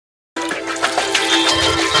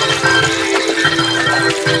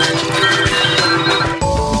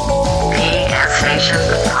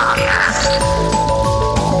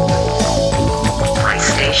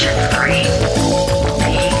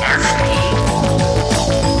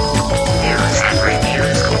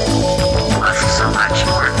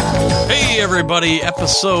everybody.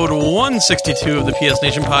 Episode 162 of the PS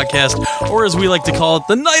Nation podcast, or as we like to call it,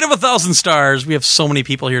 the Night of 1,000 Stars. We have so many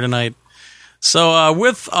people here tonight. So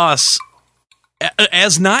with us,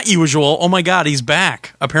 as not usual, oh my god, he's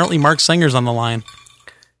back. Apparently Mark Sanger's on the line.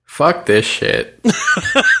 Fuck this shit. It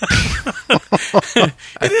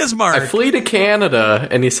is Mark. I flee to Canada,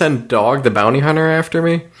 and you send Dog the Bounty Hunter after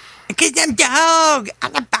me? Get them dog!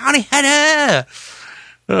 I'm the bounty hunter!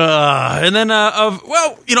 And then,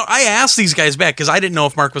 I asked these guys back because I didn't know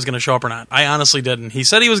if Mark was going to show up or not. I honestly didn't. He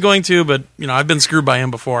said he was going to, but, I've been screwed by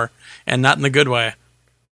him before, and not in the good way.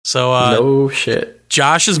 So, no shit.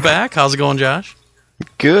 Josh is back. How's it going, Josh?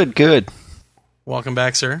 Good. Welcome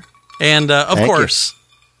back, sir. And, of Thank course,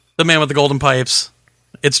 the man with the golden pipes.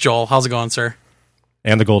 It's Joel. How's it going, sir?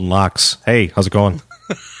 And the golden locks. Hey, how's it going?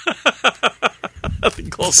 Nothing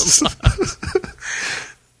close enough.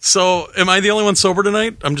 So, am I the only one sober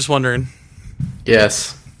tonight? I'm just wondering.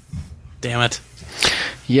 Yes. Damn it.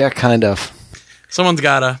 Yeah, kind of. Someone's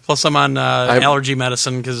gotta. Plus, I'm on allergy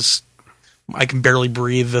medicine because I can barely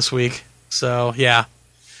breathe this week. So, yeah.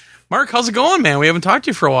 Mark, how's it going, man? We haven't talked to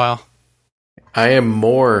you for a while. I am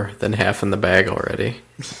more than half in the bag already.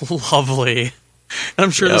 Lovely. And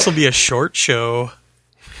I'm sure this will be a short show.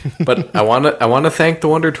 But I want to thank the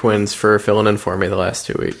Wonder Twins for filling in for me the last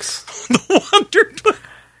 2 weeks. The Wonder Twins.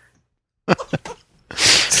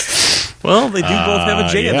 Well, they do both have a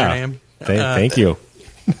J in their name. Thank you.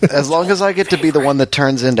 As long as I get to be the one that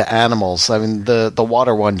turns into animals. I mean, the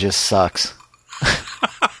water one just sucks.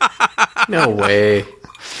 No way.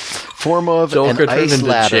 Form of Joel an could turn ice into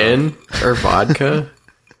ladder. gin or vodka.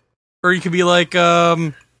 Or you could be like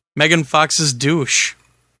Megan Fox's douche.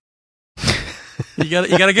 You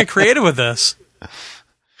gotta get creative with this.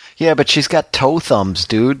 Yeah, but she's got toe thumbs,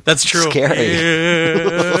 dude. That's true.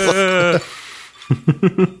 Scary.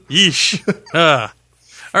 Yeesh.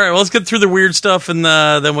 All right, well, let's get through the weird stuff, and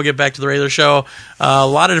then we'll get back to the regular show. A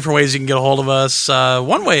lot of different ways you can get a hold of us.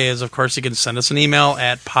 One way is, of course, you can send us an email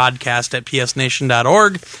at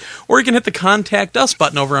podcast@psnation.org, or you can hit the Contact Us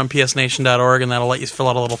button over on psnation.org, and that'll let you fill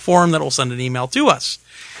out a little form that will send an email to us.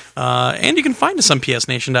 And you can find us on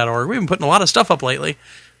psnation.org. We've been putting a lot of stuff up lately.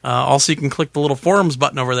 Also, you can click the little forums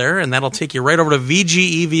button over there, and that'll take you right over to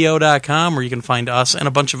vgevo.com, where you can find us and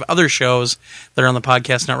a bunch of other shows that are on the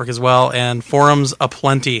podcast network as well, and forums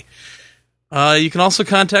aplenty. You can also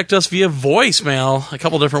contact us via voicemail a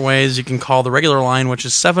couple different ways. You can call the regular line, which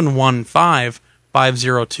is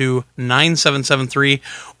 715-502-9773,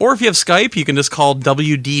 or if you have Skype, you can just call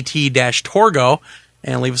WDT-Torgo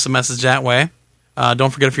and leave us a message that way. Don't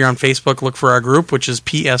forget, if you're on Facebook, look for our group, which is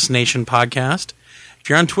PS Nation Podcast. If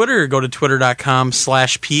you're on Twitter, go to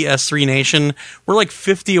twitter.com/PS3Nation. We're like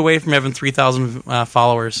 50 away from having 3,000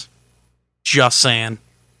 followers. Just saying.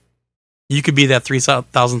 You could be that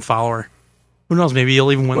 3,000th follower. Who knows? Maybe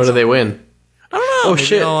you'll even win. What do they win? I don't know. Oh, maybe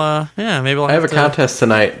shit. Maybe I'll I have a contest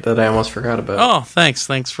tonight that I almost forgot about. Oh, thanks.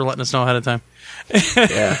 Thanks for letting us know ahead of time.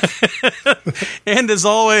 Yeah. And as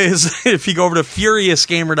always, if you go over to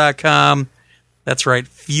FuriousGamer.com, that's right,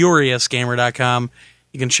 FuriousGamer.com,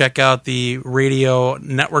 you can check out the radio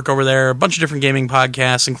network over there, a bunch of different gaming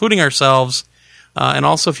podcasts, including ourselves. And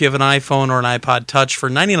also, if you have an iPhone or an iPod Touch for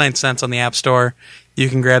 99 cents on the App Store, you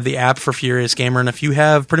can grab the app for Furious Gamer. And if you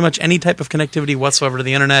have pretty much any type of connectivity whatsoever to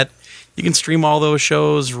the internet, you can stream all those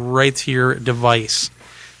shows right to your device.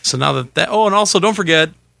 So now that... Oh, and also, don't forget,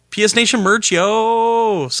 PS Nation merch,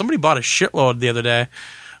 yo! Somebody bought a shitload the other day.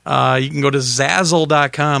 You can go to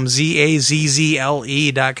Zazzle.com,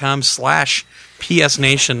 ZAZZLE.com/PS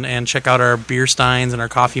Nation, and check out our beer steins and our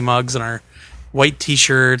coffee mugs and our white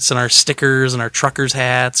t-shirts and our stickers and our truckers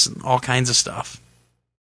hats and all kinds of stuff.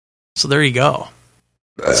 So there you go.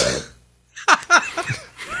 God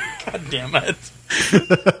damn it.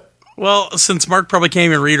 Well, since Mark probably can't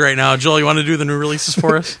even read right now, Joel, you want to do the new releases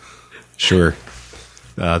for us? Sure.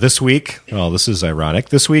 This week, this is ironic.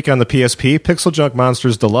 This week on the PSP, Pixel Junk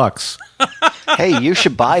Monsters Deluxe. Hey, you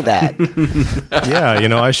should buy that.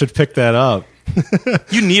 Yeah, I should pick that up.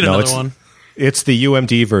 You need another one. It's the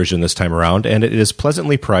UMD version this time around, and it is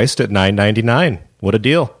pleasantly priced at $9.99. What a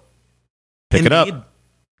deal. Pick it up.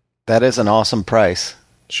 That is an awesome price.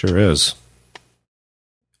 Sure is.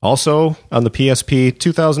 Also, on the PSP,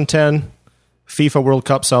 2010, FIFA World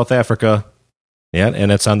Cup South Africa. Yeah,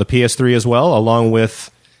 and it's on the PS3 as well, along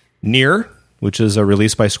with Nier, which is a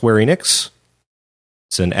release by Square Enix.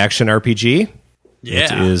 It's an action RPG.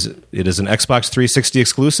 Yeah. It is an Xbox 360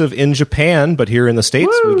 exclusive in Japan, but here in the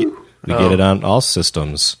States, we get it on all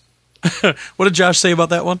systems. What did Josh say about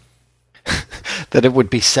that one? That it would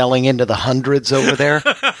be selling into the hundreds over there.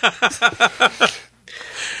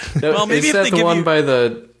 Well, maybe is that the one by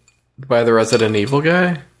the By the Resident Evil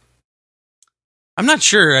guy? I'm not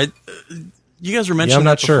sure. You guys were mentioning I'm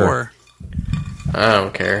not that before. sure. I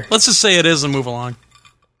don't care. Let's just say it is and move along.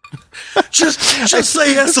 just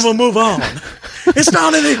say yes and we'll move on. It's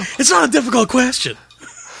not a difficult question.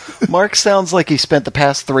 Mark sounds like he spent the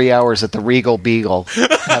past 3 hours at the Regal Beagle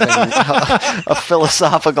having a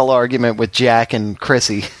philosophical argument with Jack and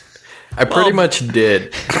Chrissy. I pretty much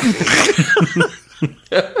did.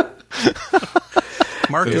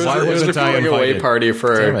 Mark, It was Why a wasn't I going away invited? party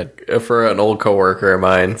for an old coworker of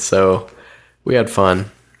mine, so we had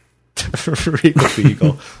fun. Regal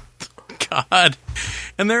Beagle. God.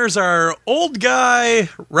 And there's our old guy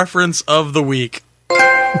reference of the week.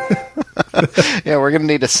 Yeah, we're going to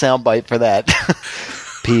need a soundbite for that.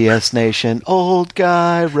 PS Nation, old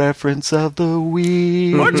guy reference of the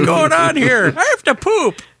week. What's going on here? I have to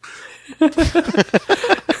poop.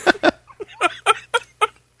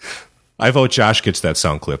 I vote Josh gets that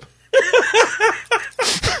sound clip.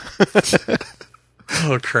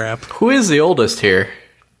 Oh, crap. Who is the oldest here?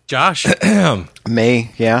 Josh.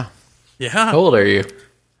 Me, yeah. Yeah. How old are you?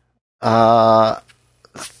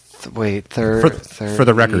 Wait, For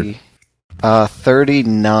the record.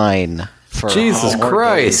 39. For Jesus more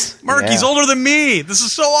Christ. days. Mark, he's Yeah. older than me. This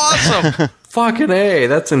is so awesome. Fucking A,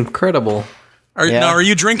 that's incredible. Yeah. Now, are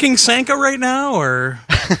you drinking Sanka right now, or?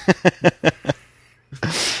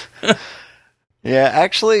 Yeah,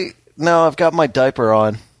 actually, no, I've got my diaper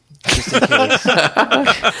on. Just in case.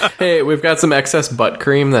 Hey, we've got some excess butt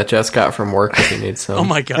cream that Jess got from work if you need some. Oh,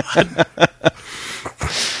 my God.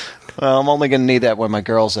 Well, I'm only going to need that when my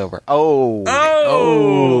girl's over. Oh.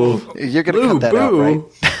 Oh. You're going to cut that out, right?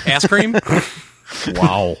 Ass cream?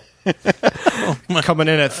 Wow. Coming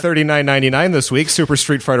in at $39.99 this week, Super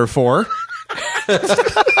Street Fighter 4.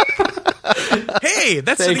 Hey,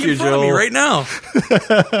 that's Thank sitting you, in front of me Joel. right now.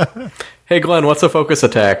 Hey, Glenn, what's a focus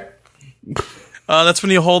attack? That's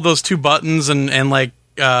when you hold those two buttons and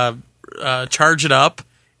charge it up,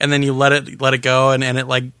 and then you let it go, and it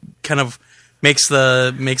like kind of makes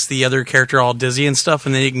the other character all dizzy and stuff,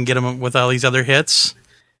 and then you can get them with all these other hits.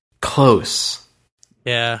 Close.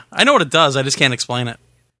 Yeah, I know what it does. I just can't explain it.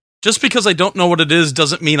 Just because I don't know what it is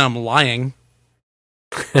doesn't mean I'm lying.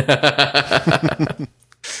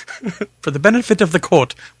 For the benefit of the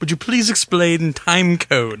court, would you please explain time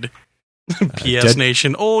code? PS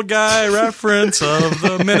Nation, old guy reference of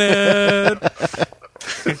the minute.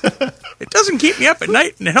 It doesn't keep me up at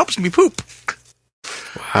night, and it helps me poop.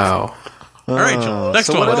 Wow. All right, Joel, next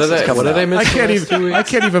so one. what else is coming What did I out? miss? I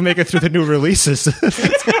can't even make it through the new releases.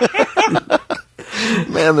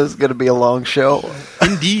 Man, this is going to be a long show.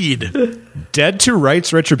 Indeed. Dead to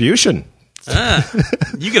Rights Retribution.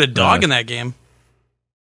 You get a dog in that game.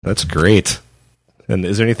 That's great. And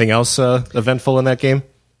is there anything else eventful in that game?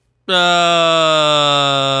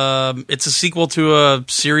 It's a sequel to a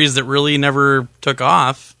series that really never took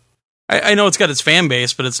off. I know it's got its fan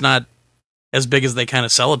base, but it's not as big as they kind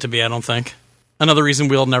of sell it to be, I don't think. Another reason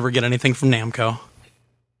we'll never get anything from Namco.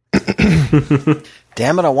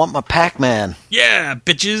 Damn it, I want my Pac-Man. Yeah,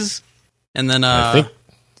 bitches. And then, I think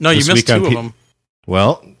no, you this missed week on two of them.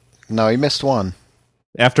 Well, No, you missed one.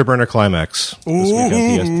 Afterburner Climax. This week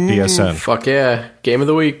on PSN. Fuck yeah. Game of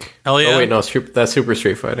the week. Hell yeah. Oh, wait, no. That's Super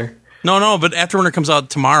Street Fighter. No, but Afterburner comes out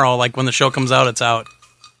tomorrow. Like, when the show comes out, it's out.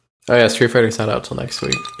 Oh, yeah. Street Fighter's not out till next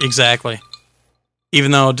week. Exactly.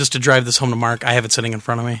 Even though, just to drive this home to Mark, I have it sitting in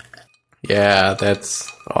front of me. Yeah, that's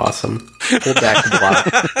awesome. Pull back the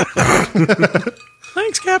block.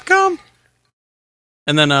 Thanks, Capcom.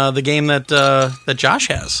 And then the game that Josh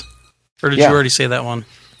has. Or did you already say that one?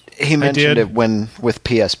 He mentioned it with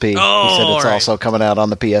PSP. Oh, he said it's right. also coming out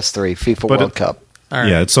on the PS3, FIFA World Cup. All right.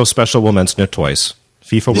 Yeah, it's so special we'll mention it twice.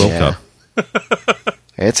 FIFA World Cup.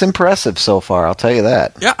 It's impressive so far, I'll tell you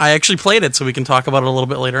that. Yeah, I actually played it, so we can talk about it a little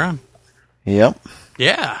bit later on. Yep.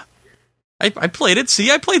 Yeah. I played it.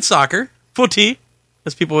 See, I played soccer. Footy,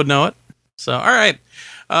 as people would know it. So, all right.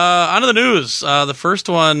 On to the news. The first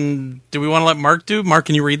one, do we want to let Mark do? Mark,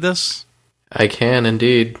 can you read this? I can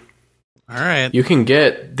indeed. All right. You can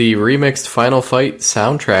get the remixed Final Fight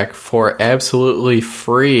soundtrack for absolutely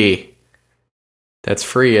free. That's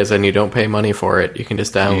free, as in you don't pay money for it. You can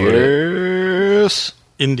just download it. Yes.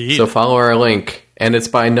 Indeed. So follow our link. And it's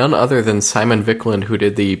by none other than Simon Viklund, who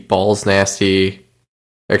did the Balls Nasty,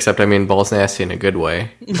 except I mean Balls Nasty in a good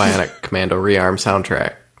way, Bionic Commando Rearm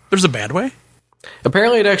soundtrack. There's a bad way?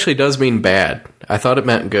 Apparently it actually does mean bad. I thought it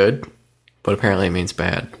meant good, but apparently it means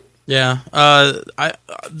bad. Yeah. The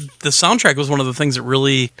soundtrack was one of the things that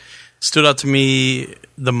really stood out to me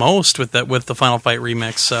the most with the Final Fight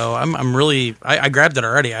remix. So I'm really I grabbed it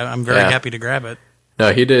already. I'm very happy to grab it.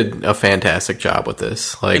 No, he did a fantastic job with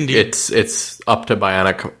this. Like, Indeed. it's up to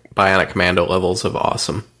Bionic Commando levels of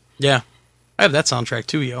awesome. Yeah. I have that soundtrack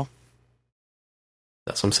too, yo.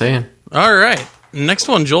 That's what I'm saying. All right. Next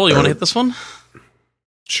one, Joel. You want to hit this one?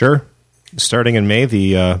 Sure. Starting in May,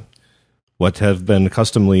 the what have been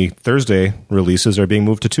customly Thursday releases are being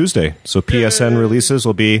moved to Tuesday. So PSN releases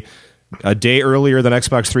will be a day earlier than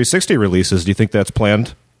Xbox 360 releases. Do you think that's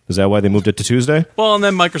planned? Is that why they moved it to Tuesday? Well, and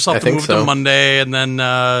then Microsoft will move it to Monday, and then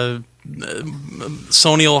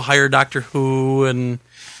Sony will hire Doctor Who, and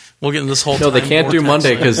we'll get into this whole No, they can't do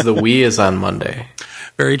Monday because the Wii is on Monday.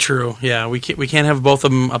 Very true. Yeah, we can't have both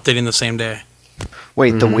of them updating the same day.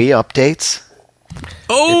 Wait, the Wii updates?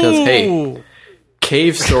 Oh! Because, hey,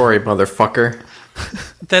 Cave Story, motherfucker.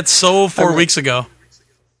 That's so 4 weeks ago.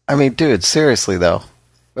 I mean, dude, seriously, though.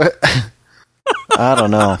 I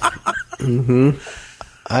don't know. Mm-hmm.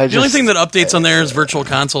 The only thing that updates on there is Virtual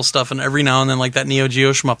Console stuff, and every now and then, like that Neo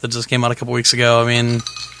Geo shmup that just came out a couple weeks ago. I mean...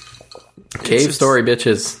 Cave Story,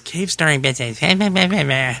 bitches. Cave Story, bitches.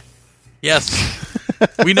 Yes.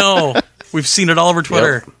 We know. We've seen it all over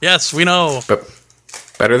Twitter. Yep. Yes, we know. But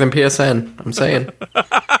better than PSN, I'm saying.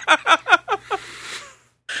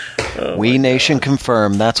 Wii Nation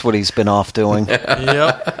confirmed. That's what he's been off doing.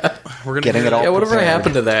 Yep. We're gonna getting it all. Yeah, whatever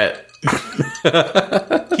happened to that?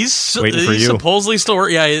 He's supposedly still.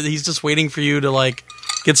 Yeah, he's just waiting for you to like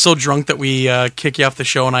get so drunk that we kick you off the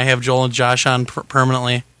show, and I have Joel and Josh on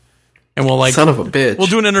permanently, and we'll like son of a bitch. We'll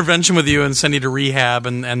do an intervention with you and send you to rehab,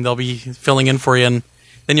 and they'll be filling in for you, and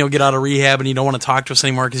then you'll get out of rehab, and you don't want to talk to us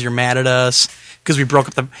anymore because you're mad at us because you broke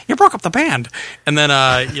up the band, and then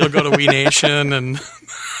you'll go to Wii Nation and.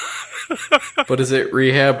 But is it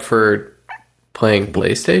rehab for playing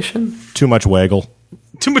PlayStation? Too much waggle.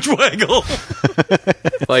 Too much waggle.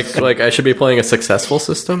 like I should be playing a successful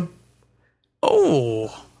system?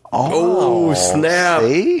 Oh, snap.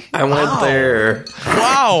 See? I went there.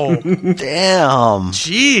 Wow. Damn.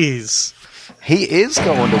 Jeez. He is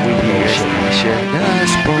going to Wii Nation this year.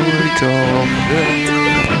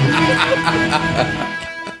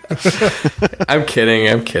 I'm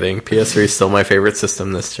kidding. PS3 is still my favorite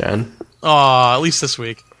system this gen. Aw, at least this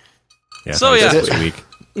week. Yeah, So, yeah. this week.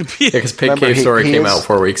 Because Cave Story came out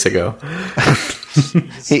 4 weeks ago.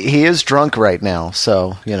 He is drunk right now,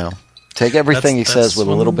 so, take everything he says with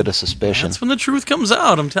a little bit of suspicion. That's when the truth comes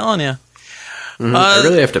out, I'm telling you. I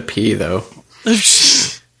really have to pee, though.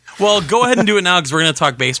 Well, go ahead and do it now, because we're going to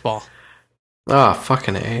talk baseball. Oh,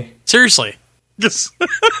 fucking A. Seriously.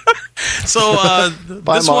 So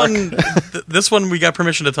this one we got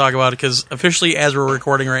permission to talk about because officially, as we're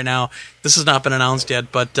recording right now, this has not been announced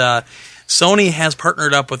yet. But Sony has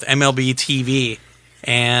partnered up with MLB TV,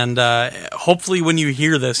 and hopefully, when you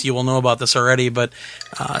hear this, you will know about this already. But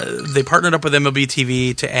they partnered up with MLB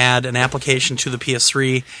TV to add an application to the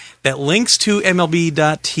PS3 that links to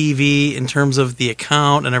MLB.TV in terms of the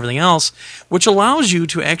account and everything else, which allows you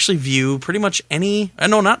to actually view pretty much any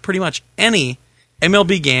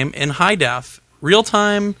MLB game in high def, real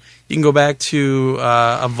time. You can go back to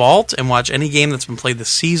a vault and watch any game that's been played this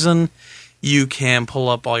season. You can pull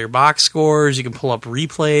up all your box scores. You can pull up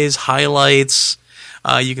replays, highlights.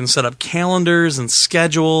 You can set up calendars and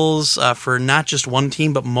schedules for not just one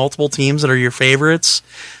team, but multiple teams that are your favorites.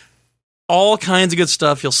 All kinds of good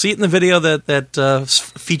stuff. You'll see it in the video that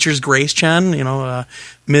features Grace Chen,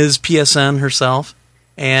 Ms. PSN herself.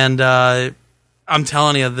 And I'm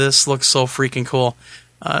telling you, this looks so freaking cool.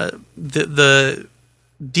 The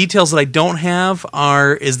details that I don't have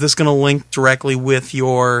is this going to link directly with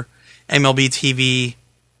your MLB TV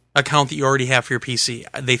account that you already have for your PC?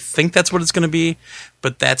 They think that's what it's going to be,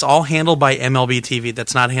 but that's all handled by MLB TV.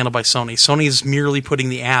 That's not handled by Sony. Sony's merely putting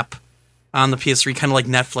the app on the PS3, kind of like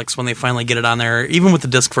Netflix when they finally get it on there, even with the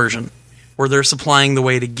disc version, where they're supplying the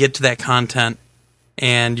way to get to that content,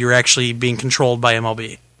 and you're actually being controlled by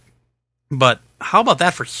MLB. But how about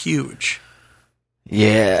that for huge?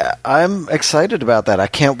 Yeah, I'm excited about that. I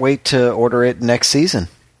can't wait to order it next season.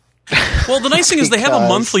 Well, the nice thing is they have a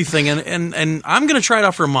monthly thing, and I'm going to try it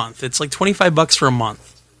out for a month. It's like $25 for a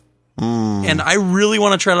month. And I really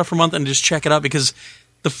want to try it out for a month and just check it out, because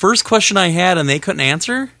the first question I had and they couldn't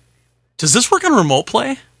answer, does this work on remote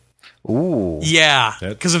play? Ooh. Yeah,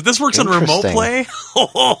 because if this works on remote play...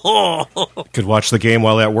 Could watch the game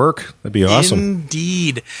while at work. That'd be awesome.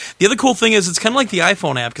 Indeed. The other cool thing is it's kind of like the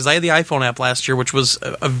iPhone app, because I had the iPhone app last year, which was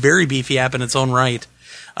a very beefy app in its own right.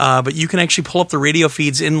 But you can actually pull up the radio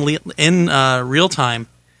feeds in real time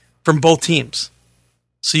from both teams.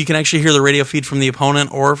 So you can actually hear the radio feed from the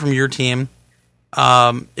opponent or from your team.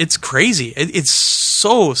 It's crazy. It's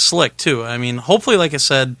so slick, too. I mean, hopefully, like I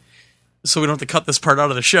said, so we don't have to cut this part out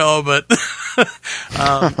of the show, but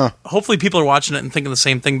hopefully people are watching it and thinking the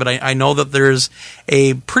same thing. But I know that there's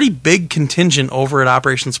a pretty big contingent over at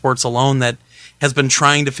Operation Sports alone that has been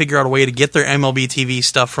trying to figure out a way to get their MLB TV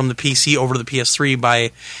stuff from the PC over to the PS3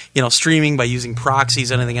 by, streaming, by using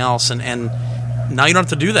proxies, anything else. And now you don't have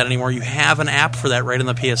to do that anymore. You have an app for that right in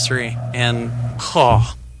the PS3. And,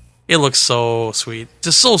 it looks so sweet.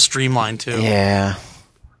 Just so streamlined, too. Yeah.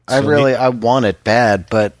 I want it bad,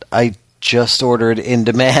 but I just ordered in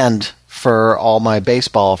demand for all my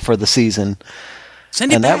baseball for the season.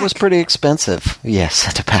 Send it back. That was pretty expensive. Yes,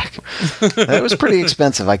 send it back. That was pretty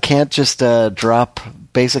expensive. I can't just drop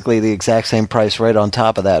basically the exact same price right on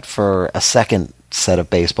top of that for a second set of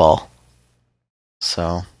baseball.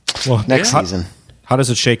 So, next season. How does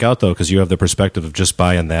it shake out, though? Because you have the perspective of just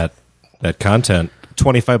buying that content.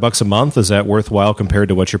 $25 a month, is that worthwhile compared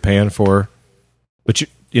to what you're paying for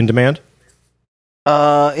in demand?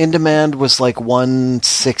 In demand was like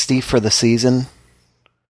 $160 for the season.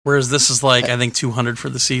 Whereas this is like, I think, $200 for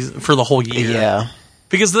the season, for the whole year. Yeah.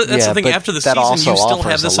 Because that's the thing, after the season, you still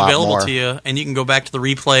have this available to you, and you can go back to the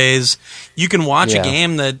replays. You can watch a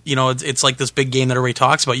game that, it's like this big game that everybody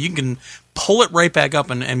talks about. You can pull it right back up,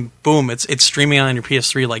 and boom, it's streaming on your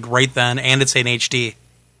PS3 like right then, and it's in HD.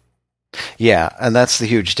 Yeah, and that's the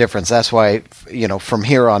huge difference. That's why, from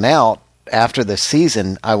here on out, after this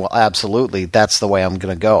season, I will absolutely, that's the way I'm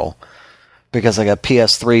going to go. Because I got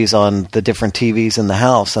PS3s on the different TVs in the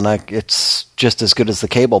house, and it's just as good as the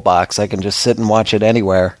cable box. I can just sit and watch it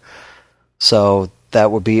anywhere. So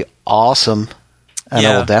that would be awesome, and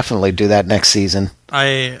I will definitely do that next season.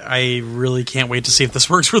 I really can't wait to see if this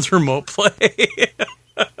works with remote play.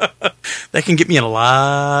 That can get me in a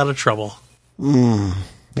lot of trouble.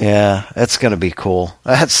 Yeah, that's going to be cool.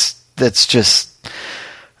 That's just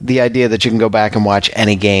the idea that you can go back and watch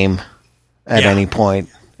any game at any point.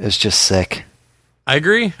 Is just sick. I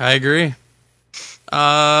agree.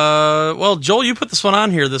 Well, Joel, you put this one on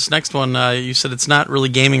here, this next one. You said it's not really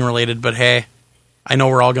gaming related, but hey, I know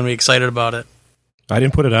we're all going to be excited about it. I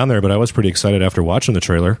didn't put it on there, but I was pretty excited after watching the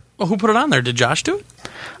trailer. Well, who put it on there? Did Josh do it?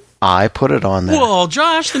 I put it on there. Well,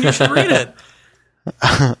 Josh, then you should read it.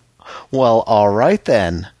 Well, all right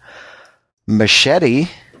then. Machete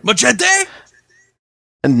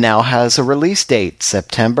now has a release date,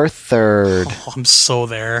 September 3rd. Oh, I'm so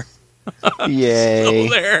there. Yay.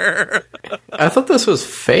 So there. I thought this was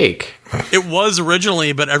fake. It was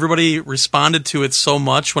originally, but everybody responded to it so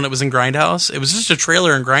much when it was in Grindhouse. It was just a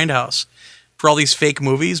trailer in Grindhouse for all these fake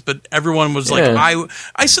movies, but everyone was like,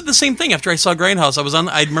 I said the same thing after I saw Grindhouse.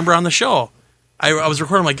 I remember on the show. I was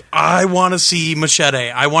recording, like, I want to see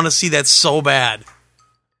Machete. I want to see that so bad.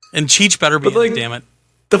 And Cheech better be in it, damn it.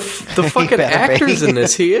 The fucking actors in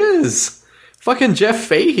this, he is. Fucking Jeff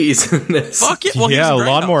Fahey's in this. Fuck it. Well, yeah,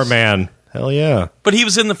 Lawnmower Man. Hell yeah. But he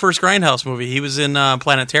was in the first Grindhouse movie. He was in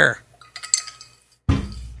Planet Terror.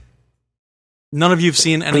 None of you have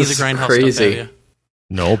seen any of the Grindhouse stuff, have you?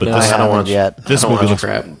 No, but I don't want yet. This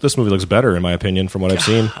movie looks better, in my opinion, from what I've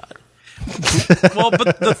seen. Well,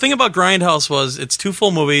 but the thing about Grindhouse was it's two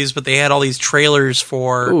full movies, but they had all these trailers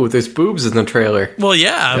for... Ooh, there's boobs in the trailer. Well,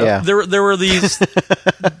 yeah. There were these...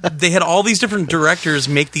 They had all these different directors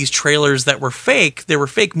make these trailers that were fake. They were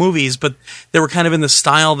fake movies, but they were kind of in the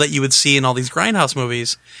style that you would see in all these Grindhouse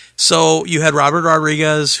movies. So you had Robert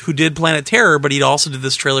Rodriguez, who did Planet Terror, but he also did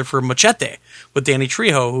this trailer for Machete with Danny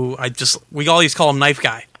Trejo, who we all used to call him Knife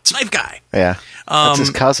Guy. It's Knife Guy. Yeah. That's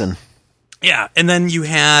his cousin. Yeah, and then you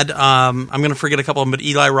had, I'm going to forget a couple of them, but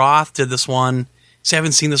Eli Roth did this one. See, I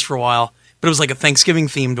haven't seen this for a while, but it was like a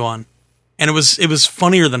Thanksgiving-themed one. And it was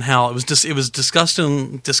funnier than hell. It was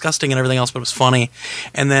disgusting and everything else, but it was funny.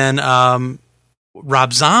 And then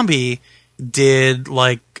Rob Zombie did,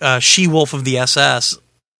 like, She-Wolf of the SS,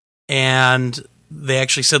 and they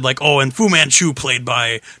actually said, like, oh, and Fu Manchu played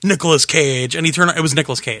by Nicolas Cage, and it was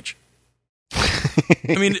Nicolas Cage.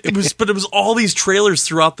 I mean, it was all these trailers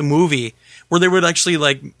throughout the movie where they would actually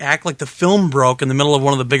like act like the film broke in the middle of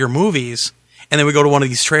one of the bigger movies, and they would go to one of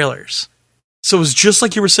these trailers. So it was just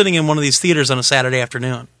like you were sitting in one of these theaters on a Saturday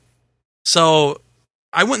afternoon. So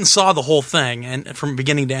I went and saw the whole thing, and from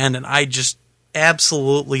beginning to end, and I just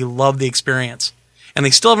absolutely loved the experience. And they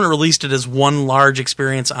still haven't released it as one large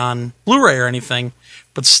experience on Blu-ray or anything,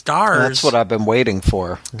 but Stars... That's what I've been waiting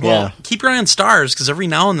for. Well, keep your eye on Stars, because every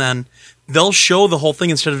now and then they'll show the whole thing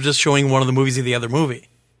instead of just showing one of the movies of the other movie.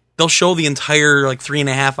 They'll show the entire, like,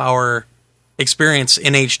 3.5 hour experience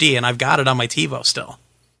in HD, and I've got it on my TiVo still.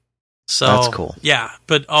 So that's cool. Yeah,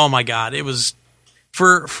 but oh my god, it was...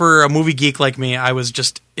 For a movie geek like me, I was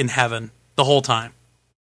just in heaven the whole time.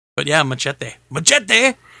 But yeah, Machete.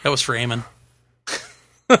 That was for Eamon.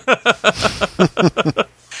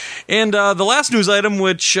 And the last news item,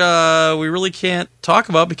 which we really can't talk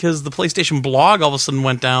about because the PlayStation blog all of a sudden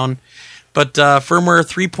went down, but firmware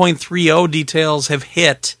 3.30 details have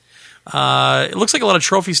hit. It looks like a lot of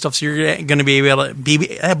trophy stuff, so you're going to be able to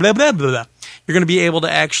You're going to be able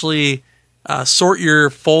to actually sort your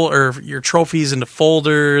trophies into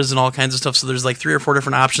folders and all kinds of stuff. So there's like 3 or 4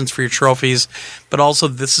 different options for your trophies. But also,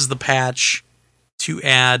 this is the patch to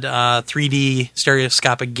add 3D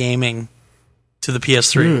stereoscopic gaming to the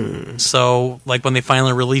PS3. So, like when they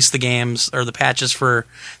finally release the games or the patches for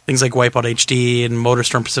things like Wipeout HD and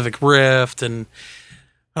MotorStorm Pacific Rift, and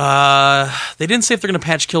they didn't say if they're going to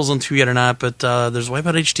patch Killzone 2 yet or not, but there's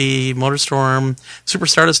Wipeout HD, MotorStorm, Super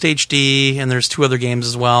Stardust HD, and there's 2 other games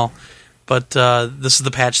as well. But this is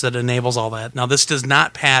the patch that enables all that. Now, this does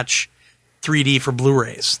not patch 3D for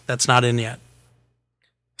Blu-rays. That's not in yet.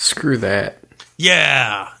 Screw that.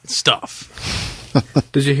 Yeah, stuff.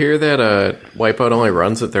 Did you hear that Wipeout only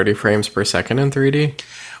runs at 30 frames per second in 3D?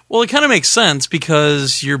 Well, it kind of makes sense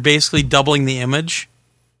because you're basically doubling the image.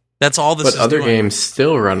 That's all this is doing. But other games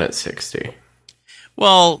still run at 60.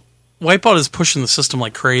 Well, Wipeout is pushing the system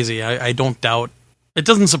like crazy. I don't doubt. It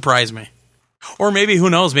doesn't surprise me. Or maybe, who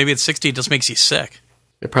knows, maybe at 60 it just makes you sick.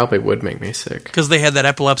 It probably would make me sick. Because they had that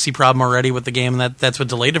epilepsy problem already with the game, and that's what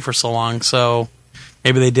delayed it for so long. So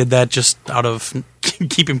maybe they did that just out of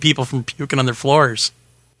keeping people from puking on their floors.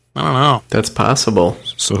 I don't know. That's possible.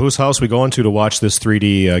 So whose house we going to watch this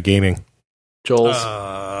 3D gaming? Joel's.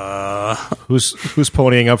 Who's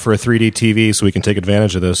ponying up for a 3D TV so we can take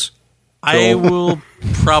advantage of this? I will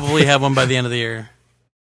probably have one by the end of the year.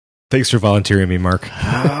 Thanks for volunteering me, Mark.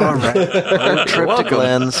 All right. Trip to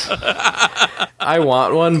Glenn's. I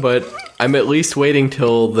want one, but I'm at least waiting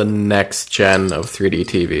till the next gen of 3D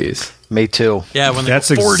TVs. Me too. Yeah, when that's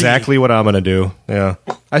 40. exactly what I'm going to do. Yeah,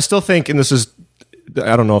 I still think, and this is,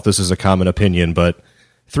 I don't know if this is a common opinion, but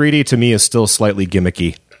 3D to me is still slightly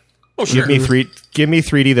gimmicky. Oh, sure. Give me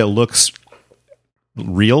 3D that looks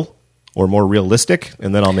real or more realistic,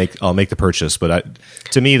 and then I'll make the purchase. But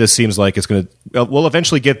to me, this seems like it's going to. We'll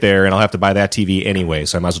eventually get there, and I'll have to buy that TV anyway,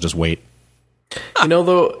 so I might as well just wait. You know,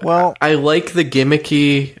 though, well, I like the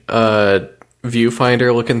gimmicky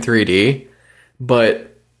viewfinder looking 3D,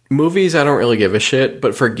 but movies I don't really give a shit.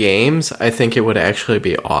 But for games, I think it would actually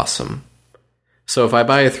be awesome. So if I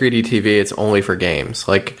buy a 3D TV, it's only for games.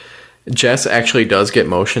 Like, Jess actually does get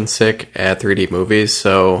motion sick at 3D movies,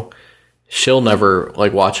 so she'll never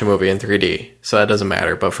like watch a movie in 3D, so that doesn't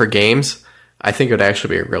matter. But for games, I think it would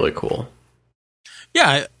actually be really cool.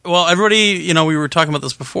 Yeah, well, everybody, we were talking about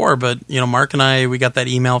this before, but, Mark and I, we got that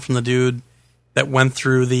email from the dude that went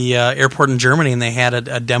through the airport in Germany, and they had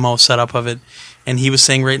a demo set up of it, and he was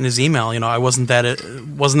saying right in his email, I wasn't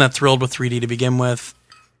that thrilled with 3D to begin with,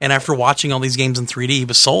 and after watching all these games in 3D, he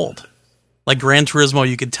was sold. Like Gran Turismo,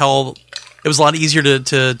 you could tell it was a lot easier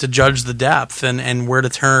to judge the depth and where to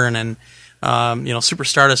turn, and Super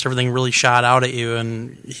Stardust, everything really shot out at you,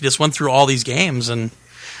 and he just went through all these games, and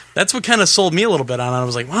that's what kind of sold me a little bit on it. I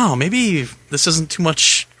was like, wow, maybe this isn't too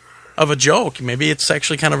much of a joke. Maybe it's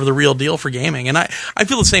actually kind of the real deal for gaming. And I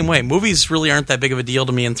feel the same way. Movies really aren't that big of a deal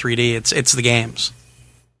to me in 3D. It's the games.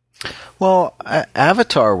 Well,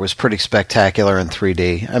 Avatar was pretty spectacular in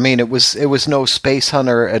 3D. I mean, it was no Space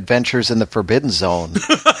Hunter Adventures in the Forbidden Zone,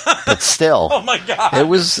 but still, oh my god, it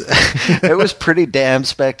was pretty damn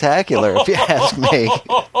spectacular, if you ask me.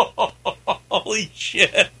 Holy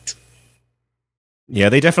shit! Yeah,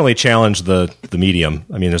 they definitely challenged the medium.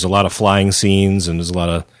 I mean, there's a lot of flying scenes and there's a lot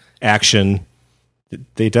of action.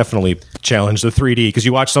 They definitely challenged the 3D because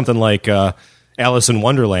you watch something like Alice in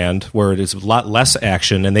Wonderland, where it's a lot less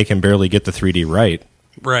action and they can barely get the 3D right.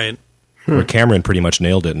 Right. Where Cameron pretty much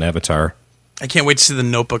nailed it in Avatar. I can't wait to see the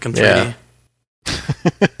Notebook in 3D.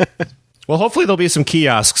 Yeah. Well, hopefully there'll be some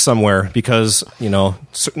kiosks somewhere because,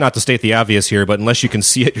 not to state the obvious here, but unless you can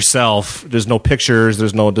see it yourself, there's no pictures,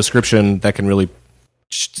 there's no description that can really,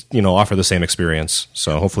 offer the same experience.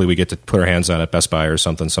 So hopefully we get to put our hands on it at Best Buy or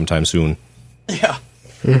something sometime soon. Yeah.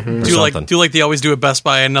 Mm-hmm. Do like they always do at Best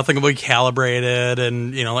Buy, and nothing will be calibrated,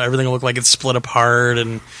 and everything will look like it's split apart,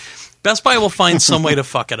 and Best Buy will find some way to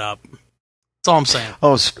fuck it up. That's all I'm saying.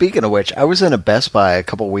 Oh, speaking of which, I was in a Best Buy a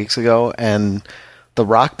couple weeks ago, and the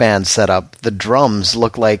Rock Band setup, the drums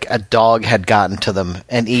looked like a dog had gotten to them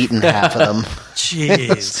and eaten half of them.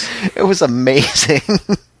 Jeez. It was amazing.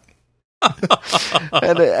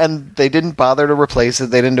 and they didn't bother to replace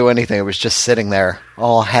it. They didn't do anything. It was just sitting there,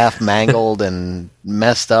 all half mangled and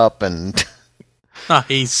messed up, and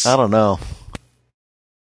nice. I don't know.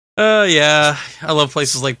 Yeah, I love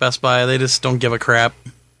places like Best Buy. They just don't give a crap.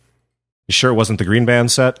 You sure it wasn't the Green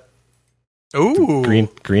Band set? Ooh.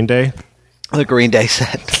 Green Day? The Green Day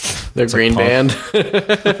set. The Green Band.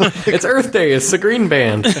 It's Earth Day. It's the Green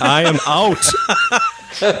Band. I am out.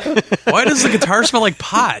 Why does the guitar smell like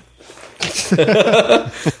pot?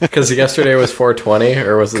 Because yesterday was 420,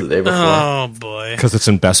 or was it the day before? Oh, boy. Because it's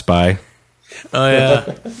in Best Buy. Oh,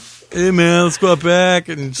 yeah. Hey, man, let's go out back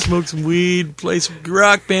and smoke some weed, play some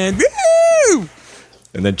rock band. Woo!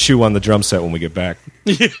 And then chew on the drum set when we get back.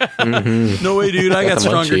 Yeah. Mm-hmm. No way, dude. I got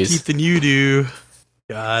stronger teeth than you do.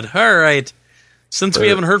 God. All right. Since we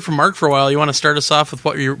haven't heard from Mark for a while, you want to start us off with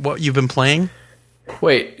what you've been playing?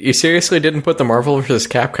 Wait, you seriously didn't put the Marvel vs.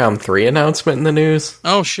 Capcom 3 announcement in the news?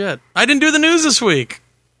 Oh, shit. I didn't do the news this week.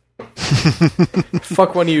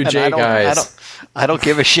 Fuck one of you J guys. I don't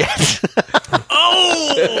give a shit.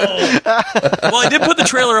 Oh! Well, I did put the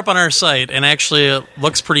trailer up on our site, and actually it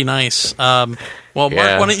looks pretty nice. Mark,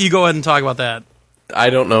 why don't you go ahead and talk about that? I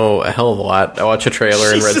don't know a hell of a lot. I watched a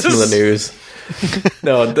trailer and read some of the news.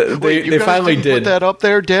 No, they finally did. Put that up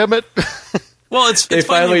there, damn it. Well, it's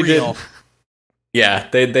finally real. Yeah,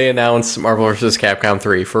 they announced Marvel vs. Capcom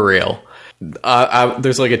 3 for real.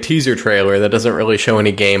 There's like a teaser trailer that doesn't really show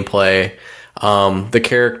any gameplay. The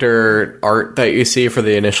character art that you see for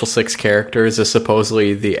the initial 6 characters is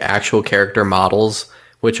supposedly the actual character models,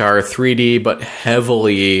 which are 3D but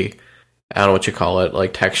heavily, I don't know what you call it,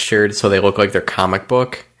 like textured, so they look like they're comic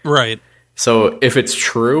book. Right. So if it's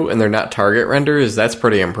true and they're not target renders, that's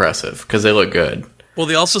pretty impressive because they look good. Well,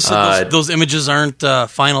 they also said those images aren't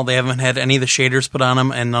final. They haven't had any of the shaders put on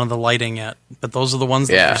them and none of the lighting yet. But those are the ones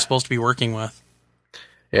that they're supposed to be working with.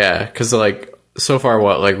 Yeah, because like so far,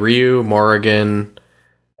 like Ryu, Morrigan,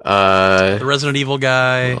 the Resident Evil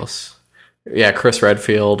guy. Who else? Yeah, Chris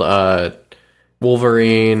Redfield,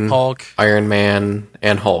 Wolverine, Hulk, Iron Man,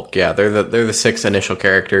 and Hulk. Yeah, they're the 6 initial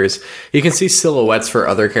characters. You can see silhouettes for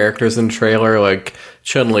other characters in the trailer, like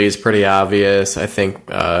Chun-Li is pretty obvious. I think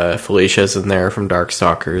Felicia's in there from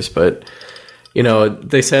Darkstalkers, but you know,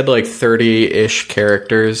 they said like 30-ish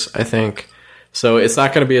characters, I think. So it's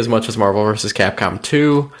not going to be as much as Marvel vs. Capcom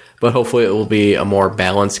 2, but hopefully it will be a more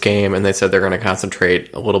balanced game. And they said they're going to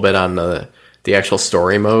concentrate a little bit on the actual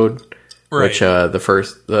story mode. Right. Which the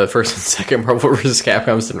first and second Marvel vs.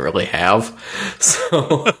 Capcoms didn't really have,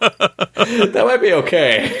 so that might be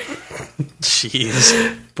okay.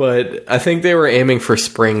 Jeez, but I think they were aiming for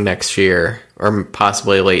spring next year, or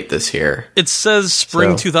possibly late this year. It says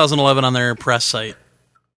spring 2011 on their press site.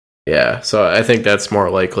 Yeah, so I think that's more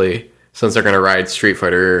likely since they're going to ride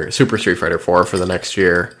Super Street Fighter 4 for the next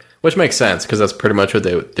year, which makes sense because that's pretty much what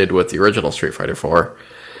they did with the original Street Fighter 4.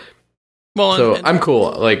 Well, so I'm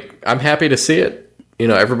cool. Like, I'm happy to see it. You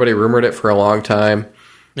know, everybody rumored it for a long time.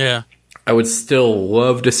 Yeah. I would still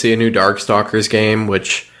love to see a new Darkstalkers game,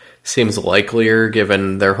 which seems likelier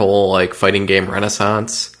given their whole, like, fighting game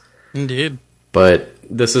renaissance. Indeed. But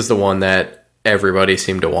this is the one that everybody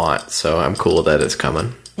seemed to want, so I'm cool that it's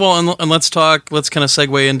coming. Well, and let's kind of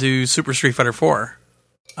segue into Super Street Fighter 4.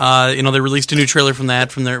 You know, they released a new trailer from their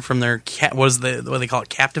what they call it,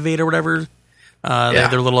 Captivate or whatever. They had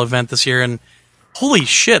their little event this year, and holy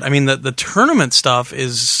shit! I mean, the tournament stuff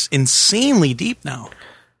is insanely deep now.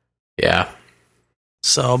 Yeah.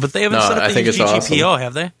 So, but they haven't set up the GGPO, awesome.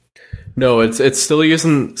 Have they? No, it's still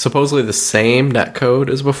using supposedly the same netcode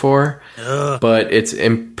as before, but it's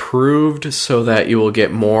improved so that you will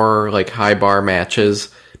get more like high bar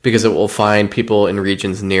matches because it will find people in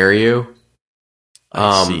regions near you.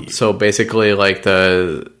 So basically, like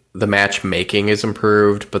the matchmaking is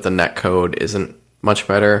improved, but the netcode isn't much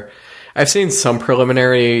better. I've seen some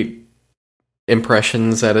preliminary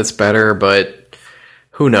impressions that it's better, but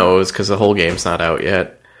who knows, because the whole game's not out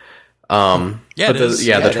yet. The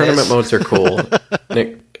tournament modes are cool.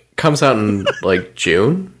 It comes out in, like,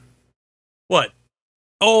 June? What?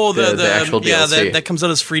 Oh, the actual DLC. That comes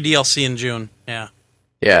out as free DLC in June, yeah.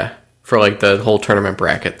 Yeah, for, like, the whole tournament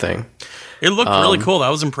bracket thing. It looked really cool. I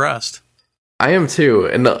was impressed. I am too,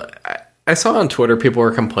 and I saw on Twitter people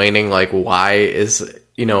were complaining, like, why is,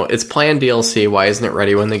 you know, it's planned DLC, why isn't it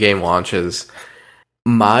ready when the game launches?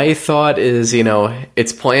 My thought is, you know,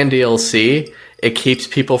 it's planned DLC, it keeps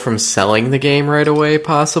people from selling the game right away,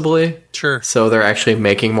 possibly. Sure. So they're actually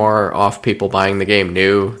making more off people buying the game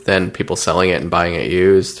new than people selling it and buying it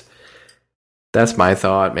used. That's my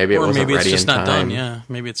thought. Maybe it wasn't ready in time. Maybe it's just not done, yeah.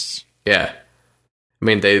 Maybe it's... Yeah. I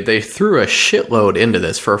mean, they threw a shitload into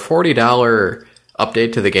this for a $40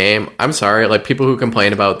 update to the game. I'm sorry, like, people who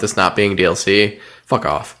complain about this not being DLC, fuck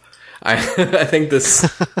off. I think it's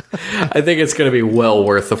going to be well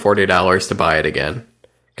worth the $40 to buy it again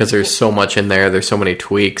because there's so much in there. There's so many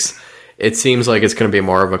tweaks. it seems like it's going to be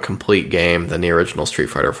more of a complete game than the original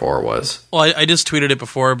Street Fighter IV was. Well, I just tweeted it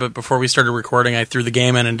before, but before we started recording, I threw the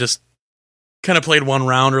game in and just kind of played one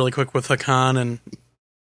round really quick with Hakan, and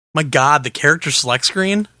my God, the character select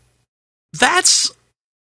screen, that's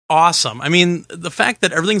awesome. I mean, the fact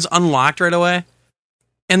that everything's unlocked right away,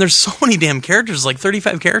 and there's so many damn characters, like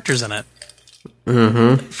 35 characters in it.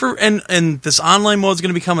 Mm-hmm. And this online mode is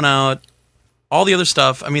going to be coming out, all the other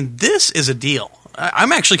stuff. I mean, this is a deal.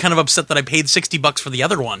 I'm actually kind of upset that I paid $60 for the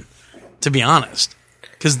other one, to be honest.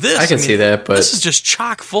 Because this, I can see that, but this is just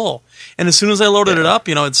chock full. And as soon as I loaded it up,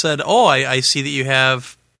 it said, "Oh, I see that you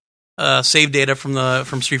have save data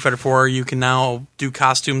from Street Fighter 4. You can now do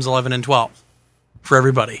costumes 11 and 12 for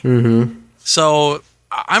everybody." Mm-hmm. So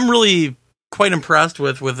I'm really quite impressed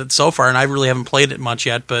with it so far, and I really haven't played it much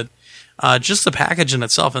yet. But just the package in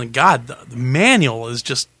itself, and God, the manual is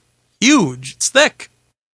just huge. It's thick.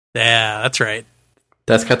 Yeah, that's right.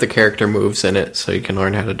 That's got the character moves in it, so you can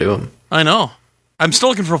learn how to do them. I know. I'm still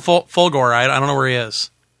looking for Fulgore. I don't know where he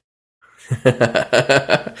is.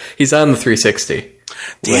 He's on the 360.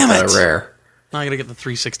 Damn with, it! Rare. Now I gotta get the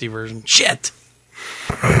 360 version. Shit.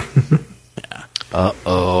 Yeah.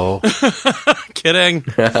 Uh-oh. Kidding.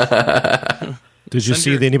 Did you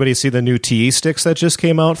see? Anybody see the new TE sticks that just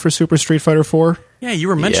came out for Super Street Fighter 4? Yeah, you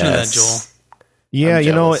were mentioning that, Joel.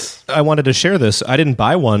 Yeah, I wanted to share this. I didn't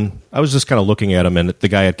buy one. I was just kind of looking at them, and the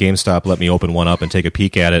guy at GameStop let me open one up and take a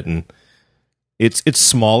peek at it, and it's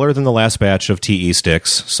smaller than the last batch of TE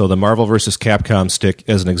sticks. So the Marvel vs. Capcom stick,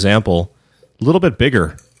 as an example, a little bit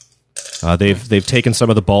bigger. They've taken some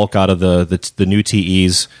of the bulk out of the new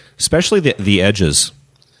TEs, especially the edges.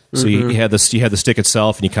 So you had the stick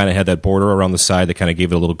itself, and you kind of had that border around the side that kind of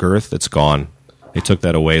gave it a little girth. It's gone. They took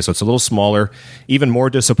that away, so it's a little smaller. Even more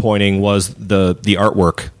disappointing was the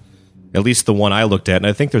artwork, at least the one I looked at. And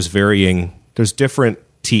I think there's different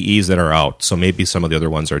TEs that are out, so maybe some of the other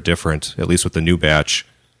ones are different, at least with the new batch.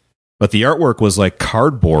 But the artwork was like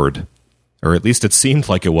cardboard, or at least it seemed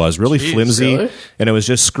like it was, really flimsy, really? And it was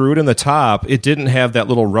just screwed in the top. It didn't have that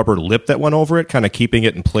little rubber lip that went over it, kind of keeping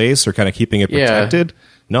it in place or kind of keeping it protected.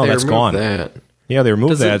 No, that's gone. That. Yeah, they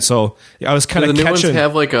removed that. So I was kind of catching. Do the new ones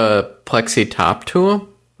have like a plexi top to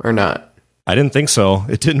them or not? I didn't think so.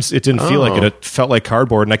 It didn't feel like it. It felt like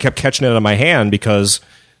cardboard, and I kept catching it on my hand because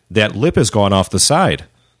that lip has gone off the side.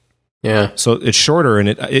 Yeah. So it's shorter, and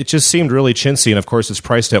it just seemed really chintzy. And of course, it's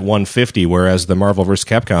priced at $150, whereas the Marvel vs.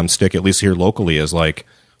 Capcom stick, at least here locally, is like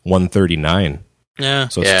 $139. Yeah.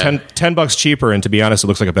 So it's $10 cheaper, and to be honest, it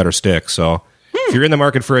looks like a better stick. So if you're in the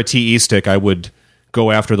market for a TE stick, I would go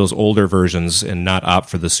after those older versions and not opt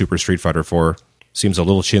for the Super Street Fighter 4. Seems a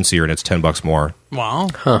little chintzier, and it's $10 more. Wow.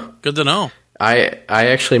 Huh. Good to know. I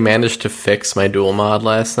actually managed to fix my dual mod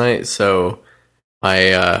last night, so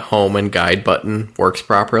my home and guide button works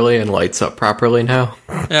properly and lights up properly now.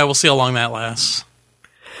 Yeah, we'll see how long that lasts.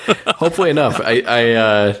 Hopefully enough.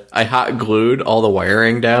 I hot glued all the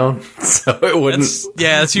wiring down so it wouldn't.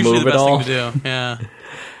 That's usually move the best at all. thing to do. Yeah.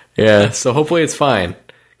 Yeah. So hopefully it's fine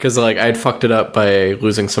because I'd fucked it up by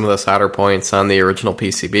losing some of the solder points on the original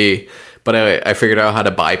PCB, but I figured out how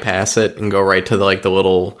to bypass it and go right to the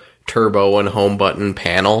little turbo and home button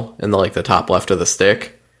panel in the top left of the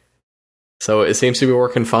stick. So it seems to be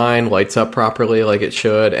working fine, lights up properly like it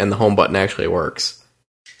should, and the home button actually works.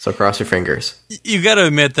 So cross your fingers. You got to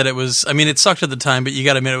admit that it sucked at the time, but you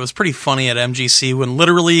got to admit it was pretty funny at MGC when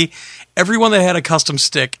literally everyone that had a custom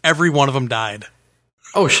stick, every one of them died.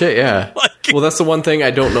 Oh, shit, yeah. Well, that's the one thing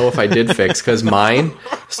I don't know if I did fix, because mine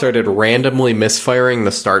started randomly misfiring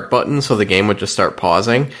the start button, so the game would just start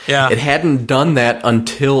pausing. Yeah. It hadn't done that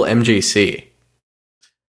until MGC.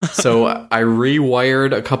 So I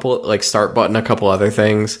rewired a couple, start button, a couple other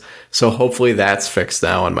things. So hopefully that's fixed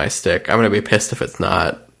now on my stick. I'm going to be pissed if it's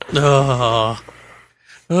not. Oh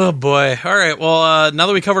boy. All right. Well, now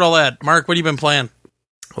that we covered all that, Mark, what have you been playing?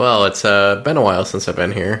 Well, it's been a while since I've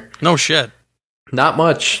been here. No shit. Not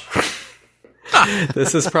much.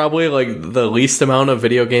 This is probably the least amount of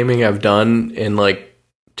video gaming I've done in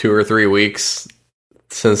 2 or 3 weeks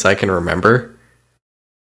since I can remember.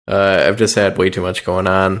 I've just had way too much going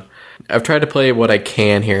on. I've tried to play what I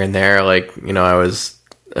can here and there. I was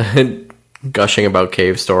gushing about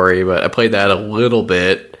Cave Story, but I played that a little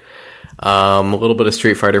bit. A little bit of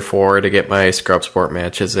Street Fighter 4 to get my Scrub Sport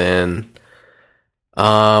matches in.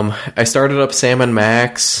 I started up Sam &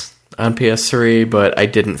 Max on PS3, but I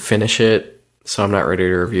didn't finish it, so I'm not ready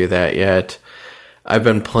to review that yet. I've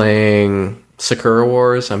been playing Sakura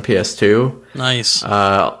Wars on PS2. Nice.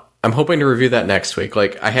 I'm hoping to review that next week.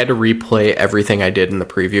 I had to replay everything I did in the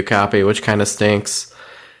preview copy, which kind of stinks.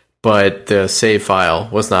 but the save file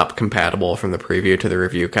was not compatible from the preview to the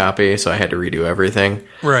review copy, so I had to redo everything.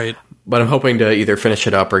 Right. But I'm hoping to either finish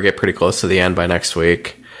it up or get pretty close to the end by next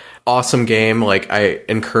week. Awesome game. Like, I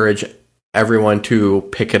encourage everyone to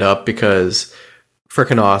pick it up because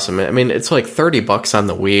freaking awesome. I mean, it's like $30 on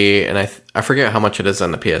the Wii, and I forget how much it is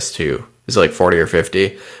on the PS2. It's like 40 or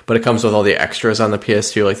 50, but it comes with all the extras on the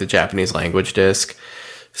PS2, like the Japanese language disc.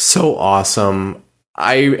 So awesome.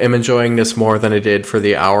 I am enjoying this more than I did for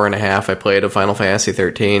the hour and a half I played of Final Fantasy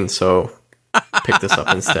 13, so pick this up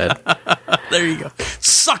instead. There you go.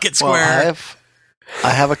 Suck it, Square. Well,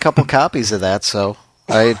 I have a couple copies of that, so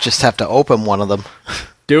I just have to open one of them.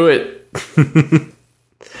 Do it.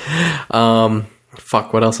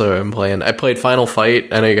 Fuck, what else have I been playing? I played Final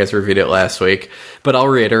Fight. I know you guys reviewed it last week, but I'll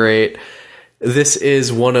reiterate. This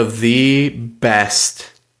is one of the best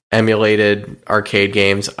emulated arcade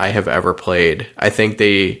games I have ever played. I think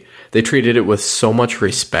they treated it with so much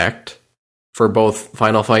respect for both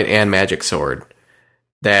Final Fight and Magic Sword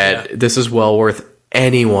that this is well worth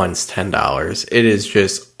anyone's $10. It is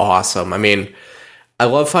just awesome. I mean, I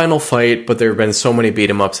love Final Fight, but there have been so many beat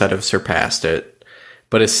 'em ups that have surpassed it.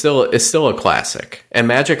 But it's still a classic. And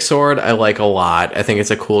Magic Sword, I like a lot. I think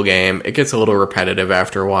it's a cool game. It gets a little repetitive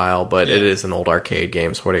after a while, but it is an old arcade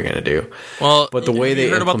game, so what are you going to do? Well, but the way have you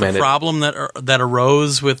heard about the problem that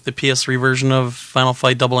arose with the PS3 version of Final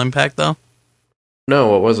Fight Double Impact, though? No,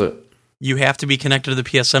 what was it? You have to be connected to the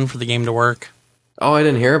PSN for the game to work. Oh, I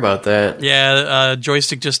didn't hear about that. Yeah,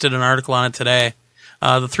 Joystick just did an article on it today.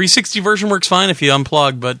 The 360 version works fine if you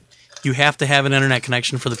unplug, but you have to have an internet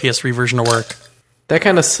connection for the PS3 version to work. That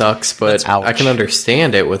kind of sucks, but I can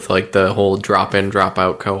understand it with like the whole drop-in,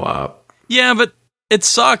 drop-out co-op. Yeah, but it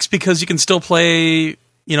sucks because you can still play,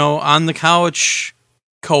 on the couch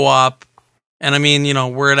co-op. And I mean,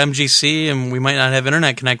 we're at MGC and we might not have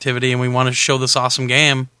internet connectivity and we want to show this awesome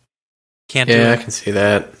game. Can't do it. Yeah, I can see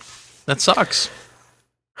that. That sucks.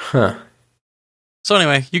 Huh. So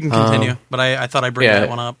anyway, you can continue, but I thought I'd bring that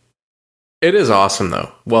one up. It is awesome,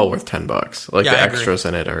 though. Well worth $10. Like, the extras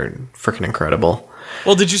in it are freaking incredible.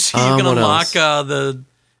 Well, did you see you can unlock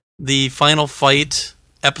the Final Fight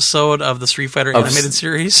episode of the Street Fighter animated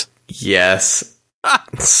series? Yes.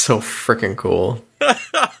 It's so freaking cool.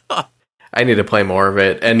 I need to play more of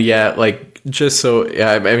it. And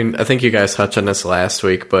I mean, I think you guys touched on this last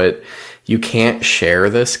week, but you can't share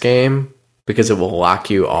this game because it will lock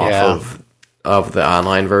you off of the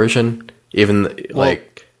online version. I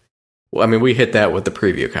mean, we hit that with the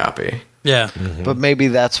preview copy. Yeah. Mm-hmm. But maybe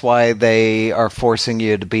that's why they are forcing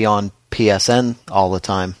you to be on PSN all the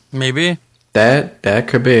time. Maybe. That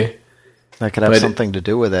could be. That could have something to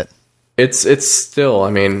do with it. It's still,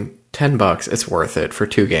 I mean, $10, it's worth it for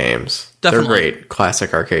 2 games. Definitely. They're great,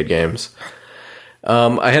 classic arcade games.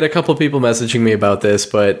 I had a couple people messaging me about this,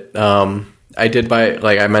 but I did buy,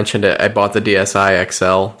 like I mentioned it, I bought the DSi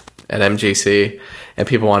XL at MGC, and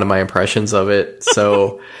people wanted my impressions of it,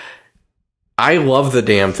 so... I love the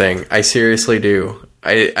damn thing. I seriously do.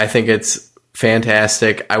 I think it's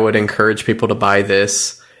fantastic. I would encourage people to buy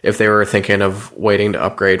this if they were thinking of waiting to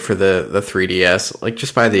upgrade for the 3DS. Like,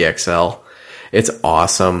 just buy the XL. It's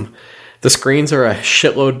awesome. The screens are a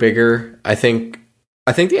shitload bigger. I think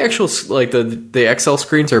the actual, like, the XL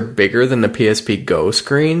screens are bigger than the PSP Go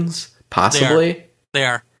screens, possibly. They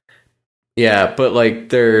are. Yeah, but, like,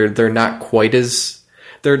 they're not quite as...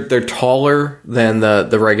 They're taller than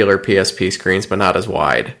the regular PSP screens, but not as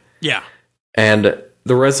wide. Yeah. And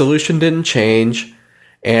the resolution didn't change,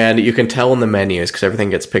 and you can tell in the menus because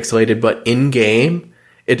everything gets pixelated, but in-game,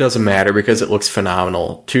 it doesn't matter because it looks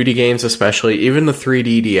phenomenal. 2D games especially, even the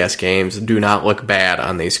 3D DS games, do not look bad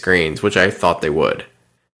on these screens, which I thought they would.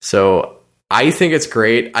 So I think it's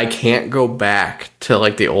great. I can't go back to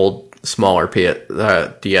like the old, smaller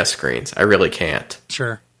DS screens. I really can't.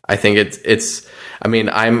 Sure. I think it's. I mean,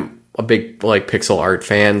 I'm a big like pixel art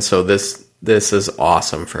fan, so this is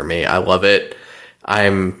awesome for me. I love it.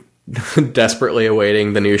 I'm desperately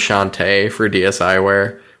awaiting the new Shantae for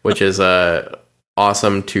DSiWare, which is a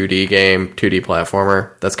awesome 2D game, 2D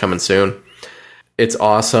platformer that's coming soon. It's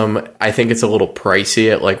awesome. I think it's a little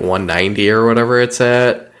pricey at like $190 or whatever it's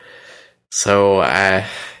at. So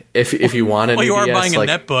if you wanted, well, you are buying a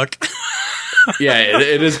netbook. Yeah,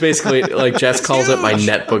 it is basically like Jess calls it my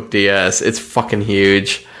netbook DS. It's fucking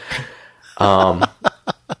huge. I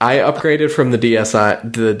upgraded from the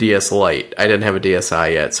DSi to the DS Lite. I didn't have a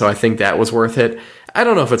DSi yet, so I think that was worth it. I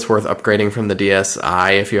don't know if it's worth upgrading from the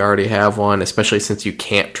DSi if you already have one, especially since you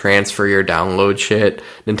can't transfer your download shit.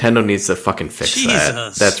 Nintendo needs to fucking fix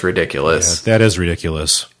that. That's ridiculous. Yeah, that is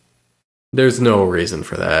ridiculous. There's no reason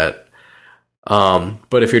for that.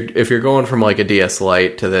 But if you're going from like a DS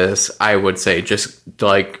Lite to this, I would say just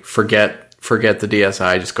like forget the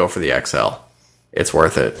DSi, just go for the XL. It's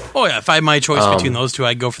worth it. Oh yeah, if I had my choice between those two,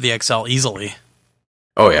 I'd go for the XL easily.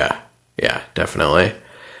 Oh yeah, definitely.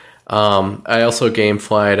 I also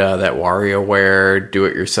gameflied that WarioWare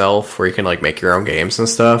do-it-yourself, where you can like make your own games and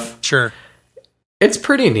stuff. Sure, it's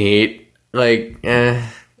pretty neat. Like,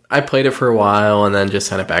 I played it for a while and then just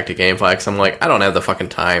sent it back to GameFly because I'm like, I don't have the fucking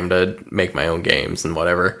time to make my own games and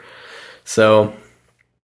whatever. So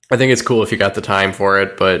I think it's cool if you got the time for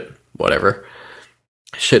it, but whatever.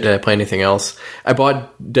 Shit, did I play anything else? I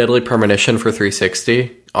bought Deadly Premonition for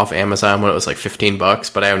 360 off Amazon when it was like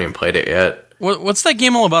 $15, but I haven't even played it yet. What's that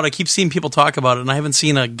game all about? I keep seeing people talk about it, and I haven't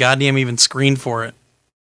seen a goddamn even screen for it.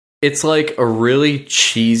 It's like a really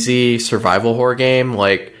cheesy survival horror game.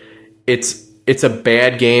 Like, it's a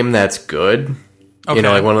bad game that's good. Okay. You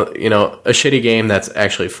know, like a shitty game that's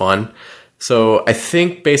actually fun. So I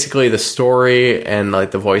think basically the story and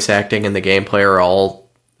like the voice acting and the gameplay are all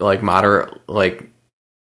like moderate, like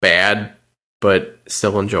bad, but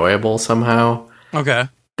still enjoyable somehow. Okay.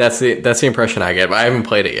 That's the impression I get, but I haven't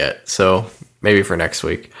played it yet, so maybe for next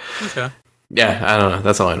week. Okay. Yeah, I don't know.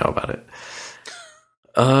 That's all I know about it.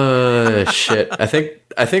 Shit. I think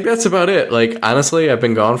that's about it. Like, honestly, I've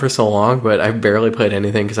been gone for so long, but I've barely played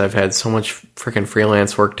anything because I've had so much freaking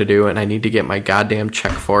freelance work to do, and I need to get my goddamn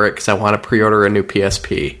check for it because I want to pre-order a new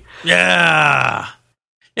PSP. Yeah.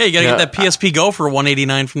 Yeah, you gotta get that PSP Go for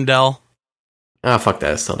 $189 from Dell. Oh, fuck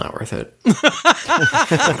that. It's still not worth it.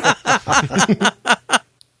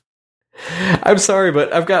 I'm sorry,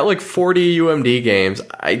 but I've got like 40 UMD games.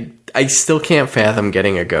 I still can't fathom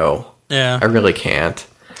getting a Go. Yeah. I really can't.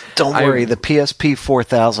 Don't worry, the PSP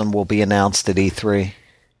 4000 will be announced at E3.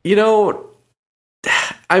 You know,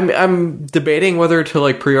 I'm debating whether to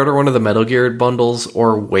like pre-order one of the Metal Gear bundles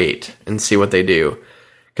or wait and see what they do.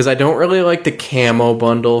 Because I don't really like the camo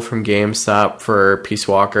bundle from GameStop for Peace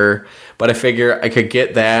Walker, but I figure I could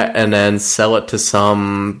get that and then sell it to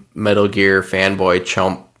some Metal Gear fanboy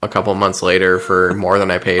chump a couple months later for more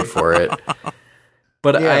than I paid for it.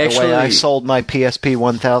 But yeah, the way I sold my PSP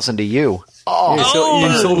 1000 to you. You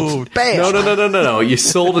sold bam. No. You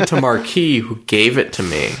sold it to Marquis, who gave it to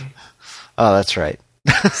me. Oh, that's right.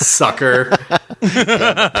 Sucker.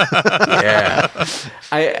 Yeah.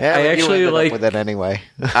 I actually like with it anyway.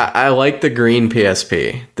 I like the green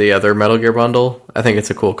PSP, the other Metal Gear bundle. I think it's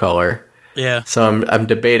a cool color. Yeah. So I'm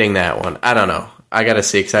debating that one. I don't know. I gotta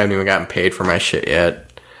see because I haven't even gotten paid for my shit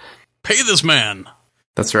yet. Pay this man.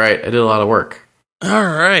 That's right. I did a lot of work. All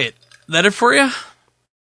right. That it for you?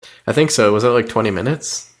 I think so. Was it like 20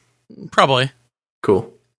 minutes? Probably.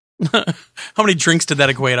 Cool. How many drinks did that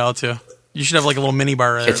equate out to? You should have like a little mini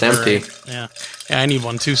bar. It's empty. Yeah, I need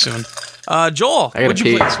one too soon. Joel, what'd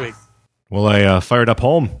you play this week? Well, I fired up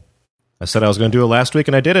Home. I said I was going to do it last week,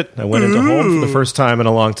 and I did it. I went into Home for the first time in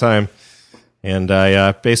a long time. And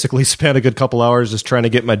I basically spent a good couple hours just trying to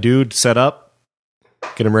get my dude set up,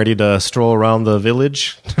 get him ready to stroll around the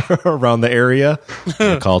village, around the area.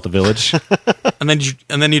 I call it the village. And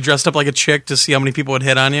then you dressed up like a chick to see how many people would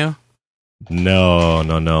hit on you?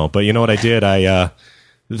 No. But you know what I did? I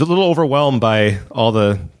was a little overwhelmed by all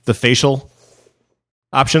the facial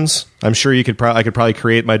options. I'm sure I could probably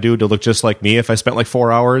create my dude to look just like me if I spent like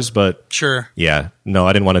 4 hours, but sure. Yeah, no,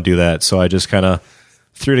 I didn't want to do that. So I just kind of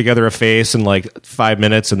threw together a face in like 5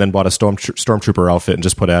 minutes and then bought a stormtrooper outfit and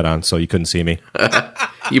just put that on so you couldn't see me.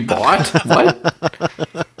 You bought?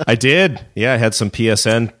 What? I did. Yeah, I had some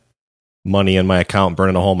PSN money in my account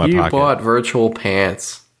burning a hole in my pocket. You bought virtual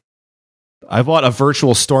pants. I bought a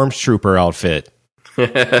virtual stormtrooper outfit.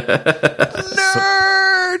 Nerd!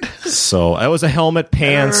 So I was a helmet,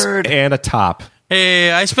 pants, and a top.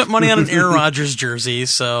 Hey, I spent money on an Aaron Rodgers jersey,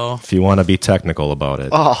 so... If you want to be technical about it.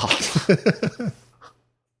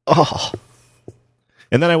 Oh.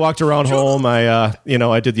 And then I walked around home. I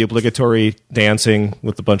did the obligatory dancing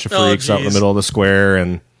with a bunch of freaks out in the middle of the square,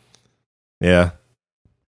 and yeah,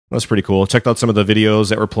 that was pretty cool. Checked out some of the videos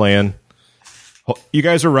that were playing. You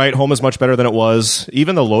guys are right. Home is much better than it was.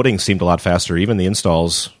 Even the loading seemed a lot faster. Even the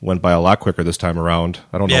installs went by a lot quicker this time around.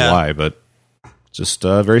 I don't know why, but just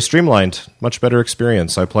very streamlined. Much better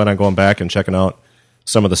experience. I plan on going back and checking out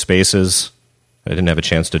some of the spaces. I didn't have a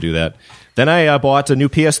chance to do that. Then I bought a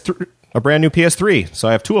brand new PS3. So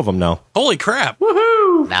I have 2 of them now. Holy crap!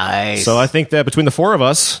 Woohoo! Nice. So I think that between the 4 of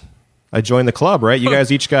us, I joined the club, right? You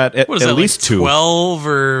guys each got at least 2. 12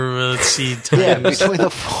 or let's see. Yeah, between the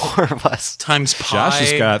 4 of us. Times pi.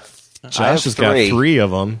 Josh has got 3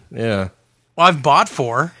 of them. Yeah. Well, I've bought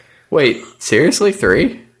 4. Wait, seriously?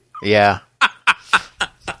 3? Yeah.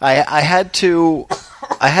 I had to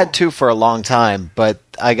I had two for a long time, but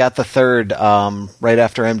I got the third right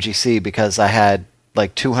after MGC because I had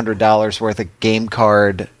like $200 worth of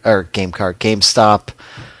GameStop,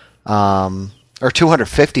 or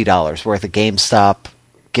 $250 worth of GameStop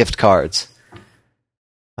gift cards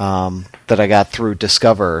that I got through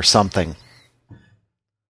Discover or something.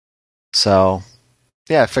 So,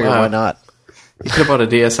 yeah, I figured why not. You could have bought a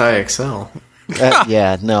DSi XL.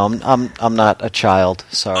 Yeah, no, I'm not a child.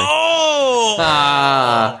 Sorry.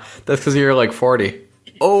 Oh, That's because you're like 40.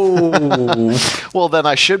 Oh, well, then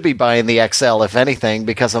I should be buying the XL, if anything,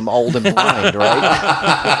 because I'm old and blind, right?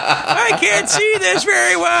 I can't see this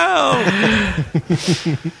very well.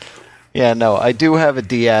 Yeah, no, I do have a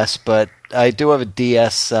DS, but I do have a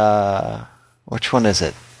DS. Which one is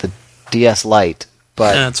it? The DS Lite,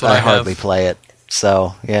 but that's what I I hardly have. play it.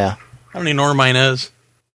 So, yeah. I don't even know where mine is.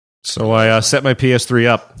 So I set my PS3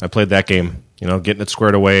 up. I played that game. Getting it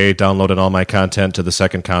squared away, downloaded all my content to the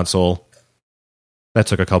second console. That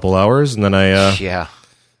took a couple hours, and then I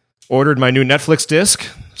ordered my new Netflix disc,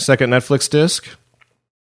 second Netflix disc.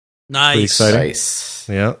 Nice. Pretty exciting. nice.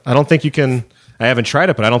 Yeah, I don't think you can. I haven't tried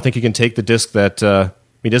it, but I don't think you can take the disc that.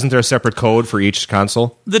 Isn't there a separate code for each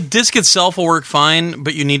console? The disc itself will work fine,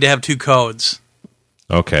 but you need to have two codes.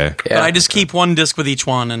 Okay. Yeah. But I just keep one disc with each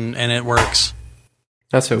one, and it works.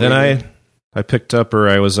 That's what. Then I picked up, or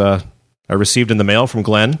I received in the mail from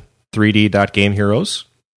Glenn 3D Dot Game Heroes.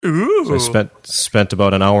 Ooh. So I spent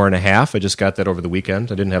about an hour and a half. I just got that over the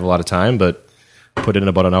weekend. I didn't have a lot of time, but put it in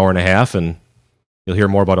about an hour and a half, and you'll hear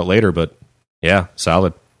more about it later. But yeah,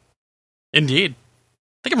 solid. Indeed.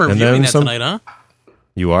 I think I'm reviewing that tonight, huh?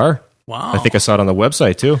 You are? Wow. I think I saw it on the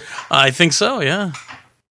website, too. I think so, yeah.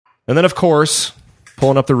 And then, of course,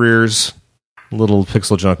 pulling up the rears, little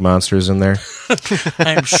pixel junk monsters in there.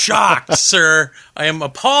 I am shocked, sir. I am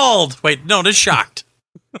appalled. Wait, no, just shocked.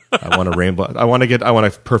 I want a rainbow. I want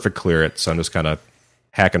to perfect clear it, so I'm just kind of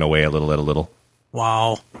hacking away a little at a little.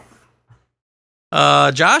 Wow.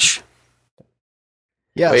 Josh?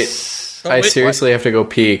 Yes. Wait, I seriously have to go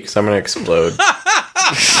pee because I'm going to explode.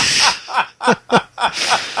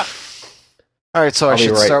 All right, so I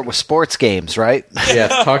should start with sports games, right? Yeah,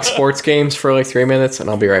 talk sports games for like 3 minutes, and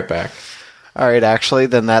I'll be right back. All right, actually,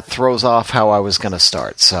 then that throws off how I was going to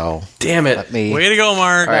start. So, damn it! Way to go,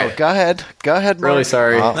 Mark! All right, go ahead, Mark. Really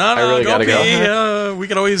sorry. No, I really gotta go. We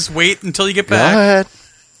can always wait until you get back. Go ahead.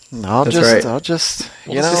 I'll just,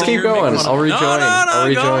 just keep going. I'll rejoin. I'll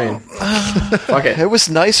rejoin. Fuck it. It was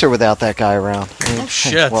nicer without that guy around. Oh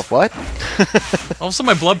shit! What? All of a sudden,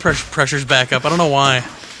 my blood pressure's back up. I don't know why.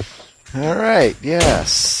 All right, yeah.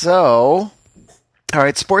 So, all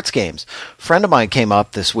right, sports games. A friend of mine came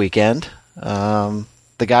up this weekend.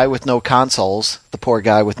 The guy with no consoles, the poor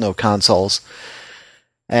guy with no consoles.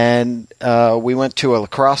 And we went to a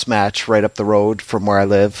lacrosse match right up the road from where I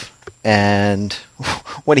live. And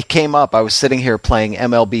when he came up, I was sitting here playing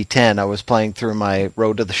MLB 10. I was playing through my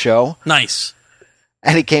Road to the Show. Nice.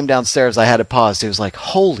 And he came downstairs. I had it paused. He was like,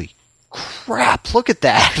 holy crap, look at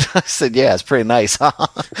that. I said, yeah, it's pretty nice, huh?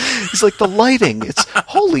 He's like, the lighting, it's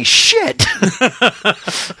holy shit.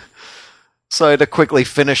 So I had to quickly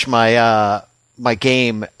finish my my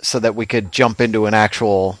game so that we could jump into an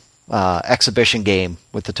actual exhibition game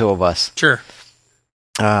with the two of us. Sure.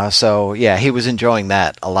 So, yeah, he was enjoying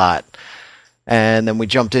that a lot. And then we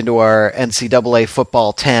jumped into our NCAA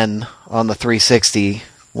Football 10 on the 360,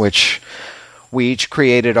 which we each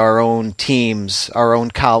created our own teams, our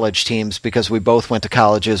own college teams, because we both went to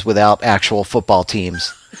colleges without actual football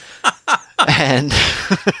teams. And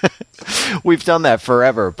we've done that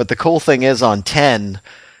forever. But the cool thing is on 10,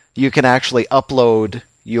 you can actually upload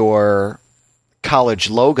your college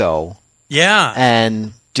logo. Yeah.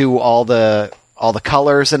 And do all the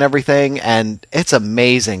colors and everything, and it's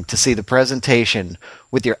amazing to see the presentation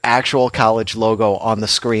with your actual college logo on the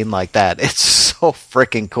screen like that. It's so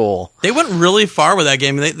freaking cool. They went really far with that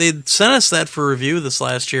game. They sent us that for review this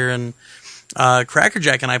last year, and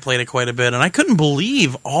Crackerjack and I played it quite a bit, and I couldn't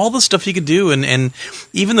believe all the stuff you could do, and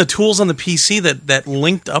even the tools on the PC that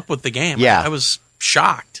linked up with the game. Yeah. I was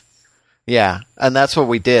shocked. Yeah, and that's what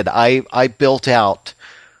we did. I built out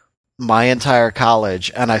my entire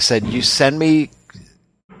college, and I said, you send me,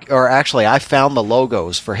 or actually I found the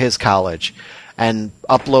logos for his college and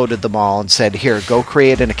uploaded them all and said, here, go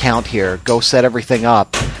create an account here, go set everything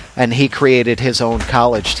up. And he created his own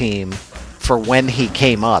college team for when he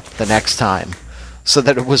came up the next time, so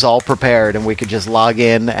that it was all prepared and we could just log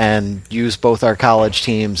in and use both our college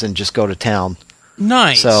teams and just go to town.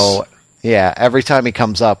 Nice. So, yeah, every time he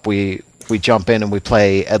comes up, we jump in and we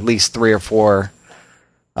play at least 3 or 4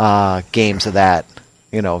 games of that.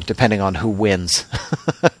 depending on who wins.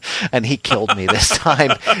 And he killed me this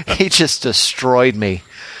time. He just destroyed me.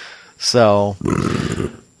 So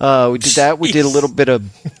we did that. We did a little bit of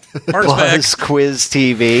Buzz Quiz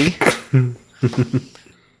TV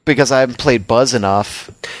because I haven't played Buzz enough.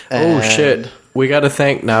 Oh shit! We got to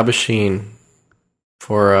thank Nabashin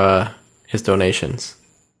for his donations.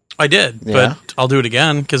 I did, but I'll do it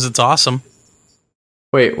again because it's awesome.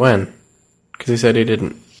 Wait, when? Because he said he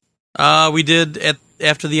didn't. We did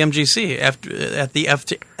after the MGC,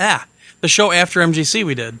 the show after MGC.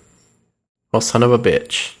 We did. Well, son of a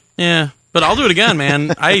bitch. Yeah, but I'll do it again,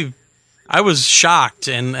 man. I was shocked,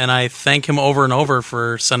 and I thank him over and over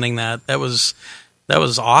for sending that. That was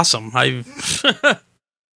awesome. I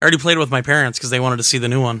already played it with my parents because they wanted to see the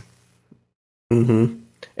new one. Mm-hmm.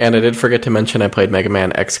 And I did forget to mention I played Mega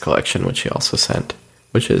Man X Collection, which he also sent,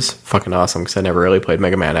 which is fucking awesome because I never really played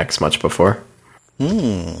Mega Man X much before.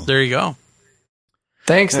 There you go.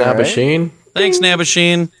 Thanks, Nabashin. Right. Thanks,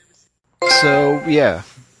 Nabashin. So, yeah.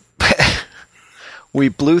 We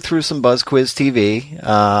blew through some Buzz Quiz TV.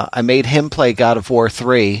 I made him play God of War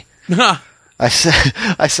 3. I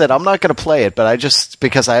said I'm not going to play it, but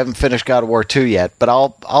because I haven't finished God of War 2 yet, but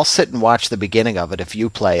I'll sit and watch the beginning of it if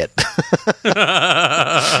you play it.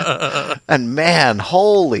 And man,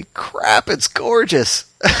 holy crap, it's gorgeous.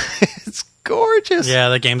 It's gorgeous. Yeah,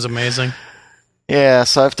 that game's amazing. Yeah,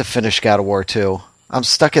 so I have to finish God of War 2. I'm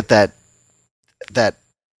stuck at that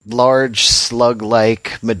large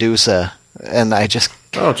slug-like Medusa, and I get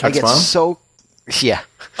Mom? so yeah.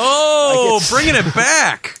 Oh, bringing it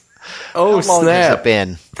back. Oh, How long snap. has it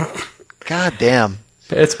been? God damn.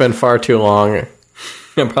 It's been far too long.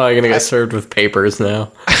 I'm probably going to get served with papers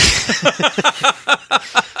now.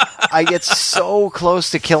 I get so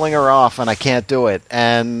close to killing her off, and I can't do it.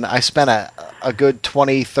 And I spent a good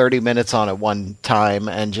 20, 30 minutes on it one time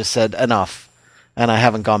and just said, enough. And I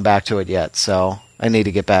haven't gone back to it yet, so I need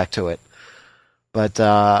to get back to it. But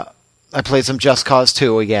I played some Just Cause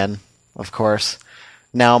 2 again, of course.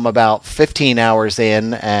 Now I'm about 15 hours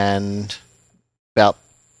in and about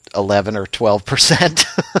 11 or 12%.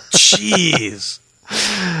 Jeez.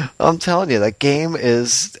 I'm telling you, that game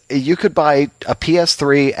is... You could buy a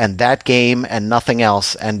PS3 and that game and nothing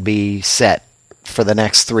else and be set for the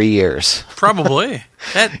next 3 years. Probably.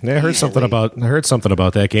 I heard something about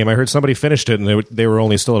that game. I heard somebody finished it and they were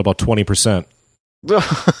only still at about 20%.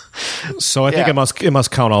 So I think it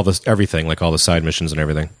must count all this, everything, like all the side missions and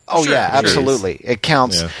everything. Oh Sure, yeah, absolutely. It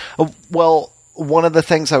counts. Yeah. Well, one of the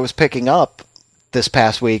things I was picking up this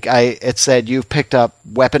past week, it said you've picked up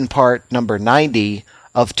weapon part number 90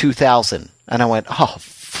 of 2000, and I went, oh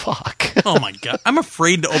fuck. Oh my god, I'm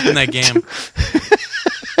afraid to open that game.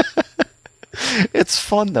 It's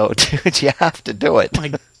fun though, dude. You have to do it. Oh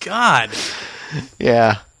my god.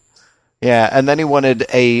 Yeah. Yeah, and then he wanted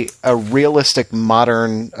a realistic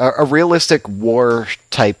realistic war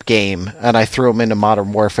type game, and I threw him into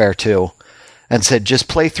Modern Warfare 2 and said just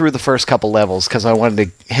play through the first couple levels because I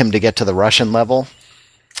wanted him to get to the Russian level,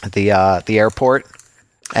 the airport,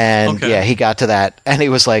 and yeah, he got to that, and he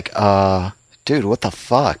was like, dude, what the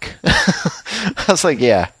fuck? I was like,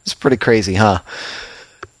 yeah, it's pretty crazy, huh?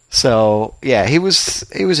 So yeah, he was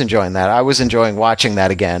enjoying that. I was enjoying watching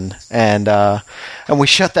that again, and we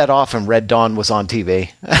shut that off, and Red Dawn was on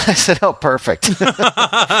TV. I said, "Oh, perfect."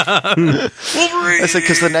 I said,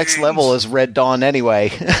 "Because the next level is Red Dawn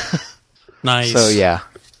anyway." Nice. So yeah.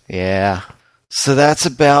 So that's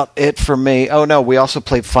about it for me. Oh no, we also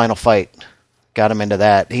played Final Fight. Got him into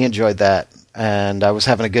that. He enjoyed that, and I was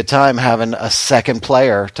having a good time having a second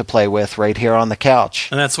player to play with right here on the couch.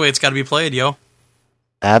 And that's the way it's got to be played, yo.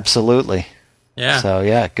 Absolutely. Yeah. So,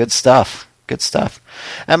 yeah, good stuff. Good stuff.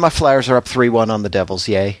 And my Flyers are up 3-1 on the Devils.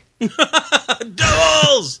 Yay.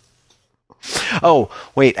 Devils! Oh,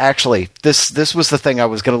 wait, actually, this was the thing I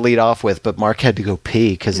was going to lead off with, but Mark had to go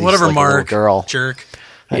pee because he's Whatever, like Mark, a little girl. Jerk.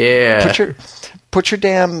 Yeah. Put your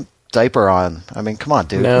damn diaper on. I mean, come on,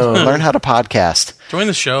 dude. No. Learn how to podcast. Join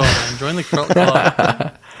the show, man. Join the club.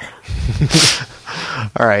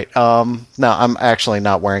 All right. No, I'm actually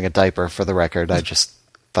not wearing a diaper for the record. I just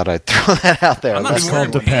thought I'd throw that out there. I'm not even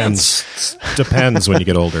wearing Depends. Depends when you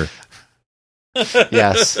get older.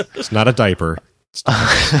 Yes. It's not a diaper.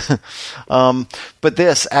 But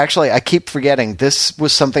this, actually, I keep forgetting. This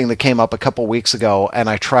was something that came up a couple weeks ago, and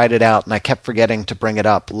I tried it out, and I kept forgetting to bring it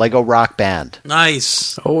up. Lego Rock Band.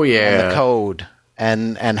 Nice. Oh, yeah. And the code,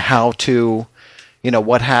 and how to,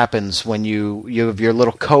 what happens when you have your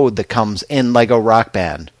little code that comes in Lego Rock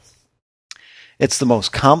Band. It's the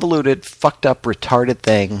most convoluted, fucked up, retarded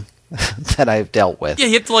thing that I've dealt with. Yeah,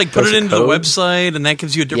 you have to put it into the website, and that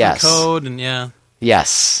gives you a different Yes. code, and yeah.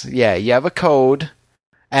 Yes. Yeah, you have a code,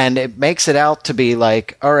 And it makes it out to be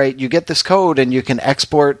like, all right, you get this code and you can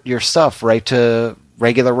export your stuff right to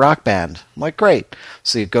regular Rock Band. I'm like, great.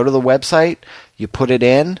 So you go to the website, you put it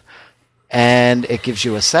in, and it gives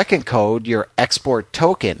you a second code, your export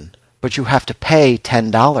token. But you have to pay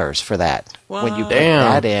 $10 for that when you put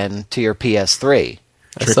that in to your PS3.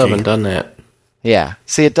 I still haven't done that. Yeah.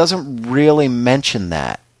 See, it doesn't really mention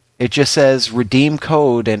that. It just says redeem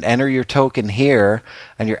code and enter your token here,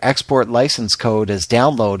 and your export license code is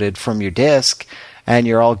downloaded from your disk, and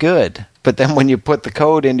you're all good. But then when you put the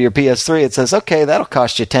code into your PS3, it says, okay, that'll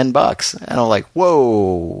cost you $10. And I'm like,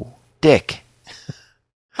 whoa, dick.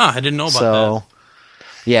 Huh, I didn't know about that.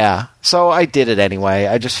 Yeah, so I did it anyway.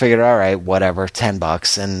 I just figured, all right, whatever,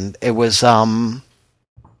 $10, and it was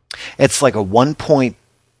it's like almost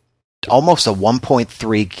a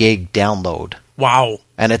 1.3 gig download. Wow!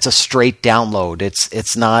 And it's a straight download.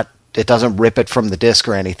 It's not. It doesn't rip it from the disc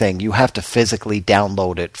or anything. You have to physically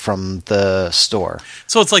download it from the store.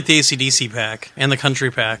 So it's like the AC/DC pack and the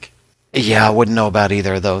country pack. Yeah, I wouldn't know about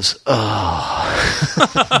either of those. Dude,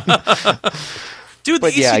 the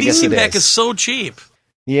AC/DC pack is so cheap.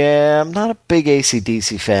 Yeah, I'm not a big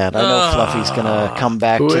AC/DC fan. I know Fluffy's going to come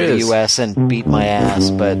back to the U.S. and beat my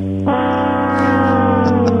ass, but...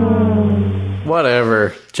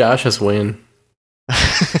 Whatever. Josh's win.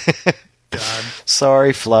 God.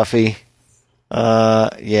 Sorry, Fluffy.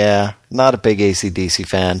 Yeah, not a big AC/DC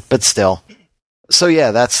fan, but still. So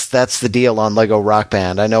yeah, that's the deal on Lego Rock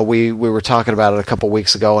Band. I know we were talking about it a couple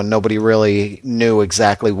weeks ago, and nobody really knew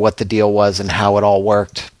exactly what the deal was and how it all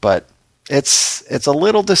worked, but... It's a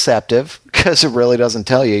little deceptive because it really doesn't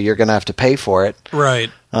tell you you're going to have to pay for it. Right.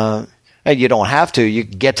 And you don't have to. You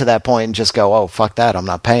get to that point and just go, oh, fuck that, I'm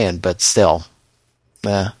not paying. But still,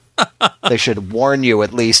 they should warn you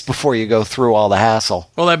at least before you go through all the hassle.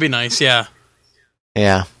 Well, that'd be nice, yeah.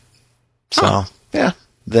 Yeah. So, yeah,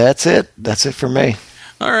 that's it. That's it for me.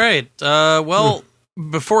 All right.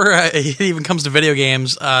 Before it even comes to video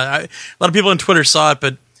games, a lot of people on Twitter saw it,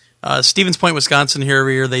 but Stevens Point, Wisconsin, here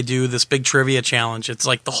every year they do this big trivia challenge. It's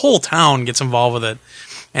like the whole town gets involved with it,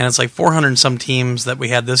 and it's like 400 and some teams that we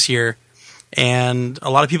had this year, and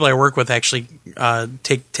a lot of people I work with actually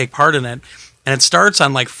take part in it. And it starts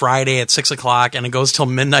on like Friday at 6:00, and it goes till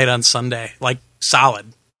midnight on Sunday, like solid.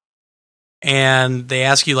 And they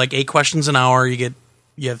ask you like 8 questions an hour. You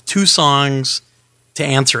have 2 songs to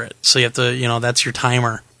answer it, so you have to that's your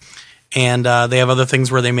timer. And they have other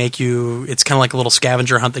things where they make you, it's kind of like a little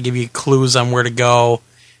scavenger hunt. They give you clues on where to go,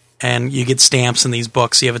 and you get stamps in these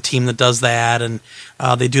books. You have a team that does that, and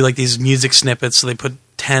they do like these music snippets. So they put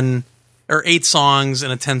 10 or 8 songs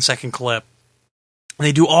in a 10-second clip. And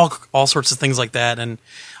they do all sorts of things like that. And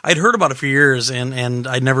I'd heard about it for years, and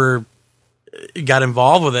I never got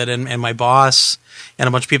involved with it. And my boss and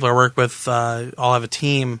a bunch of people I work with all have a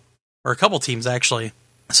team, or a couple teams actually.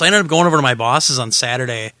 So I ended up going over to my boss's on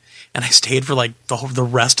Saturday, and I stayed for like the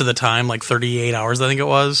rest of the time, like 38 hours, I think it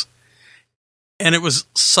was. And it was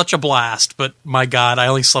such a blast, but my God, I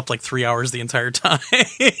only slept like 3 hours the entire time.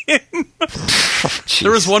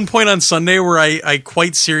 There was one point on Sunday where I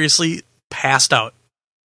quite seriously passed out.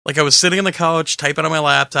 Like I was sitting on the couch, typing on my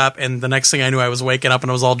laptop, and the next thing I knew, I was waking up and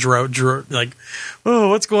I was all like, oh,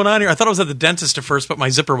 what's going on here? I thought I was at the dentist at first, but my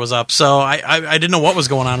zipper was up, so I didn't know what was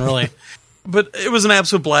going on really. But it was an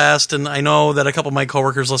absolute blast, and I know that a couple of my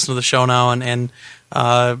coworkers listen to the show now, and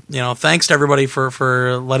thanks to everybody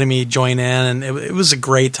for letting me join in, and it was a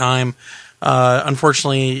great time.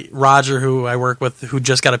 Unfortunately, Roger, who I work with, who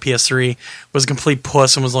just got a PS3, was a complete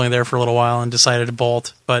puss and was only there for a little while and decided to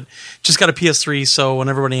bolt, but just got a PS3, so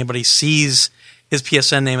whenever anybody sees his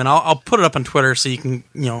PSN name, and I'll put it up on Twitter so you can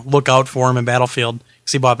look out for him in Battlefield,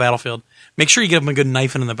 because he bought Battlefield. Make sure you give him a good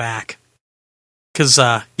knife in the back. Because,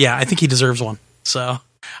 I think he deserves one. So,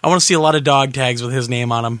 I want to see a lot of dog tags with his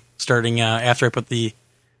name on them, starting after I put the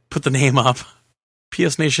name up.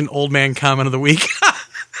 PS Nation Old Man Comment of the Week.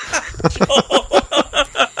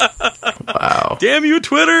 Wow. Damn you,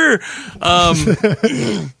 Twitter!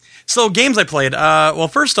 So, games I played. Well,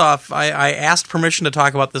 first off, I asked permission to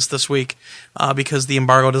talk about this week, because the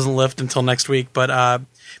embargo doesn't lift until next week, but I've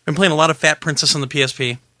been playing a lot of Fat Princess on the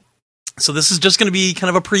PSP. So this is just going to be kind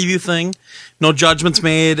of a preview thing. No judgments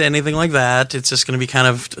made, anything like that. It's just going to be kind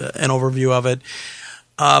of an overview of it.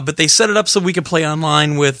 But they set it up so we could play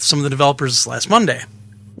online with some of the developers last Monday.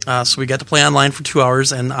 So we got to play online for 2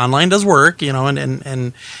 hours, and online does work,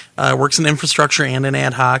 and works in infrastructure and in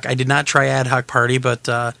ad hoc. I did not try ad hoc party,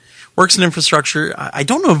 but works in infrastructure. I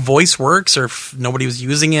don't know if voice works or if nobody was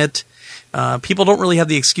using it. People don't really have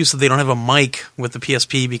the excuse that they don't have a mic with the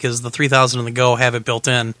PSP because the 3000 and the Go have it built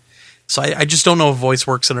in. So I just don't know if voice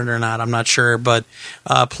works in it or not. I'm not sure, but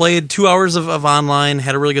played 2 hours of online,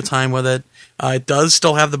 had a really good time with it. It does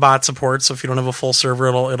still have the bot support, so if you don't have a full server,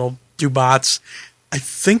 it'll do bots. I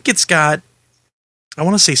think it's got, I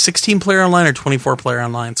want to say 16-player online or 24-player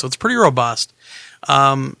online, so it's pretty robust.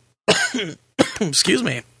 Excuse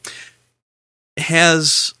me. It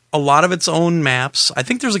has a lot of its own maps. I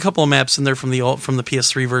think there's a couple of maps in there from the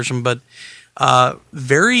PS3 version, but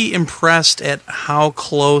very impressed at how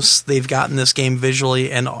close they've gotten this game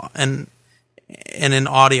visually and in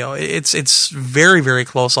audio. It's very, very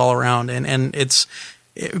close all around, and it's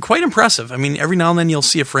quite impressive. I mean, every now and then you'll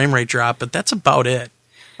see a frame rate drop, but that's about it.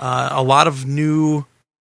 A lot of new.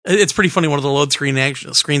 It's pretty funny. One of the load screens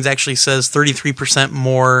actually says 33%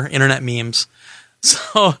 more internet memes.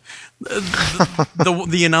 So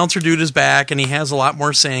the announcer dude is back, and he has a lot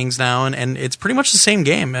more sayings now, and it's pretty much the same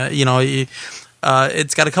game.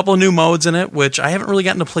 It's got a couple of new modes in it, which I haven't really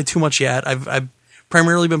gotten to play too much yet. I've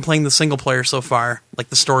primarily been playing the single player so far, like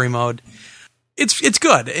the story mode. It's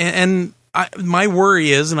good, and my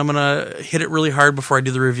worry is, and I'm gonna hit it really hard before I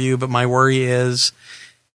do the review, but my worry is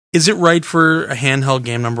it right for a handheld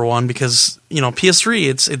game, number one? Because, PS3,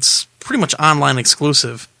 it's pretty much online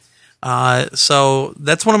exclusive. So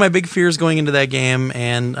that's one of my big fears going into that game,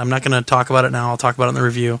 and I'm not going to talk about it now. I'll talk about it in the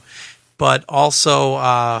review. But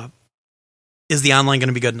also, is the online going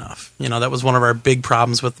to be good enough? That was one of our big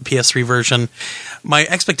problems with the PS3 version. My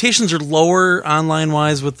expectations are lower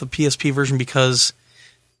online-wise with the PSP version because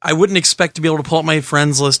I wouldn't expect to be able to pull up my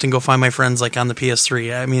friends list and go find my friends like on the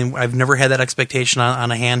PS3. I mean, I've never had that expectation on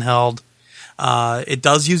a handheld. It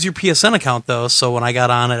does use your PSN account though, so when I got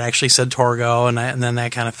on, it actually said Torgo and then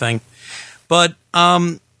that kind of thing. But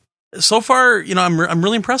so far, I'm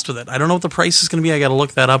really impressed with it. I don't know what the price is going to be. I got to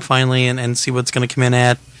look that up finally and see what it's going to come in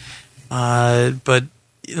at. But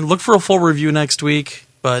look for a full review next week.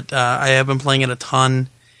 But I have been playing it a ton,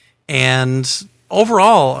 and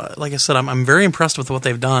overall, like I said, I'm very impressed with what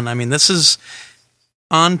they've done. I mean, this is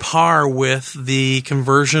on par with the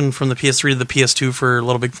conversion from the PS3 to the PS2 for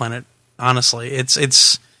Little Big Planet. Honestly,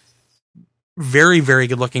 it's very, very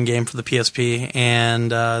good looking game for the PSP,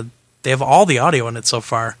 and they have all the audio in it so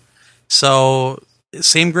far. So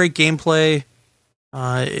same great gameplay.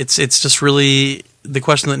 It's just really the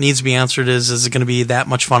question that needs to be answered is it going to be that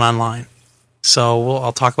much fun online? So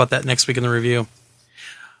I'll talk about that next week in the review.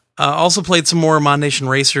 Also played some more Mod Nation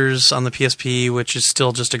Racers on the PSP, which is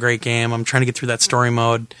still just a great game. I'm trying to get through that story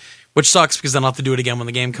mode, which sucks because then I'll have to do it again when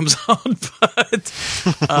the game comes out. But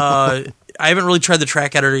I haven't really tried the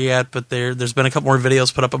track editor yet, but there's been a couple more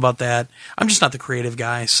videos put up about that. I'm just not the creative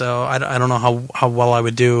guy, so I don't know how well I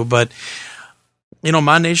would do. But,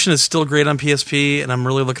 Mod Nation is still great on PSP, and I'm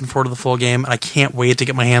really looking forward to the full game. I can't wait to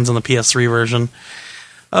get my hands on the PS3 version.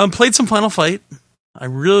 Played some Final Fight. I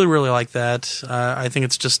really, really like that. I think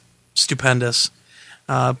it's just stupendous.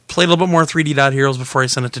 Played a little bit more 3D Dot Heroes before I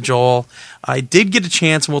sent it to Joel. I did get a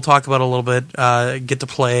chance, and we'll talk about it a little bit, get to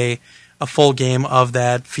play a full game of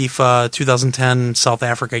that FIFA 2010 South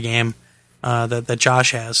Africa game that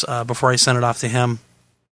Josh has before I sent it off to him.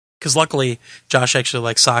 Because luckily, Josh actually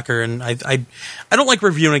likes soccer, and I don't like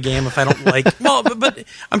reviewing a game if I don't like... Well, but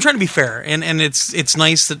I'm trying to be fair, and it's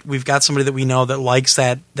nice that we've got somebody that we know that likes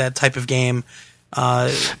that type of game.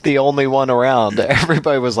 The only one around.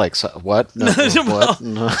 Everybody was like, what? No, well, what?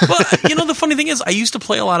 No. But, the funny thing is, I used to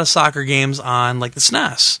play a lot of soccer games on, like, the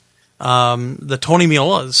SNES. The Tony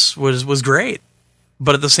Miola's was great.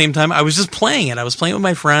 But at the same time, I was just playing it. I was playing with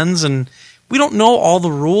my friends, and we don't know all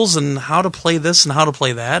the rules and how to play this and how to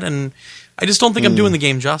play that, and I just don't think I'm doing the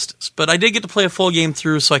game justice. But I did get to play a full game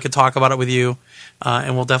through so I could talk about it with you,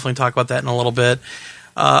 and we'll definitely talk about that in a little bit.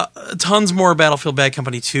 Tons more Battlefield Bad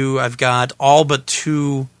Company 2. I've got all but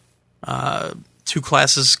two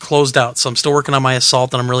classes closed out, so I'm still working on my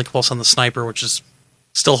Assault, and I'm really close on the Sniper, which is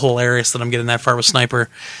still hilarious that I'm getting that far with Sniper.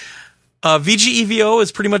 VG EVO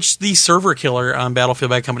is pretty much the server killer on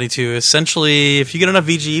Battlefield Bad Company 2. Essentially, if you get enough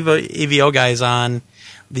VG EVO guys on,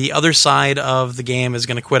 the other side of the game is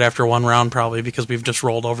going to quit after one round probably because we've just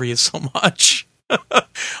rolled over you so much.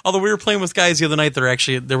 Although we were playing with guys the other night,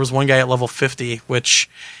 there was one guy at level 50, which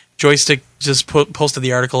Joystick just posted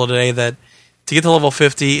the article today that to get to level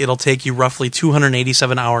 50, it'll take you roughly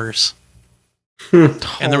 287 hours. And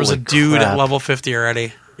there was a dude at level 50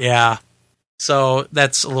 already. Yeah. So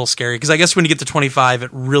that's a little scary because I guess when you get to 25,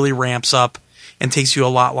 it really ramps up and takes you a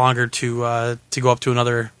lot longer to go up to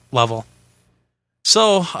another level.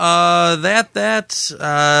 So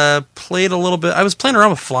played a little bit. I was playing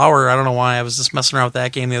around with Flower. I don't know why. I was just messing around with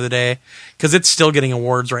that game the other day because it's still getting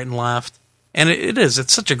awards right and left, and it is.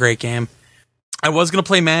 It's such a great game. I was going to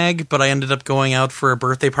play Mag, but I ended up going out for a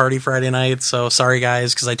birthday party Friday night, so sorry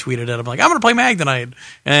guys, because I tweeted it. I'm like, I'm going to play Mag tonight,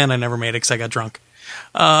 and I never made it because I got drunk.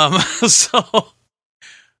 I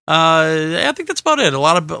think that's about it. A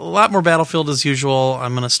lot more Battlefield as usual.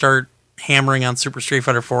 I'm going to start hammering on Super Street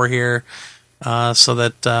Fighter 4 here, so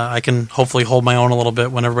that I can hopefully hold my own a little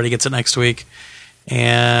bit when everybody gets it next week,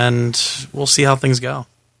 and we'll see how things go.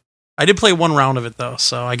 I did play one round of it, though,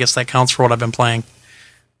 so I guess that counts for what I've been playing.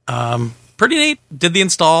 Pretty neat. Did the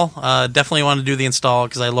install. Definitely want to do the install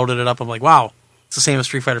because I loaded it up. I'm like, wow, it's the same as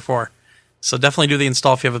Street Fighter 4. So definitely do the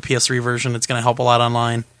install if you have a PS3 version. It's going to help a lot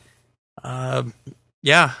online.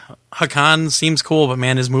 Yeah, Hakan seems cool, but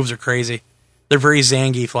man, his moves are crazy. They're very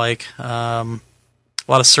Zangief-like. A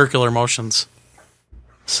lot of circular motions.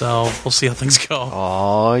 So we'll see how things go.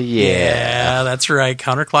 Oh, yeah. Yeah, that's right.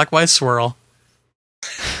 Counterclockwise swirl.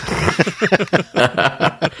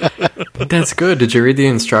 That's good. Did you read the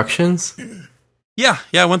instructions? Yeah,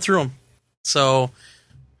 I went through them. So,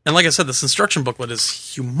 and like I said, this instruction booklet is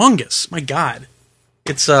humongous. My God.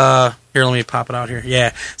 It's, here, let me pop it out here.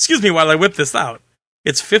 Yeah. Excuse me while I whip this out.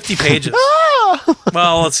 It's 50 pages.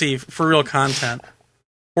 Well, let's see, for real content.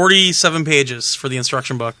 47 pages for the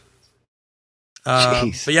instruction book.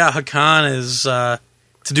 But yeah, Hakan is, to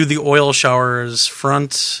do the oil showers,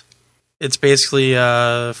 front, it's basically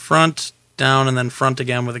front, down, and then front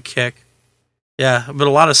again with a kick. Yeah, but a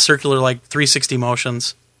lot of circular, like 360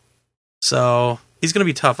 motions. So he's going to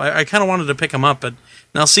be tough. I kind of wanted to pick him up, but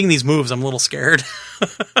now seeing these moves, I'm a little scared.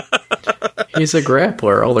 He's a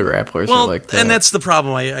grappler. All the grapplers are like that. And that's the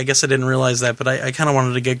problem. I guess I didn't realize that, but I kind of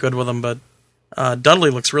wanted to get good with him. But Dudley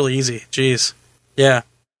looks really easy. Jeez. Yeah.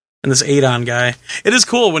 And this Adon guy. It is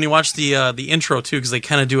cool when you watch the intro, too, because they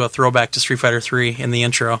kind of do a throwback to Street Fighter 3 in the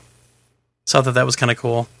intro. So I thought that was kind of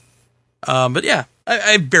cool. But yeah,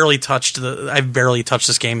 I've barely touched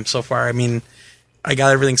this game so far. I mean, I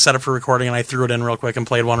got everything set up for recording, and I threw it in real quick and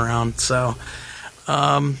played one round. So,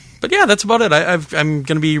 but yeah, that's about it. I'm going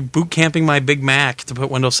to be boot camping my Big Mac to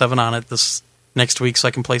put Windows 7 on it this next week, so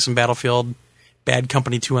I can play some Battlefield Bad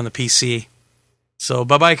Company 2 on the PC. So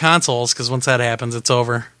bye-bye consoles, because once that happens, it's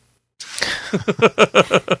over.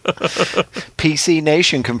 PC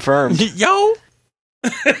Nation confirmed. Yo!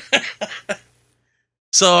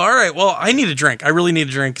 So, all right. Well, I need a drink. I really need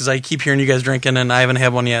a drink because I keep hearing you guys drinking, and I haven't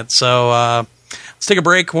had one yet. So, let's take a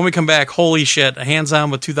break. When we come back, holy shit, a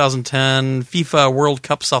hands-on with 2010 FIFA World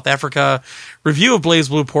Cup South Africa, review of Blaze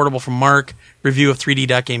Blue Portable from Mark, review of 3D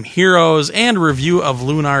Dot Game Heroes, and a review of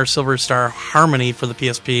Lunar Silver Star Harmony for the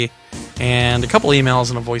PSP, and a couple emails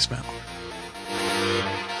and a voicemail.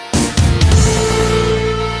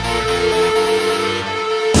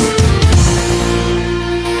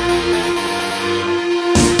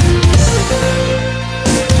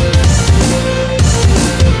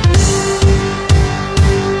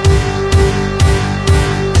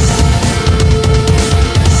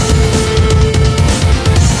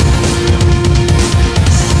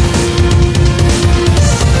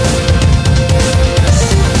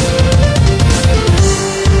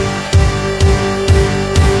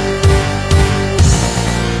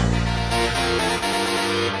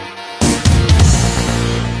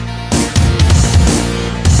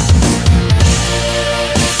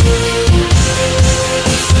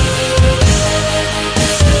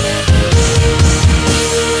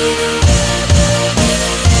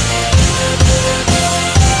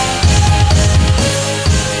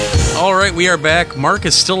 We are back. Mark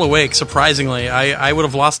is still awake, surprisingly. I would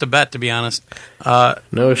have lost a bet, to be honest.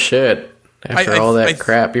 No shit. After all that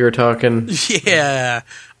crap you were talking. Yeah.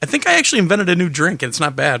 I think I actually invented a new drink, and it's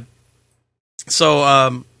not bad.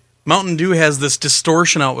 So, Mountain Dew has this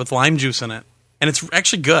distortion out with lime juice in it. And it's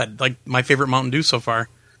actually good. Like, my favorite Mountain Dew so far.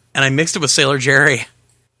 And I mixed it with Sailor Jerry.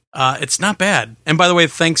 It's not bad. And by the way,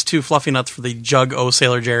 thanks to Fluffy Nuts for the Jug O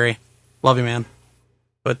Sailor Jerry. Love you, man.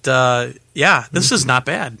 But, yeah, this is not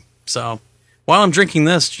bad. So, while I'm drinking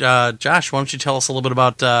this, Josh, why don't you tell us a little bit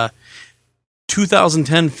about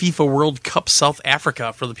 2010 FIFA World Cup South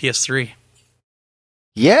Africa for the PS3?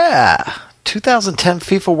 Yeah, 2010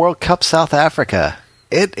 FIFA World Cup South Africa.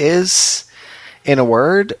 It is, in a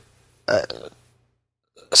word,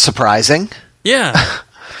 surprising. Yeah.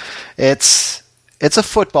 It's a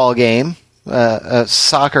football game.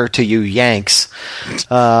 Soccer to you Yanks.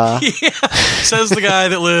 Yeah, says the guy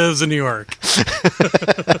that lives in New York.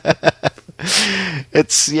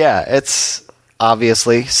 It's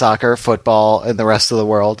obviously soccer, football, and the rest of the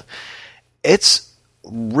world. It's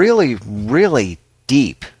really, really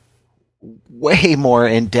deep. Way more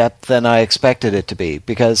in depth than I expected it to be,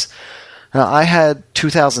 because I had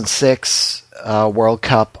 2006 World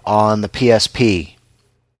Cup on the PSP.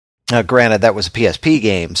 Granted, that was a PSP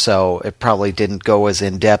game, so it probably didn't go as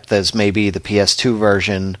in-depth as maybe the PS2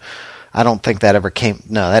 version. I don't think that ever came...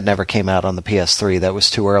 No, that never came out on the PS3. That was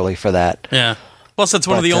too early for that. Yeah. Plus, that's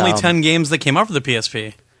one of the only 10 games that came out for the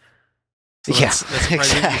PSP. So that's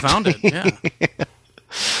exactly. You found it, yeah.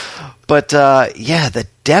 But, the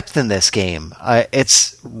depth in this game,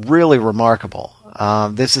 it's really remarkable.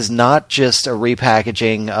 This is not just a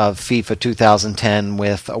repackaging of FIFA 2010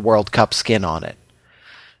 with a World Cup skin on it.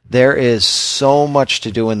 There is so much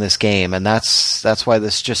to do in this game, and that's why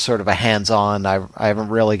this is just sort of a hands-on. I haven't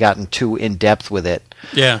really gotten too in-depth with it.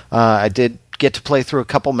 Yeah. I did get to play through a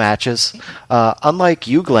couple matches. Unlike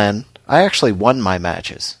you, Glenn, I actually won my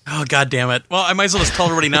matches. Oh, God damn it. Well, I might as well just tell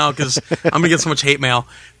everybody now, because I'm going to get so much hate mail.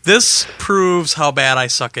 This proves how bad I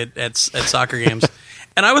suck at soccer games.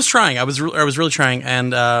 And I was trying. I was really trying,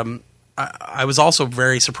 and I was also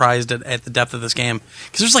very surprised at the depth of this game,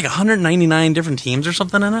 because there's like 199 different teams or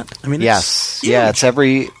something in it. I mean, yes, it's huge. It's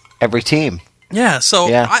every team. Yeah, so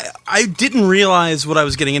I didn't realize what I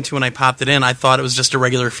was getting into when I popped it in. I thought it was just a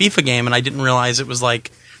regular FIFA game, and I didn't realize it was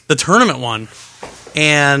like the tournament one.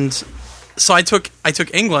 And so I took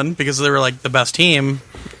England because they were like the best team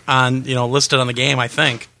on listed on the game. I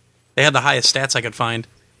think they had the highest stats I could find,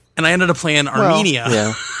 and I ended up playing Armenia.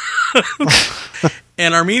 Yeah.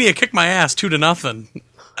 And Armenia kicked my ass 2-0.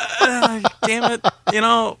 Damn it,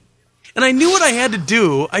 And I knew what I had to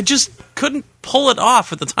do. I just couldn't pull it off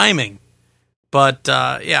with the timing. But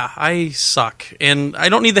I suck, and I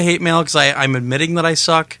don't need the hate mail because I'm admitting that I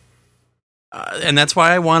suck, and that's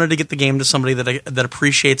why I wanted to get the game to somebody that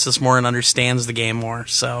appreciates this more and understands the game more.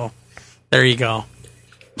 So there you go.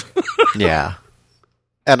 Yeah,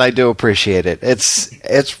 and I do appreciate it.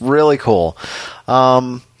 It's really cool.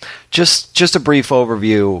 Just a brief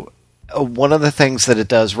overview. One of the things that it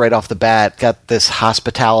does right off the bat, got this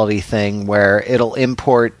hospitality thing where it'll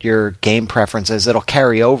import your game preferences. It'll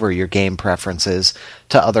carry over your game preferences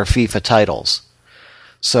to other FIFA titles.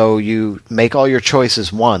 So you make all your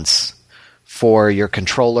choices once for your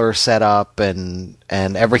controller setup and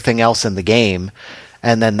everything else in the game,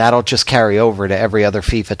 and then that'll just carry over to every other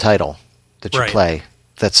FIFA title that you play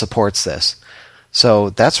that supports this. So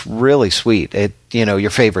that's really sweet. Your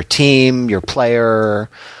favorite team, your player,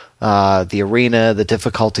 the arena, the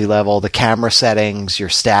difficulty level, the camera settings, your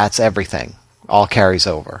stats, everything all carries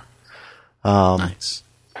over. Nice.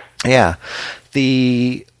 Yeah.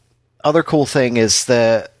 The other cool thing is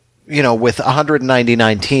with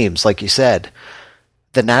 199 teams, like you said,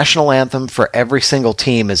 the national anthem for every single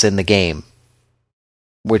team is in the game,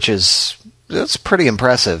 which is... It's pretty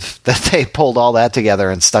impressive that they pulled all that together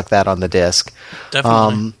and stuck that on the disc.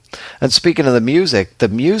 Definitely. And speaking of the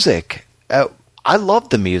music, I love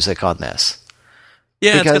the music on this.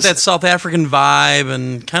 Yeah, it's got that South African vibe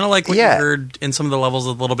and kind of like what you heard in some of the levels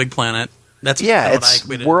of Little Big Planet. It's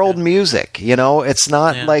world music. It's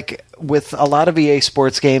not like with a lot of EA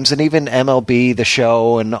Sports games and even MLB, the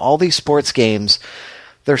show, and all these sports games,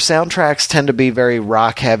 their soundtracks tend to be very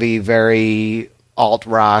rock heavy, very alt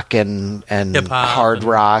rock and hard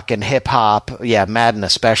rock and hip hop. Yeah, Madden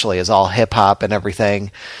especially is all hip hop and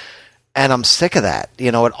everything. And I'm sick of that.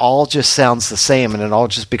 It all just sounds the same and it all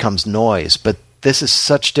just becomes noise. But this is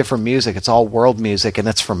such different music. It's all world music and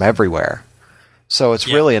it's from everywhere. So it's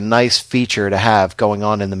really a nice feature to have going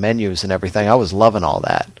on in the menus and everything. I was loving all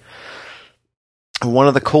that. One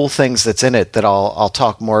of the cool things that's in it that I'll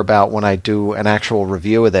talk more about when I do an actual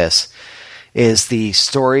review of this is the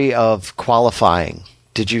story of qualifying.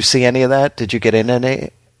 Did you see any of that? Did you get in any of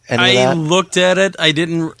that? I looked at it. I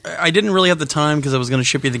didn't really have the time because I was going to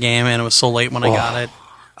ship you the game and it was so late when I got it.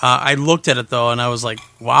 I looked at it though and I was like,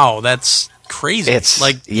 wow, that's crazy.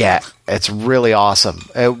 It's really awesome.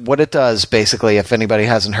 What it does basically, if anybody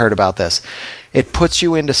hasn't heard about this, it puts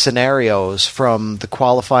you into scenarios from the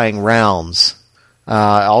qualifying rounds,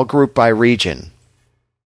 all grouped by region.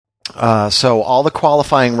 So all the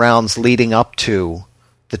qualifying rounds leading up to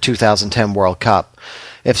the 2010 World Cup,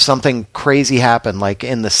 if something crazy happened, like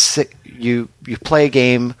in you play a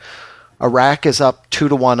game, Iraq is up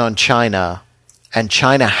 2-1 on China, and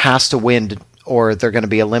China has to win or they're going to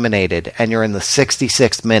be eliminated, and you're in the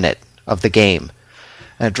 66th minute of the game,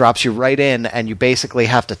 and it drops you right in, and you basically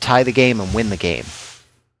have to tie the game and win the game.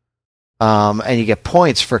 And you get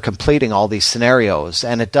points for completing all these scenarios.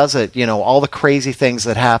 And it does it, all the crazy things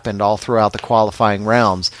that happened all throughout the qualifying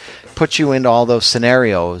rounds, puts you into all those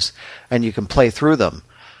scenarios, and you can play through them.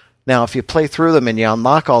 Now, if you play through them and you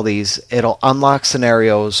unlock all these, it'll unlock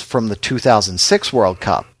scenarios from the 2006 World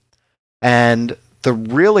Cup. And the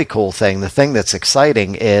really cool thing, the thing that's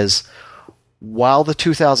exciting is while the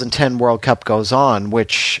 2010 World Cup goes on,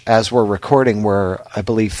 which, as we're recording, we're, I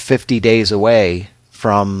believe, 50 days away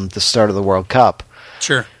from the start of the World Cup.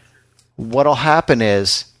 Sure. What'll happen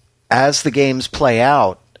is, as the games play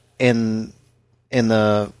out in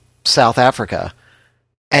the South Africa,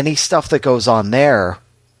 any stuff that goes on there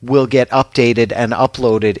will get updated and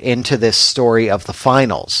uploaded into this story of the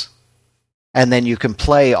finals. And then you can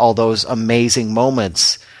play all those amazing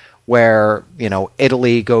moments where,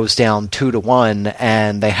 Italy goes down 2-1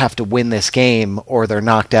 and they have to win this game or they're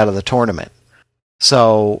knocked out of the tournament.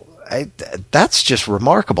 So that's just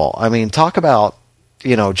remarkable. I mean, talk about,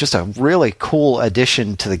 just a really cool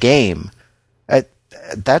addition to the game.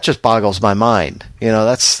 That just boggles my mind.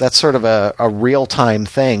 That's sort of a real-time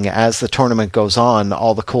thing. As the tournament goes on,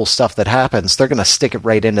 all the cool stuff that happens, they're going to stick it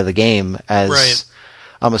right into the game. Right.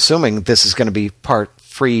 I'm assuming this is going to be part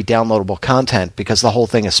free downloadable content because the whole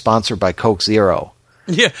thing is sponsored by Coke Zero.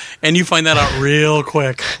 Yeah, and you find that out real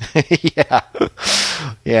quick.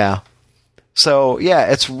 Yeah. So,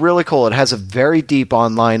 yeah, it's really cool. It has a very deep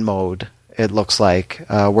online mode, it looks like,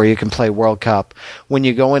 where you can play World Cup. When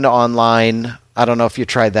you go into online, I don't know if you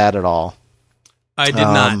tried that at all. I did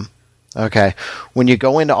not. Okay. When you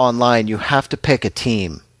go into online, you have to pick a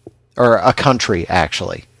team, or a country,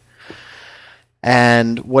 actually.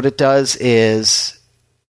 And what it does is,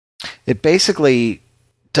 it basically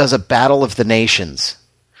does a battle of the nations.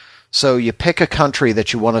 So you pick a country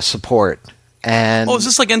that you want to support. And is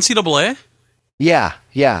this like NCAA? Yeah,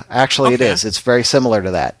 actually it is. It's very similar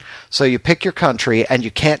to that. So you pick your country, and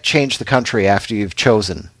you can't change the country after you've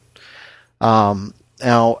chosen.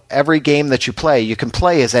 Now, every game that you play, you can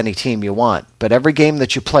play as any team you want, but every game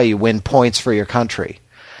that you play, you win points for your country.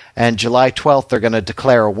 And July 12th, they're going to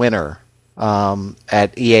declare a winner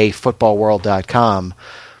at EAFootballWorld.com.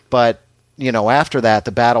 But, after that,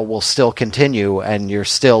 the battle will still continue, and you're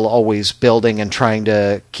still always building and trying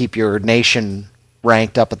to keep your nation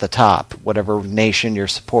ranked up at the top, whatever nation you're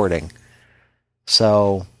supporting.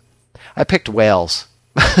 So, I picked Wales.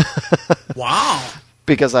 Wow.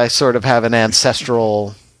 Because I sort of have an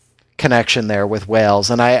ancestral connection there with Wales,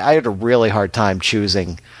 and I had a really hard time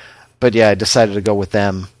choosing. But yeah, I decided to go with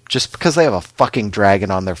them, just because they have a fucking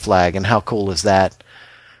dragon on their flag, and how cool is that?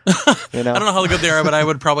 I don't know how good they are, but I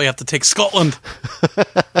would probably have to take Scotland.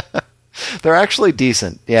 They're actually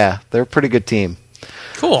decent. Yeah, they're a pretty good team.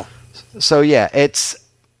 Cool. So yeah, it's,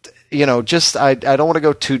 just, I don't want to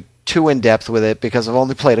go too in depth with it because I've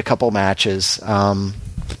only played a couple matches.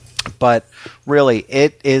 But really,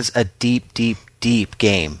 it is a deep, deep, deep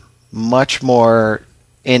game. Much more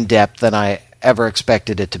in depth than I ever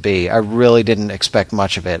expected it to be. I really didn't expect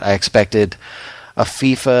much of it. I expected a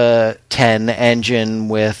FIFA 10 engine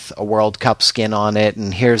with a World Cup skin on it,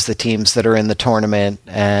 and here's the teams that are in the tournament,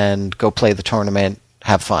 and go play the tournament,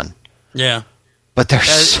 have fun. Yeah. But there's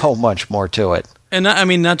so much more to it. And I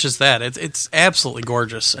mean, not just that. It's absolutely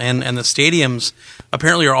gorgeous. And the stadiums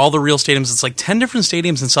apparently are all the real stadiums. It's like 10 different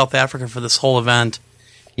stadiums in South Africa for this whole event.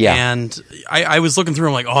 Yeah. And I was looking through,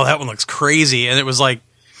 I'm like, oh, that one looks crazy. And it was like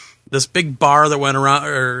this big bar that went around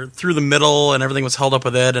or through the middle, and everything was held up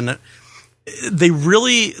with it. And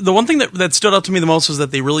the one thing that stood out to me the most was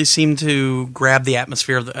that they really seemed to grab the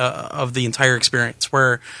atmosphere of the entire experience,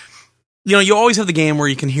 where, you always have the game where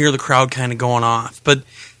you can hear the crowd kind of going off, but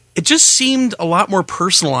it just seemed a lot more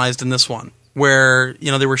personalized in this one, where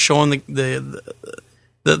they were showing the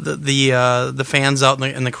fans out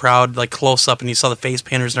in the crowd like close up, and you saw the face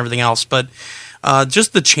painters and everything else. But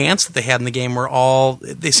just the chants that they had in the game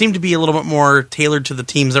they seemed to be a little bit more tailored to the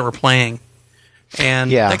teams that were playing,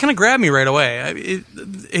 and that kind of grabbed me right away.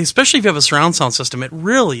 Especially if you have a surround sound system, it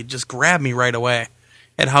really just grabbed me right away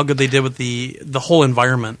at how good they did with the whole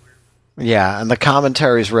environment. Yeah, and the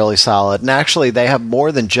commentary is really solid. And actually, they have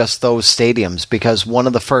more than just those stadiums, because one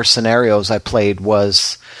of the first scenarios I played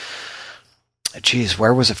was,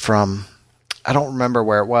 where was it from? I don't remember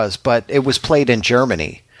where it was, but it was played in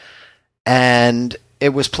Germany. And it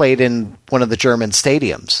was played in one of the German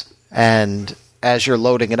stadiums. And as you're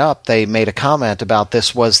loading it up, they made a comment about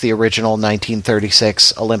this was the original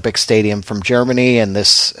 1936 Olympic Stadium from Germany, and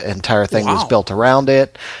this entire thing was built around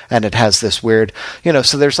it, and it has this weird,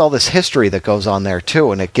 so there's all this history that goes on there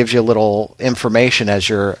too, and it gives you a little information as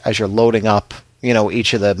you're loading up,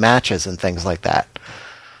 each of the matches and things like that.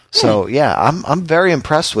 So yeah, I'm very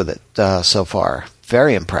impressed with it so far.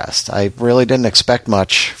 Very impressed. I really didn't expect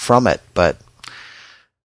much from it, but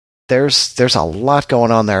there's a lot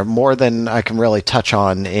going on there, more than I can really touch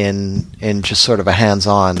on in just sort of a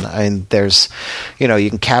hands-on. I mean, there's, you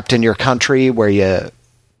can captain your country, where you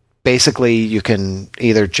can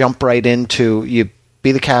either jump right into, you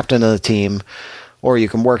be the captain of the team, or you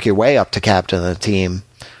can work your way up to captain of the team.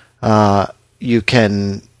 You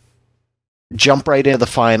can jump right into the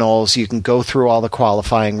finals. You can go through all the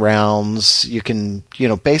qualifying rounds. You can,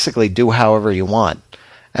 basically do however you want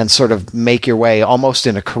and sort of make your way almost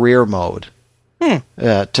in a career mode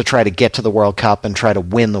to try to get to the World Cup and try to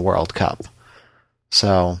win the World Cup.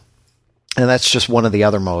 So, and that's just one of the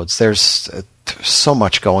other modes. There's so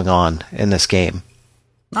much going on in this game.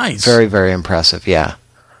 Nice. Very, very impressive, yeah.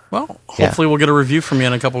 Well, hopefully we'll get a review from you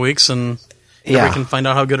in a couple weeks and we can find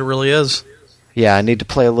out how good it really is. Yeah, I need to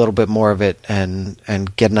play a little bit more of it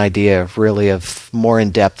and get an idea really of more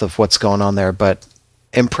in depth of what's going on there. But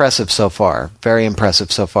impressive so far. Very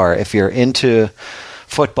impressive so far. If you're into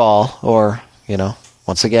football or,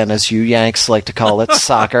 once again, as you Yanks like to call it,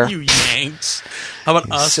 soccer. You Yanks. How about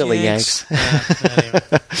us silly Yanks? Anyway.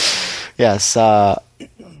 Yes,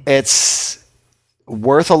 it's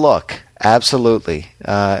worth a look. Absolutely.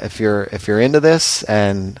 If you're into this,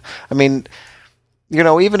 and I mean,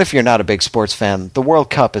 even if you're not a big sports fan, the World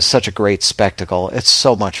Cup is such a great spectacle. It's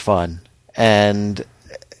so much fun, and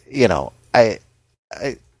I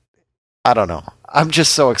don't know. I'm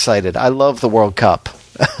just so excited. I love the World Cup,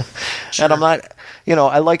 and I'm not.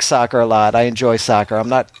 I like soccer a lot. I enjoy soccer. I'm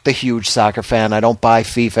not the huge soccer fan. I don't buy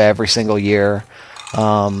FIFA every single year,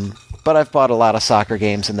 but I've bought a lot of soccer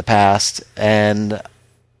games in the past, and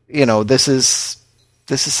this is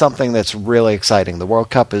something that's really exciting. The World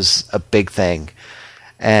Cup is a big thing,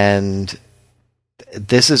 and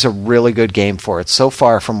this is a really good game for it. So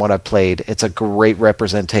far from what I've played, it's a great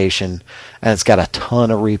representation, and it's got a ton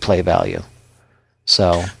of replay value.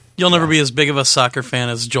 So you'll never be as big of a soccer fan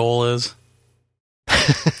as Joel is.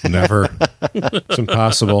 Never. It's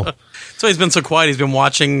impossible. So he's been so quiet. He's been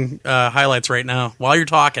watching highlights right now while you're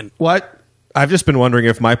talking. What? I've just been wondering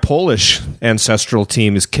if my Polish ancestral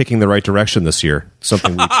team is kicking the right direction this year.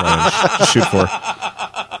 Something we try and shoot for.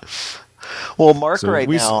 Well, Mark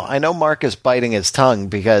now, I know Mark is biting his tongue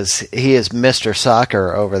because he is Mr.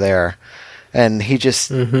 Soccer over there. And he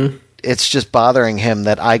just, it's just bothering him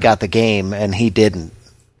that I got the game and he didn't.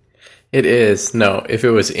 It is. No, if it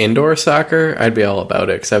was indoor soccer, I'd be all about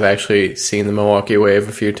it because I've actually seen the Milwaukee Wave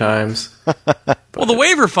a few times. Well, the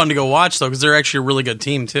Wave are fun to go watch, though, because they're actually a really good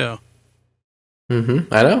team, too.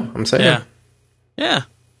 I know. I'm saying. Yeah.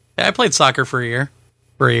 I played soccer for a year.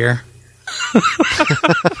 Didn't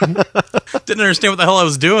understand what the hell I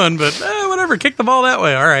was doing, but whatever. Kick the ball that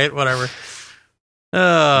way. All right, whatever.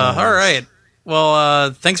 Nice. All right.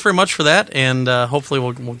 Well, thanks very much for that, and hopefully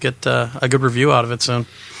we'll get a good review out of it soon.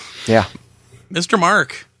 Yeah. Mr.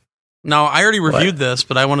 Mark. Now, I already reviewed this,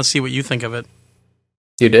 but I want to see what you think of it.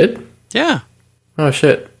 You did? Yeah. Oh,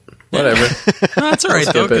 shit. Whatever. No, that's all right,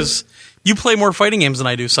 though, because you play more fighting games than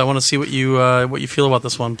I do, so I want to see what you feel about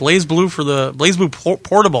this one. Blaze Blue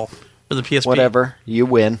Portable for the PSP. Whatever. You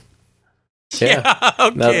win. Yeah,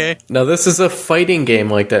 okay. Now, this is a fighting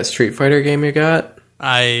game like that Street Fighter game you got?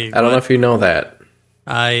 I don't know if you know that.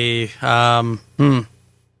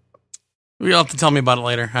 You'll have to tell me about it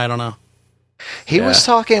later. I don't know. He was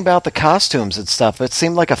talking about the costumes and stuff. It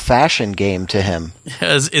seemed like a fashion game to him.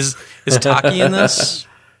 Is Taki in this?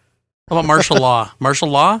 How about martial law? Martial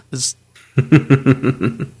law is.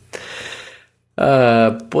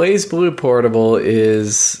 Blaze Blue Portable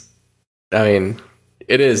is. I mean,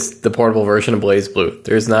 it is the portable version of Blaze Blue.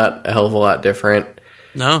 There's not a hell of a lot different.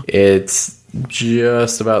 No, it's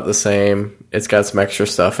just about the same. It's got some extra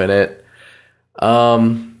stuff in it.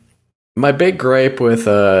 My big gripe with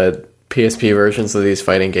PSP versions of these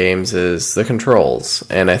fighting games is the controls,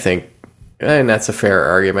 and I think that's a fair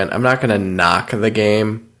argument. I'm not going to knock the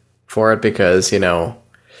game for it because,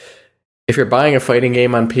 if you're buying a fighting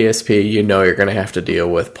game on PSP, you're going to have to deal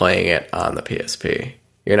with playing it on the PSP.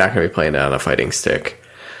 You're not going to be playing it on a fighting stick.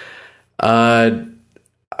 I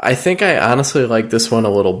think I honestly like this one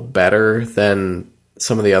a little better than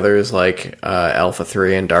some of the others like Alpha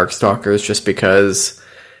 3 and Darkstalkers just because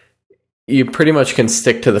you pretty much can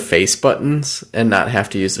stick to the face buttons and not have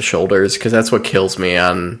to use the shoulders, because that's what kills me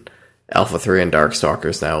on Alpha 3 and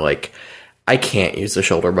Darkstalkers now. Like, I can't use the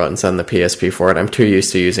shoulder buttons on the PSP for it. I'm too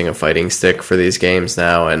used to using a fighting stick for these games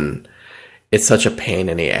now, and it's such a pain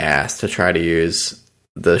in the ass to try to use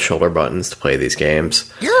the shoulder buttons to play these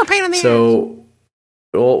games. You're a pain in the ass.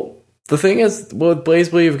 Well, the thing is, with Blaze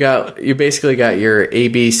Blue, you basically got your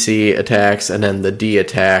ABC attacks and then the D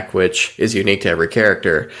attack, which is unique to every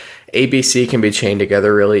character. ABC can be chained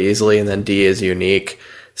together really easily, and then D is unique.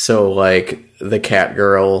 So, like, the cat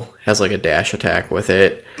girl has, like, a dash attack with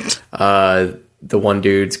it. The one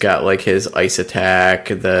dude's got, like, his ice attack.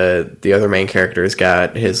 The other main character's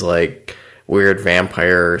got his, like, weird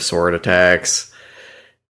vampire sword attacks.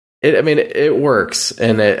 It works,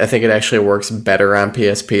 and I think it actually works better on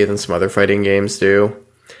PSP than some other fighting games do.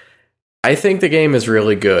 I think the game is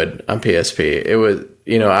really good on PSP. It was,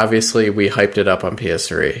 obviously we hyped it up on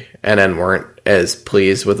PS3 and then weren't as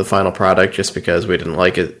pleased with the final product just because we didn't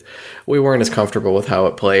like it. We weren't as comfortable with how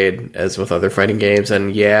it played as with other fighting games.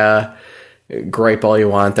 And yeah, gripe all you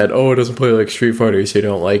want that, it doesn't play like Street Fighter, so you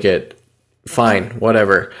don't like it. Fine,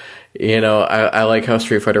 whatever. I like how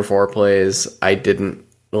Street Fighter 4 plays. I didn't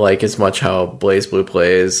like as much how BlazBlue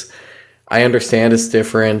plays. I understand it's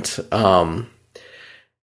different.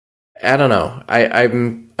 I don't know.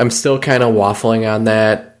 I'm still kind of waffling on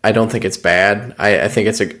that. I don't think it's bad. I think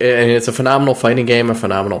it's a phenomenal fighting game, a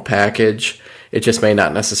phenomenal package. It just may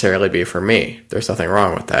not necessarily be for me. There's nothing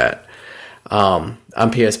wrong with that. On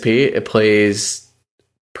PSP, it plays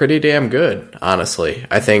pretty damn good, honestly.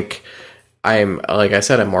 I think like I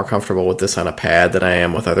said, I'm more comfortable with this on a pad than I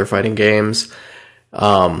am with other fighting games.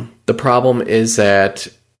 The problem is that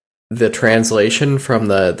the translation from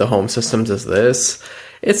the home systems is this.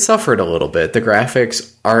 It suffered a little bit. The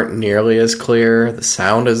graphics aren't nearly as clear. The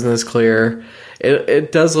sound isn't as clear.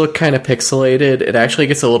 It does look kind of pixelated. It actually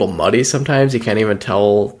gets a little muddy sometimes. You can't even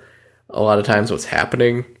tell a lot of times what's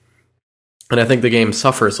happening. And I think the game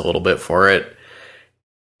suffers a little bit for it.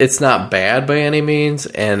 It's not bad by any means.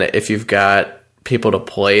 And if you've got people to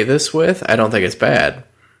play this with, I don't think it's bad.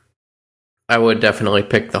 I would definitely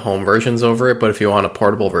pick the home versions over it. But if you want a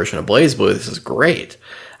portable version of BlazBlue, this is great.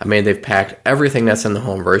 They've packed everything that's in the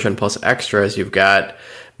home version, plus extras. You've got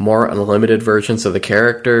more unlimited versions of the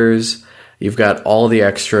characters. You've got all the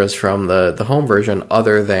extras from the home version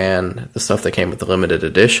other than the stuff that came with the limited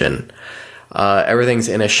edition. Everything's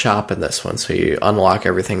in a shop in this one, so you unlock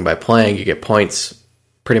everything by playing. You get points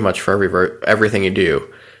pretty much for everything you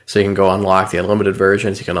do. So you can go unlock the unlimited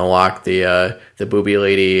versions. You can unlock the Booby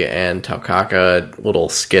Lady and Taukaka little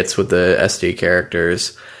skits with the SD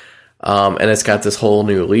characters. And it's got this whole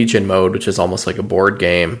new Legion mode, which is almost like a board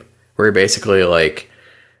game, where you basically like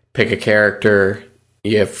pick a character,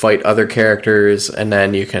 you fight other characters, and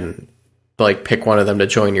then you can like pick one of them to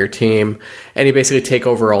join your team, and you basically take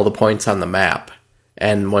over all the points on the map.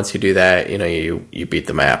 And once you do that, you beat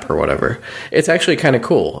the map or whatever. It's actually kind of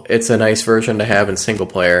cool. It's a nice version to have in single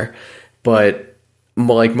player, but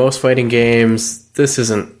like most fighting games, this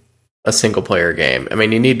isn't a single player game.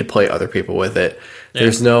 You need to play other people with it. Yeah.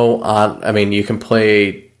 There's no you can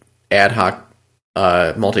play ad hoc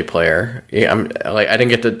multiplayer. Yeah, I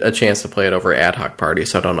didn't get a chance to play it over ad hoc party,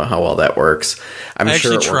 so I don't know how well that works. I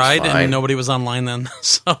sure actually tried, and nobody was online then.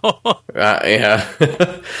 So yeah,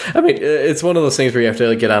 it's one of those things where you have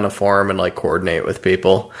to get on a forum and like coordinate with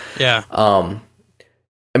people. Yeah.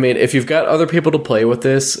 If you've got other people to play with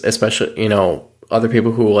this, especially other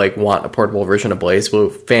people who like want a portable version of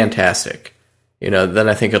BlazBlue, fantastic. Then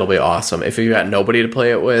I think it'll be awesome. If you've got nobody to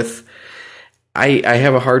play it with, I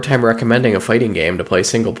have a hard time recommending a fighting game to play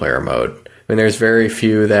single player mode. There's very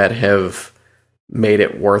few that have made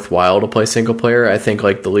it worthwhile to play single player. I think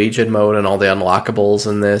like the Legion mode and all the unlockables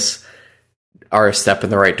in this are a step in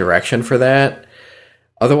the right direction for that.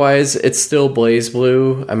 Otherwise, it's still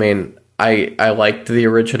BlazBlue. I liked the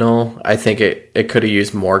original. I think it could have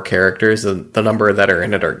used more characters. The number that are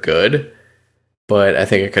in it are good, but I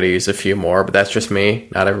think it could have used a few more. But that's just me.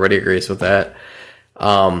 Not everybody agrees with that.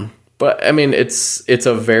 But it's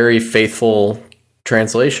a very faithful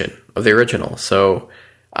translation of the original. So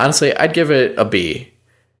honestly, I'd give it a B.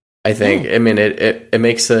 I think. It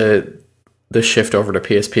makes the shift over to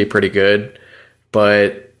PSP pretty good,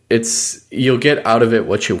 but you'll get out of it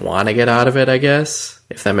what you want to get out of it, I guess,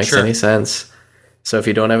 if that makes any sense. So if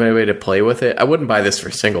you don't have anybody to play with it, I wouldn't buy this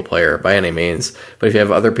for single player by any means, but if you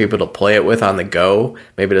have other people to play it with on the go,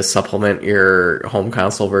 maybe to supplement your home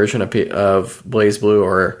console version of BlazBlue,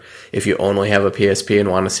 or if you only have a PSP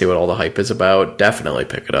and want to see what all the hype is about, definitely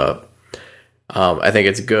pick it up. I think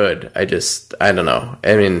it's good. I don't know.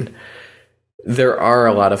 There are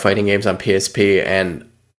a lot of fighting games on PSP, and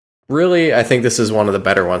really, I think this is one of the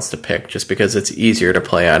better ones to pick just because it's easier to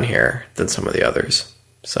play on here than some of the others.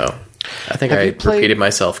 So I think I repeated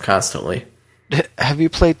myself constantly. Have you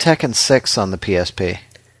played Tekken 6 on the PSP?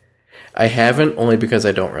 I haven't, only because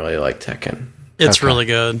I don't really like Tekken. It's really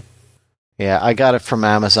good. Yeah, I got it from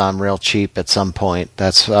Amazon real cheap at some point.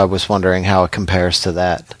 I was wondering how it compares to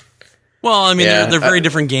that. Well, they're very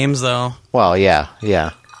different games, though. Well, yeah.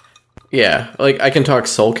 Yeah, like I can talk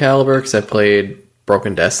Soul Calibur because I played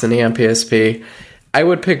Broken Destiny on PSP. I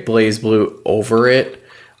would pick BlazBlue over it,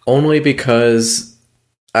 only because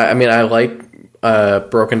I like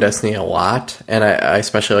Broken Destiny a lot, and I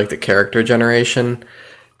especially like the character generation,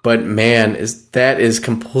 But man, that is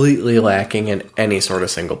completely lacking in any sort of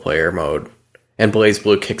single player mode. And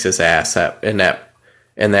BlazBlue kicks his ass in that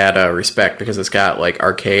respect, because it's got like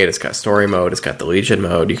arcade, it's got story mode, it's got the Legion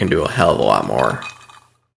mode. You can do a hell of a lot more.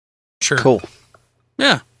 Sure. Cool.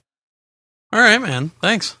 Yeah. All right, man.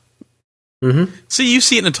 Thanks. Mm-hmm. See, you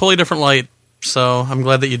see it in a totally different light, so I'm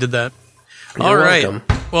glad that you did that. You're All right. welcome.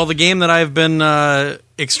 Well, the game that I've been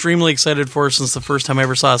extremely excited for since the first time I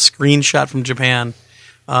ever saw a screenshot from Japan,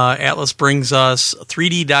 Atlas brings us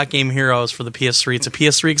 3D Dot Game Heroes for the PS3. It's a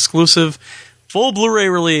PS3 exclusive full Blu-ray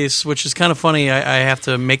release, which is kind of funny. I have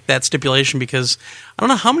to make that stipulation because I don't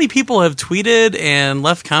know how many people have tweeted and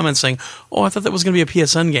left comments saying, oh, I thought that was going to be a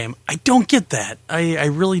PSN game. I don't get that. I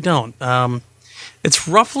really don't. It's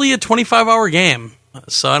roughly a 25-hour game,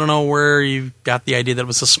 so I don't know where you got the idea that it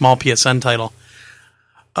was a small PSN title.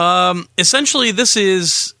 Essentially, this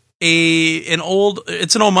is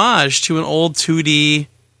it's an homage to an old 2D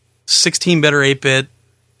 16-bit or 8-bit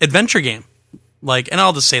adventure game. And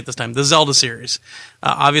I'll just say it this time, the Zelda series.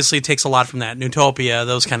 Obviously, it takes a lot from that. Newtopia,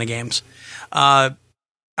 those kind of games. I've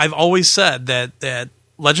always said that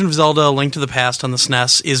Legend of Zelda: Link to the Past on the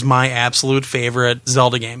SNES is my absolute favorite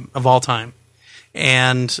Zelda game of all time.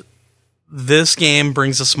 And this game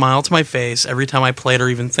brings a smile to my face every time I play it or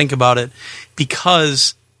even think about it,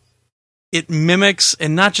 because it mimics,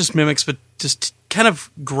 and not just mimics, but just kind of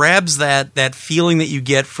grabs that feeling that you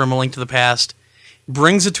get from A Link to the Past,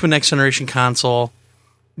 brings it to a next-generation console,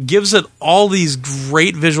 gives it all these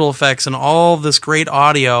great visual effects and all this great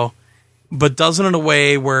audio, but does it in a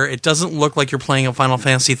way where it doesn't look like you're playing a Final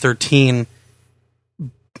Fantasy 13.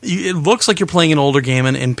 It looks like you're playing an older game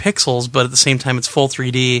in pixels, but at the same time it's full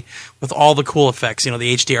 3D with all the cool effects, the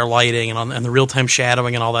HDR lighting and the real-time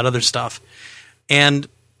shadowing and all that other stuff. And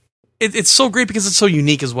it's so great because it's so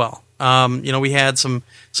unique as well. We had some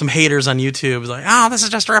haters on YouTube like, this is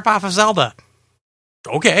just a rip-off of Zelda.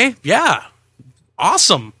 Okay, yeah,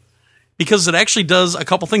 awesome. Because it actually does a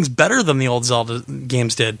couple things better than the old Zelda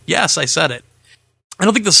games did. Yes, I said it. I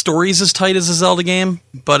don't think the story's as tight as a Zelda game,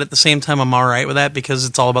 but at the same time, I'm all right with that because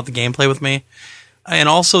it's all about the gameplay with me. And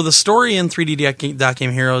also, the story in 3D Dot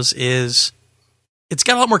Game Heroes it's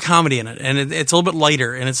got a lot more comedy in it, and it's a little bit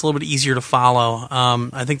lighter, and it's a little bit easier to follow.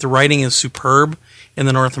 I think the writing is superb in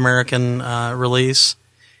the North American release.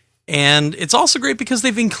 And it's also great because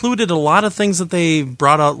they've included a lot of things that they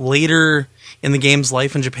brought out later in the game's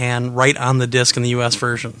life in Japan right on the disc in the US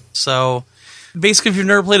version. So basically, if you've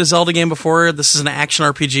never played a Zelda game before, this is an action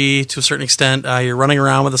RPG to a certain extent. You're running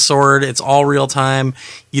around with a sword. It's all real time.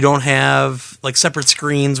 You don't have separate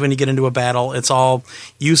screens when you get into a battle. It's all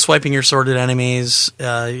you swiping your sword at enemies,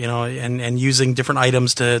 and using different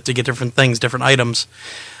items to get different things, different items.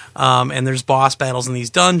 And there's boss battles in these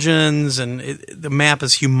dungeons, and the map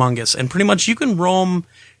is humongous. And pretty much you can roam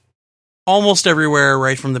almost everywhere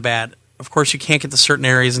right from the bat. Of course, you can't get to certain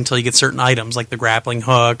areas until you get certain items, like the grappling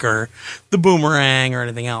hook or the boomerang or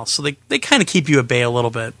anything else. So they kind of keep you at bay a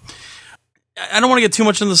little bit. I don't want to get too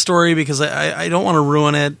much into the story because I don't want to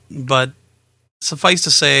ruin it, but suffice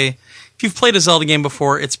to say, if you've played a Zelda game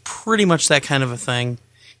before, it's pretty much that kind of a thing.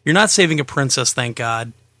 You're not saving a princess, thank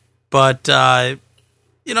God. But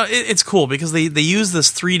it's cool because they use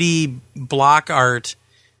this 3D block art,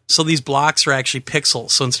 so these blocks are actually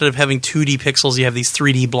pixels. So instead of having 2D pixels, you have these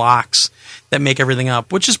 3D blocks that make everything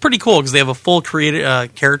up, which is pretty cool because they have a full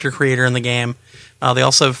character creator in the game. They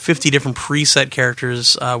also have 50 different preset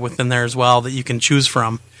characters within there as well that you can choose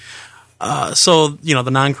from. So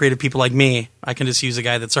the non-creative people like me, I can just use a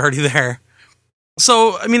guy that's already there.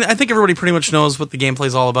 So, I think everybody pretty much knows what the gameplay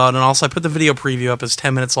is all about, and also I put the video preview up. It's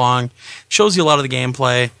 10 minutes long. Shows you a lot of the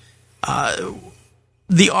gameplay.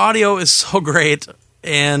 The audio is so great,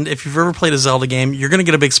 and if you've ever played a Zelda game, you're going to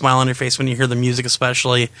get a big smile on your face when you hear the music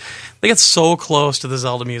especially. They get so close to the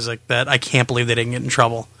Zelda music that I can't believe they didn't get in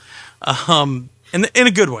trouble. In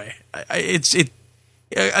a good way.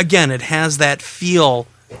 Again, it has that feel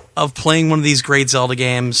of playing one of these great Zelda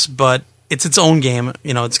games, but it's its own game.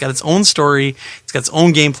 It's got its own story. It's got its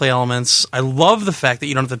own gameplay elements. I love the fact that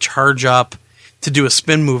you don't have to charge up to do a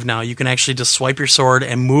spin move now. You can actually just swipe your sword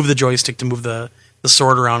and move the joystick to move the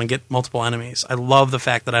sword around and get multiple enemies. I love the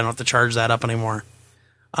fact that I don't have to charge that up anymore.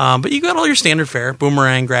 But you got all your standard fare.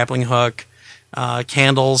 Boomerang, grappling hook,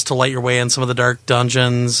 candles to light your way in some of the dark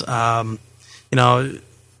dungeons. You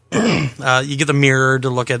get the mirror to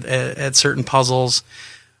look at certain puzzles.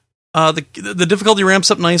 The difficulty ramps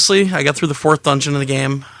up nicely. I got through the 4th dungeon in the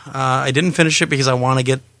game. I didn't finish it because I want to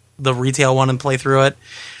get the retail one and play through it.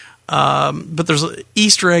 But there's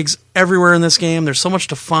Easter eggs everywhere in this game. There's so much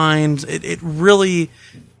to find. It really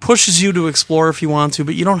pushes you to explore if you want to,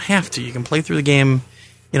 but you don't have to. You can play through the game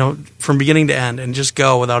from beginning to end, and just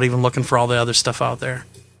go without even looking for all the other stuff out there.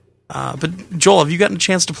 But Joel, have you gotten a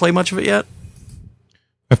chance to play much of it yet?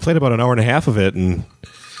 I've played about an hour and a half of it, and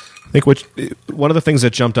I think one of the things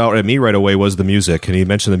that jumped out at me right away was the music. And you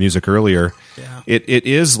mentioned the music earlier. Yeah. It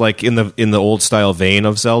is like in the old style vein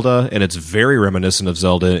of Zelda, and it's very reminiscent of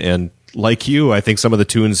Zelda. And like you, I think some of the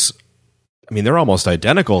tunes, I mean, they're almost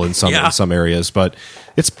identical in some areas, but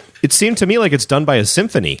it seemed to me like it's done by a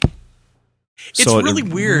symphony. It's really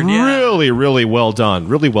weird. Really, really well done.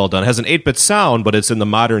 Really well done. It has an 8-bit sound, but it's in the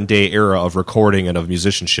modern day era of recording and of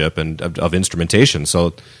musicianship and of instrumentation.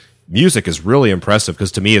 So music is really impressive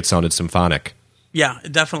because to me it sounded symphonic. Yeah,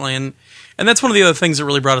 definitely. And that's one of the other things that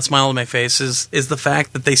really brought a smile to my face is the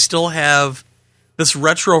fact that they still have this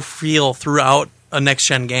retro feel throughout a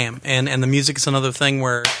next-gen game. And the music is another thing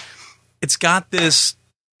where it's got this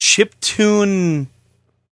chiptune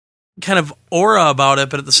kind of aura about it,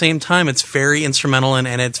 but at the same time, it's very instrumental and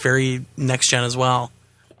it's very next gen as well.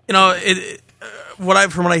 From what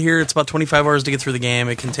I hear, it's about 25 hours to get through the game.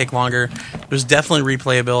 It can take longer. There's definitely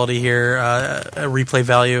replayability here, a replay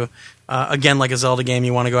value. Again, like a Zelda game,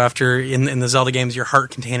 you want to go after in the Zelda games, your heart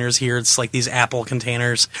containers. Here, it's like these apple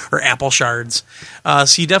containers or apple shards.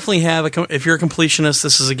 So you definitely have if you're a completionist,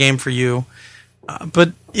 this is a game for you.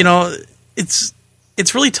 But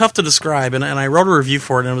it's really tough to describe, and I wrote a review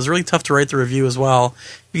for it, and it was really tough to write the review as well,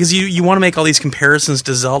 because you want to make all these comparisons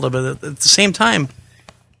to Zelda, but at the same time,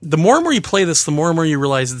 the more and more you play this, the more and more you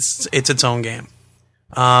realize it's its own game.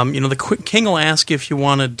 The king will ask you if you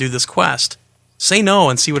want to do this quest. Say no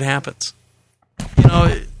and see what happens.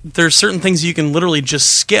 There's certain things you can literally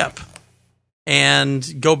just skip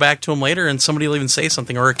and go back to them later, and somebody will even say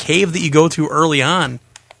something, or a cave that you go to early on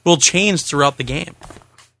will change throughout the game.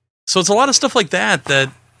 So it's a lot of stuff like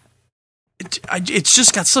that it's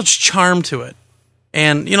just got such charm to it.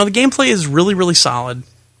 And, the gameplay is really, really solid.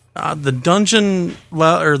 The dungeon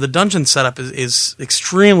setup is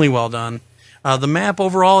extremely well done. The map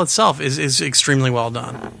overall itself is extremely well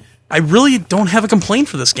done. I really don't have a complaint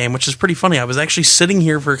for this game, which is pretty funny. I was actually sitting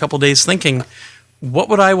here for a couple days thinking, what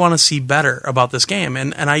would I want to see better about this game?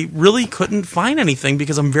 And I really couldn't find anything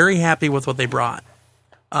because I'm very happy with what they brought.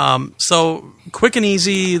 So quick and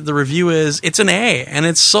easy, the review is it's an A, and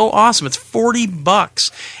it's so awesome. It's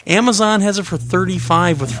 $40. Amazon has it for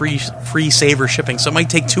 $35 with free saver shipping, so it might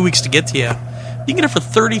take 2 weeks to get to you. You can get it for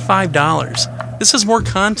 $35. This has more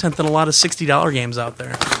content than a lot of $60 games out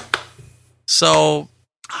there. So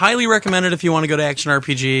highly recommend it if you want to go to action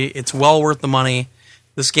RPG. It's well worth the money.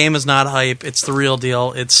 This game is not hype. It's the real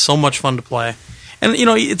deal. It's so much fun to play. And,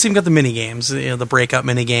 it's even got the mini games, the breakout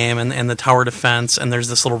mini game and the tower defense, and there's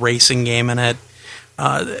this little racing game in it.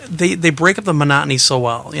 They break up the monotony so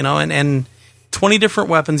well, and 20 different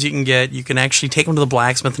weapons you can get. You can actually take them to the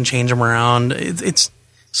blacksmith and change them around. It's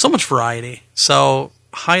so much variety. So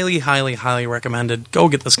highly, highly, highly recommended. Go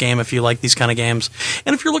get this game if you like these kind of games.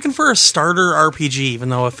 And if you're looking for a starter RPG, even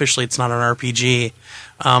though officially it's not an RPG,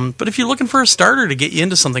 but if you're looking for a starter to get you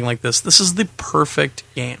into something like this is the perfect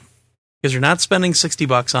game. Because you're not spending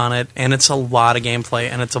 $60 on it, and it's a lot of gameplay,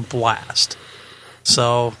 and it's a blast.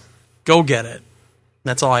 So, go get it.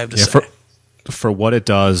 That's all I have to say. For what it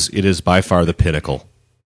does, it is by far the pinnacle.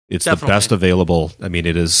 It's Definitely. The best available. I mean,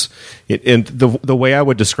 it is. And the way I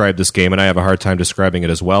would describe this game, and I have a hard time describing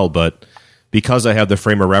it as well, but because I have the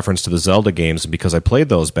frame of reference to the Zelda games, and because I played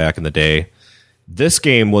those back in the day, this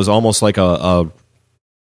game was almost like a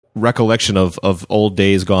recollection of old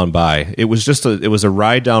days gone by. It was just it was a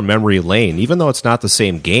ride down memory lane. Even though it's not the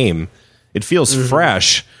same game, it feels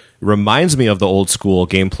fresh. It reminds me of the old school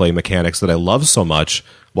gameplay mechanics that I love so much,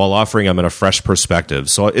 while offering them in a fresh perspective.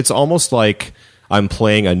 So it's almost like I'm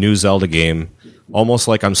playing a new Zelda game, almost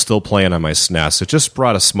like I'm still playing on my SNES. It just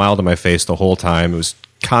brought a smile to my face the whole time. It was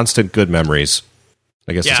constant good memories.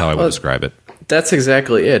 I guess that's how I would describe it. That's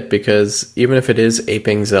exactly it, because even if it is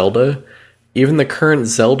aping Zelda, even the current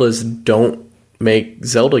Zeldas don't make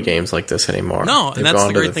Zelda games like this anymore. No, and that's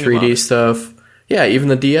the great thing about it. They've gone to the 3D stuff. Yeah, even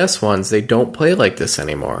the DS ones, they don't play like this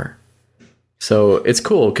anymore. So it's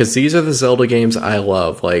cool, because these are the Zelda games I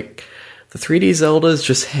love. Like, the 3D Zeldas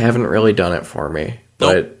just haven't really done it for me.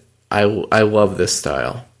 But I love this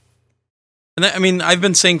style. And I've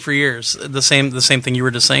been saying for years the same thing you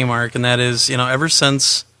were just saying, Mark, and that is, ever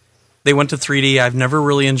since they went to 3D, I've never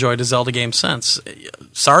really enjoyed a Zelda game since.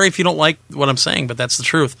 Sorry if you don't like what I'm saying, but that's the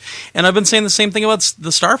truth. And I've been saying the same thing about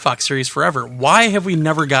the Star Fox series forever. Why have we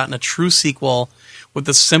never gotten a true sequel with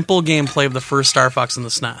the simple gameplay of the first Star Fox in the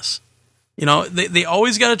SNES? They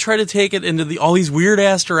always got to try to take it into all these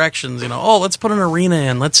weird-ass directions. Let's put an arena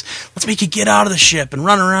in. Let's make you get out of the ship and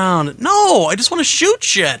run around. No, I just want to shoot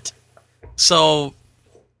shit. So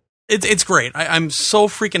It's great. I'm so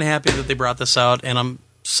freaking happy that they brought this out, and I'm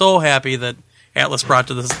so happy that Atlas brought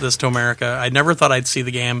this to America. I never thought I'd see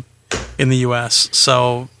the game in the U.S.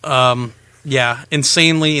 So, yeah,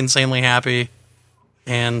 insanely happy.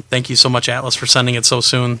 And thank you so much, Atlas, for sending it so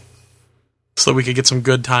soon so that we could get some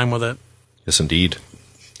good time with it. Yes, indeed.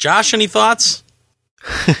 Josh, any thoughts?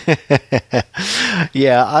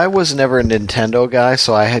 Yeah, I was never a Nintendo guy,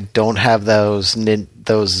 so I don't have those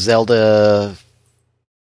Zelda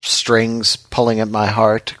strings pulling at my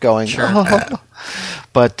heart going, sure. Oh.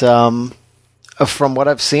 But from what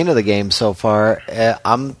I've seen of the game so far,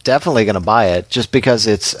 I'm definitely going to buy it just because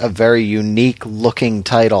it's a very unique looking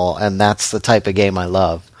title, and that's the type of game I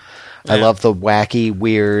love. Yeah. I love the wacky,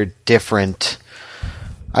 weird, different.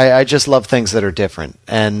 I just love things that are different,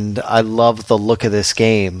 and I love the look of this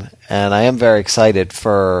game, and I am very excited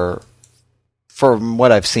for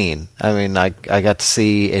what I've seen. I mean, I got to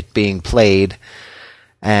see it being played,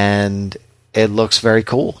 and it looks very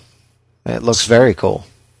cool. It looks very cool.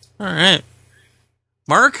 All right.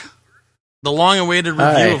 Mark, the long-awaited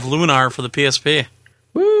review of Lunar for the PSP.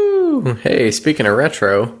 Woo! Hey, speaking of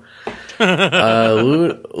retro,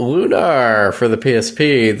 Lunar for the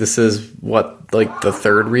PSP. This is the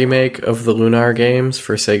third remake of the Lunar games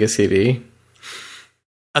for Sega CD.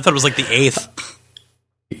 I thought it was like the 8th.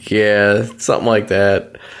 Yeah, something like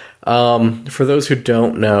that. For those who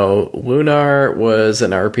don't know, Lunar was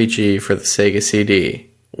an RPG for the Sega CD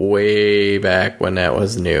way back when that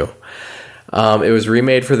was new. It was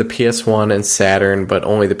remade for the PS1 and Saturn, but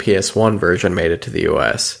only the PS1 version made it to the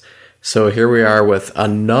US. So here we are with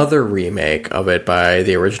another remake of it by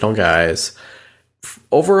the original guys.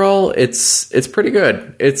 Overall, it's pretty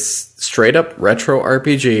good. It's straight up retro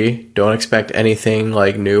RPG. Don't expect anything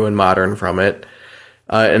like new and modern from it.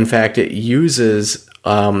 In fact, it uses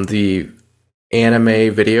the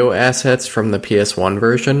anime video assets from the PS1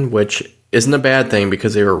 version, which isn't a bad thing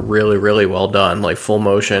because they were really, really well done, like full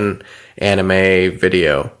motion anime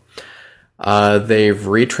video. They've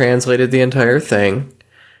retranslated the entire thing.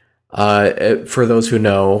 For those who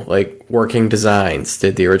know, like Working Designs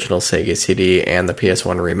did the original Sega CD and the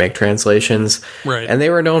PS1 remake translations. Right. And they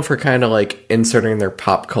were known for kind of like inserting their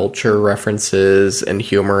pop culture references and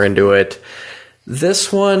humor into it.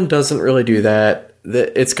 This one doesn't really do that.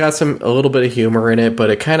 It's got a little bit of humor in it, but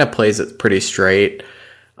it kind of plays it pretty straight.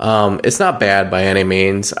 It's not bad by any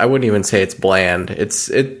means. I wouldn't even say it's bland.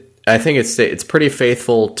 I think it's pretty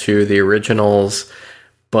faithful to the originals,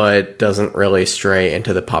 but doesn't really stray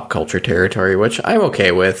into the pop culture territory, which I'm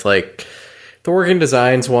okay with. Like the Working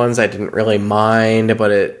Designs ones, I didn't really mind,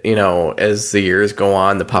 but as the years go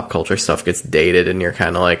on, the pop culture stuff gets dated, and you're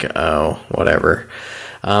kind of like, oh, whatever.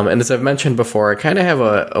 And as I've mentioned before, I kind of have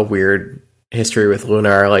a weird history with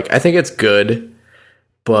Lunar. Like I think it's good,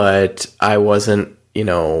 but I wasn't.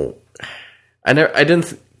 I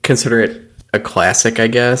didn't consider it a classic, I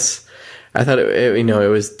guess. I thought it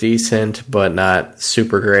was decent, but not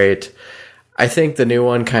super great. I think the new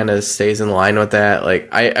one kind of stays in line with that. Like,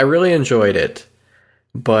 I really enjoyed it,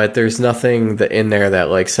 but there's nothing in there that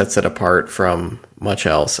like sets it apart from much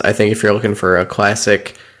else. I think if you're looking for a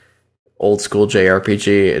classic old school JRPG,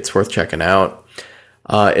 it's worth checking out.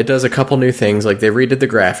 It does a couple new things. Like they redid the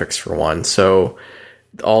graphics for one, so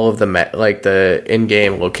all of the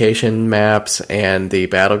in-game location maps and the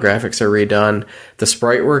battle graphics are redone. The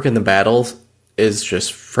sprite work in the battles is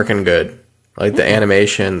just freaking good. Like the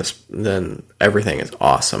animation, then everything is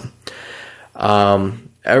awesome. I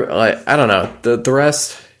don't know. The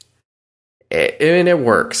rest, it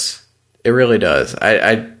works. It really does.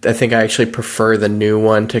 I think I actually prefer the new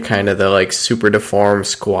one to kind of the like super deformed,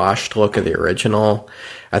 squashed look of the original.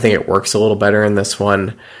 I think it works a little better in this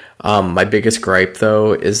one. My biggest gripe,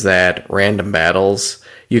 though, is that random battles,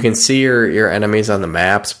 you can see your enemies on the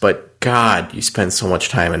maps, but God, you spend so much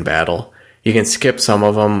time in battle. You can skip some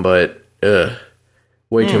of them, but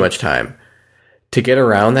way too much time. To get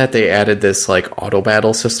around that, they added this like auto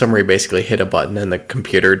battle system where you basically hit a button and the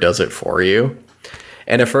computer does it for you.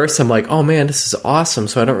 And at first I'm like, oh man, this is awesome,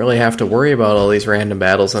 so I don't really have to worry about all these random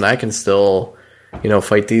battles, and I can still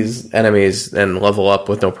fight these enemies and level up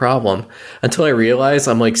with no problem. Until I realized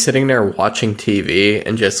I'm like sitting there watching TV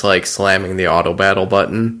and just like slamming the auto battle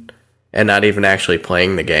button and not even actually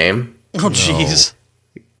playing the game. Oh, jeez.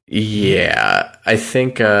 Yeah, I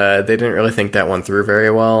think they didn't really think that one through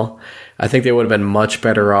very well. I think they would have been much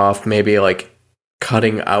better off maybe like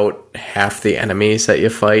cutting out half the enemies that you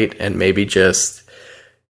fight and maybe just,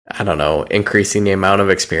 I don't know, increasing the amount of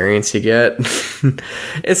experience you get.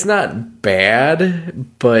 It's not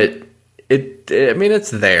bad, but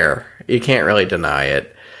it's there. You can't really deny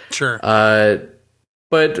it. Sure.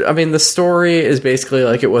 But, I mean, the story is basically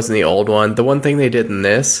like it was in the old one. The one thing they did in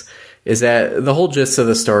this is that the whole gist of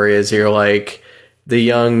the story is you're like the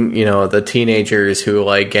young, the teenagers who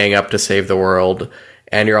like gang up to save the world,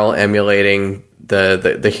 and you're all emulating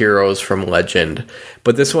the heroes from Legend.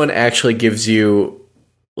 But this one actually gives you,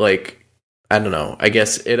 like, I don't know, I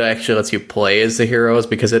guess it actually lets you play as the heroes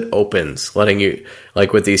because it opens, letting you,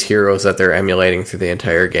 like, with these heroes that they're emulating through the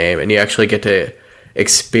entire game, and you actually get to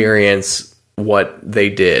experience what they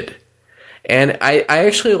did. And I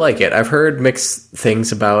actually like it. I've heard mixed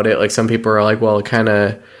things about it. Like, some people are like, well, it kind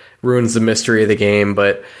of ruins the mystery of the game,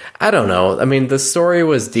 but I don't know. I mean, the story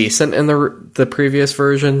was decent in the previous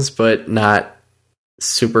versions, but not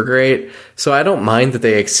super great. So I don't mind that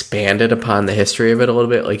they expanded upon the history of it a little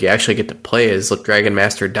bit. Like, you actually get to play as Dragon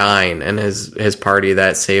Master Dine and his party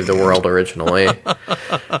that saved the world originally.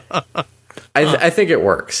 I think it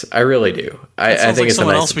works. I really do. I think like it's a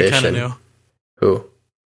nice else we addition. Knew. Who?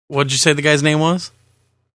 What did you say the guy's name was?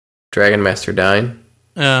 Dragon Master Dine?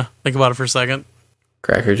 Yeah, think about it for a second.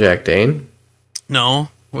 Cracker Jack Dane? No.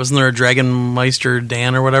 Wasn't there a Dragon Meister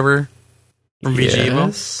Dan or whatever? From VG Evo?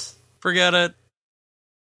 Yes. Forget it.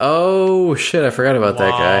 Oh, shit, I forgot about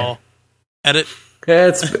that guy. Edit.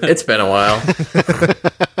 Yeah, it's been a while.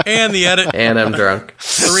 And the edit. And I'm drunk.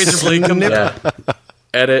 The razor blade comes Yeah.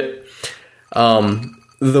 Edit.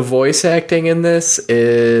 The voice acting in this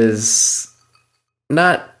is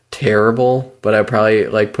not terrible, but I probably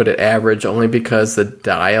like put it average only because the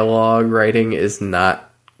dialogue writing is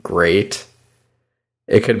not great.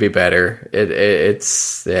 It could be better.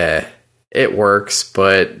 It works,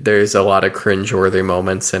 but there's a lot of cringeworthy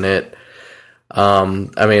moments in it. I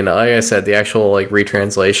mean, like I said, the actual like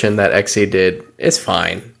retranslation that XE did is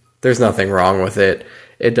fine. There's nothing wrong with it.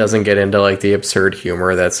 It doesn't get into like the absurd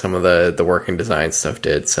humor that some of the working design stuff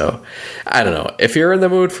did. So I don't know. If you're in the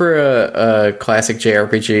mood for a classic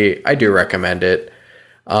JRPG, I do recommend it.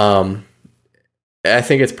 I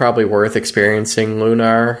think it's probably worth experiencing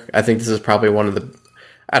Lunar. I think this is probably one of the...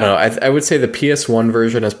 I don't know. I would say the PS1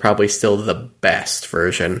 version is probably still the best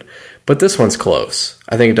version, but this one's close.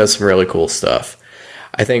 I think it does some really cool stuff.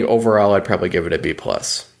 I think overall I'd probably give it a B+.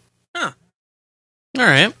 Huh. All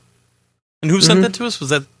right. And who sent that to us? Was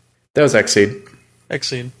that was Xseed?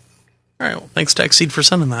 Xseed. All right. Well, thanks to Xseed for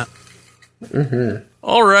sending that. Mm-hmm.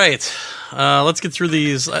 All right. Let's get through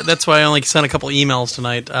these. That's why I only sent a couple emails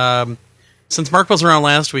tonight. Since Mark wasn't around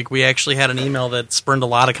last week, we actually had an email that spurned a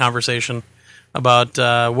lot of conversation about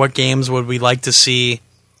what games would we like to see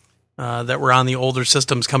that were on the older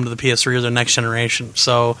systems come to the PS3 or the next generation.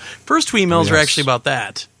 So first two emails are actually about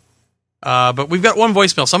that. But we've got one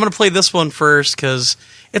voicemail, so I'm going to play this one first because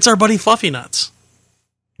it's our buddy Fluffy Nuts.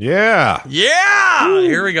 Yeah! Yeah! Woo!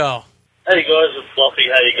 Here we go. Hey guys, it's Fluffy.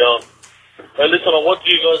 How you going? Hey, listen, on what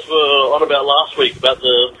you guys were on about last week about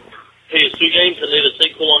the PS2 games that need a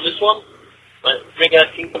sequel on this one. Bring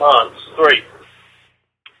out Kingdom Hearts 3.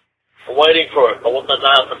 I'm waiting for it. I want that to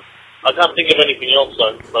happen. I can't think of anything else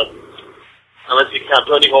though, but unless you count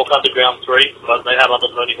Tony Hawk Underground 3, but they have other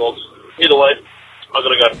Tony Hawks. Either way, I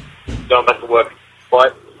gotta go. Going back to work.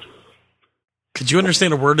 Bye. Could you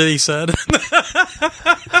understand a word that he said?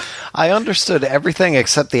 I understood everything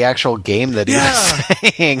except the actual game that he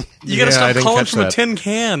was saying. You gotta stop calling from a tin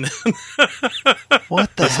can.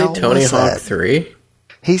 What the hell Tony was Hawk that? 3?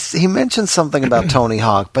 He mentioned something about Tony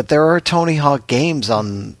Hawk, but there are Tony Hawk games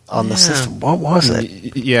on the system. What was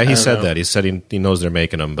it? Yeah, he said that. He said he knows they're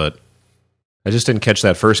making them, but I just didn't catch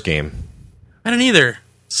that first game. I didn't either.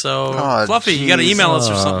 So, Fluffy, you got to email us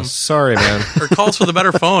or something. Sorry, man. Or call us with a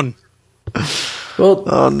better phone. Well,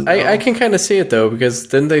 I can kind of see it, though, because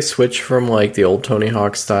then they switch from, like, the old Tony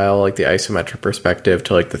Hawk style, like the isometric perspective,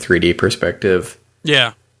 to, like, the 3D perspective.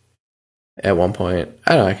 Yeah. At one point.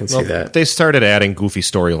 I don't know, I can see that. They started adding goofy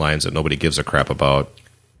storylines that nobody gives a crap about,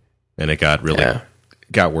 and it got really...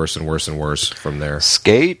 got worse and worse and worse from there.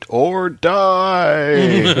 Skate or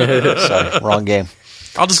die. Sorry, wrong game.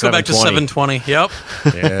 I'll just go back to 720. Yep.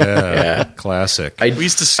 Yeah. Classic. We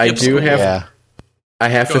used to skip I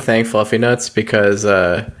have to thank Fluffy Nuts because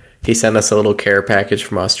he sent us a little care package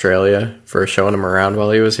from Australia for showing him around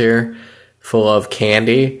while he was here, full of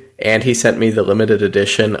candy, and he sent me the limited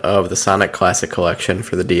edition of the Sonic Classic Collection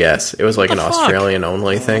for the DS. It was like an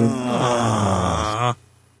Australian-only thing. Yeah,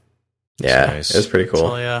 nice. It was pretty cool.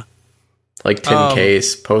 Oh, yeah. Like tin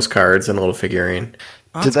case, postcards, and a little figurine.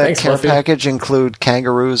 Did that care package include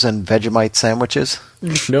kangaroos and Vegemite sandwiches?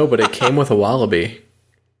 No, but it came with a wallaby.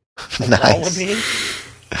 Nice.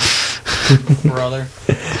 Brother.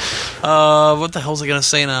 What the hell was I going to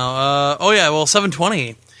say now?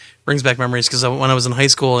 720 brings back memories because when I was in high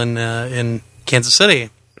school in Kansas City,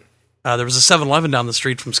 there was a 7-Eleven down the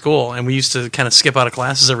street from school, and we used to kind of skip out of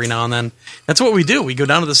classes every now and then. That's what we do. We go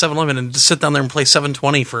down to the 7-Eleven and just sit down there and play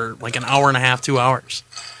 720 for like an hour and a half, 2 hours.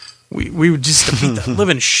 We would just beat the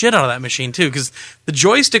living shit out of that machine, too, because the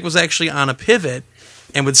joystick was actually on a pivot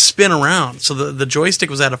and would spin around. So the joystick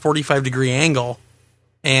was at a 45-degree angle,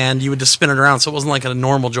 and you would just spin it around, so it wasn't like a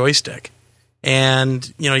normal joystick.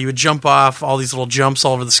 And, you would jump off all these little jumps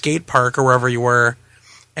all over the skate park or wherever you were,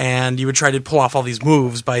 and you would try to pull off all these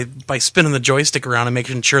moves by spinning the joystick around and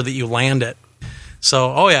making sure that you land it.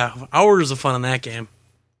 So, oh yeah, hours of fun in that game.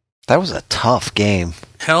 That was a tough game.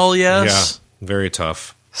 Hell yes. Yeah, very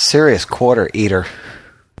tough. Serious quarter eater.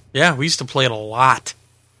 Yeah, we used to play it a lot.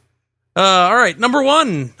 All right, number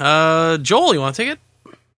 1. Joel, you want to take it?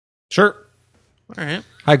 Sure. All right.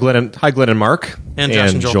 Hi, Glenn and Mark. And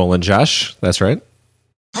Josh and Joel and Josh. That's right.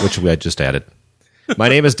 Which we had just added. My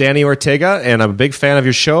name is Danny Ortega, and I'm a big fan of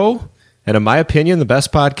your show, and in my opinion, the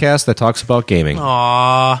best podcast that talks about gaming.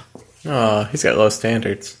 Aww. Oh, he's got low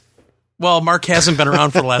standards. Well, Mark hasn't been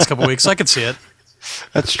around for the last couple of weeks, so I could see it.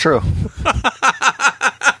 That's true.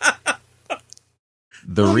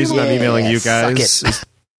 The reason I'm emailing you guys is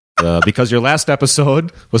because your last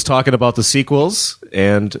episode was talking about the sequels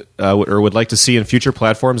and or would like to see in future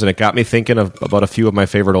platforms, and it got me thinking about a few of my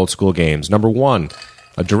favorite old school games. Number 1,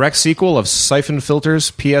 a direct sequel of Siphon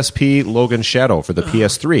Filter's PSP Logan Shadow for the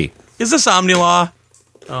PS3. Is this Omnilaw?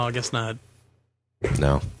 Oh, I guess not.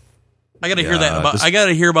 No. I gotta hear that. I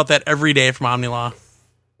gotta hear about that every day from Omnilaw.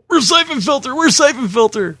 Where's Siphon Filter? Where's Siphon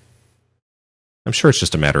Filter? I'm sure it's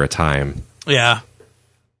just a matter of time. Yeah.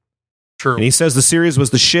 True. And he says the series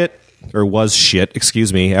was shit,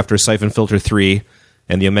 after Siphon Filter 3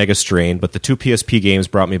 and the Omega Strain, but the 2 PSP games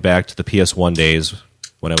brought me back to the PS1 days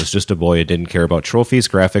when I was just a boy and didn't care about trophies,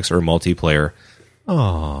 graphics, or multiplayer.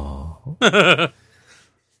 Oh.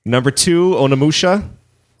 Number 2, Onimusha.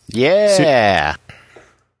 Yeah.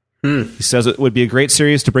 He says it would be a great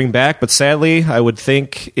series to bring back, but sadly, I would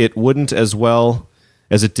think it wouldn't as well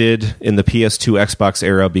as it did in the PS2 Xbox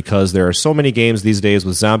era because there are so many games these days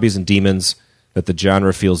with zombies and demons that the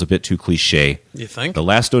genre feels a bit too cliche. You think? The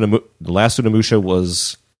last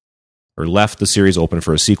Onimusha left the series open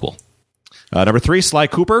for a sequel. Number 3, Sly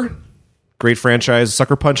Cooper. Great franchise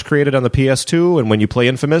Sucker Punch created on the PS2, and when you play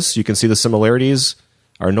Infamous, you can see the similarities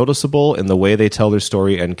are noticeable in the way they tell their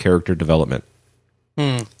story and character development.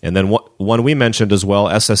 And then one we mentioned as well,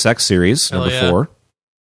 SSX series, number 4.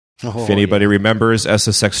 If anybody remembers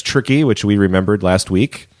SSX Tricky, which we remembered last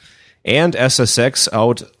week, and SSX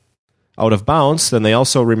Out of Bounds, then they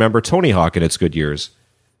also remember Tony Hawk in its good years.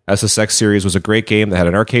 SSX series was a great game that had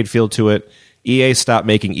an arcade feel to it. EA stopped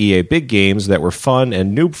making EA big games that were fun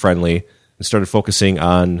and noob-friendly and started focusing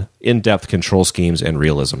on in-depth control schemes and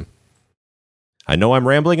realism. I know I'm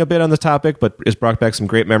rambling a bit on the topic, but it's brought back some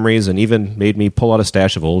great memories and even made me pull out a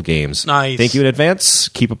stash of old games. Nice. Thank you in advance.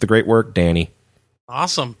 Keep up the great work, Danny.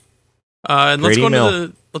 Awesome. And let's go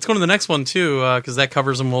into the next one too, because that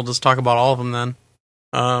covers them. We'll just talk about all of them then.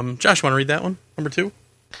 Josh, want to read that one? Number 2.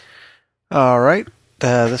 All right.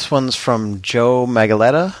 This one's from Joe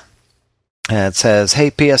Magaletta. And it says, "Hey,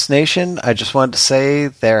 PS Nation, I just wanted to say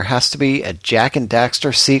there has to be a Jak and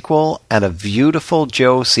Daxter sequel and a Beautiful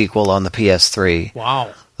Joe sequel on the PS3.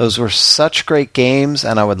 Wow. Those were such great games,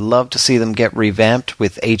 and I would love to see them get revamped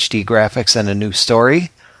with HD graphics and a new story.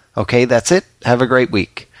 Okay, that's it. Have a great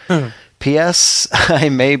week. P.S. I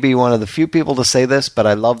may be one of the few people to say this, but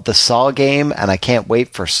I love the Saw game, and I can't wait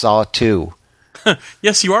for Saw 2.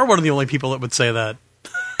 Yes, you are one of the only people that would say that.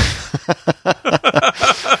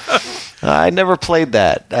 I never played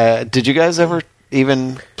that. Did you guys ever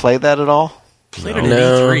even play that at all? Played it at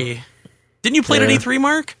E3. Didn't you play it at E3,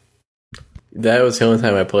 Mark? That was the only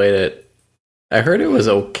time I played it. I heard it was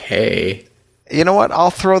okay. You know what?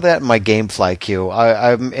 I'll throw that in my GameFly queue.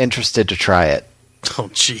 I'm interested to try it. Oh,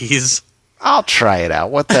 jeez. I'll try it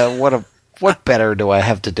out. What better do I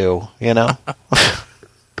have to do? You know.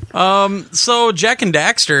 So Jak and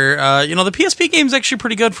Daxter, the PSP game's actually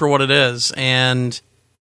pretty good for what it is, and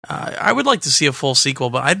I would like to see a full sequel,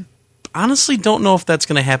 but I honestly don't know if that's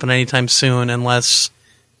going to happen anytime soon, unless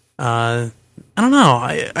I don't know.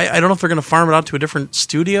 I don't know if they're going to farm it out to a different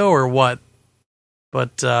studio or what.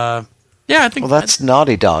 But yeah, I think. Well, that's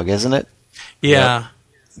Naughty Dog, isn't it? Yeah.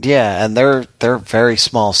 Yeah, and they're a very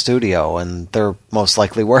small studio, and they're most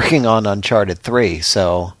likely working on Uncharted 3.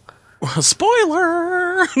 So.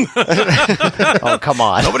 Spoiler! Oh, come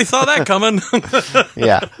on. Nobody saw that coming.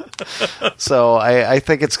 Yeah. So I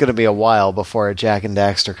think it's going to be a while before a Jak and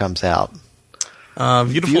Daxter comes out.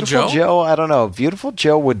 Beautiful Joe? I don't know. Beautiful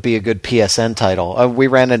Joe would be a good PSN title. We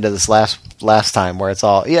ran into this last time where it's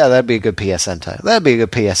all, yeah, that'd be a good PSN title. That'd be a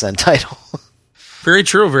good PSN title. Very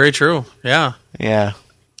true, very true. Yeah. Yeah.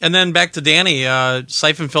 And then back to Danny,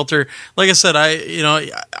 Siphon Filter. Like I said,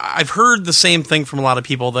 I've heard the same thing from a lot of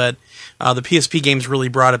people that the PSP games really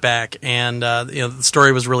brought it back, and the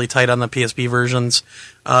story was really tight on the PSP versions.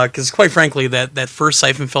 Because quite frankly, that first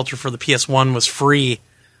Siphon Filter for the PS1 was free.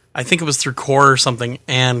 I think it was through Core or something,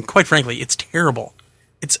 and quite frankly, it's terrible.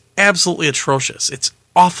 It's absolutely atrocious. It's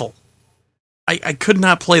awful. I could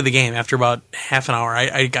not play the game after about half an hour.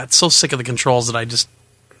 I got so sick of the controls that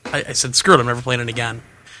I said, screw it, I'm never playing it again.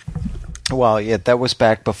 Well, yeah, that was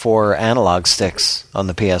back before analog sticks on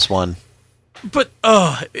the PS1. But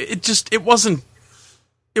it wasn't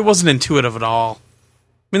intuitive at all. I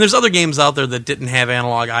mean, there's other games out there that didn't have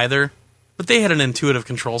analog either, but they had an intuitive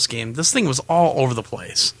control scheme. This thing was all over the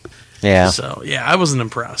place. Yeah. So, yeah, I wasn't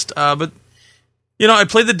impressed. But, I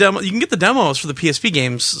played the demo. You can get the demos for the PSP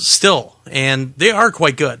games still, and they are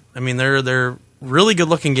quite good. I mean, they're really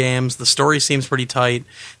good-looking games. The story seems pretty tight.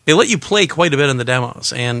 They let you play quite a bit in the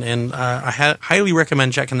demos, and I highly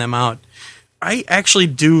recommend checking them out. I actually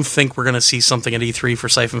do think we're going to see something at E3 for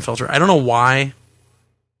Siphon Filter. I don't know why.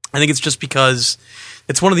 I think it's just because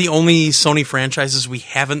it's one of the only Sony franchises we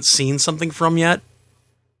haven't seen something from yet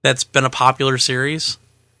that's been a popular series.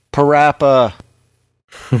 Parappa.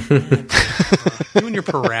 You and your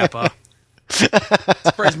Parappa.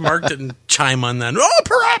 Surprised Mark didn't chime on that. Oh,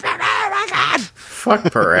 Parappa! Oh, my God! Fuck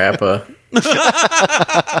Parappa.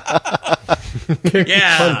 Kick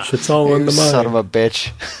Yeah. punch. It's all in the mind. Son of a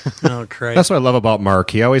bitch. Oh, Christ. That's what I love about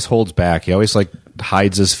Mark. He always holds back. He always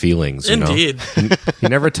hides his feelings. Indeed. He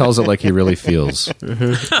never tells it like he really feels.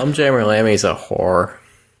 I'm Jammer Lammy's a whore.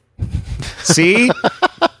 See?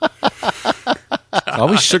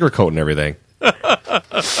 Always sugarcoating everything.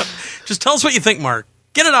 Just tell us what you think, Mark.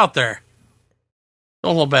 Get it out there.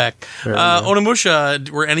 Don't hold back. Onimusha,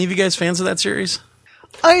 were any of you guys fans of that series?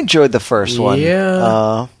 I enjoyed the first one.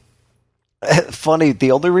 Yeah. Funny,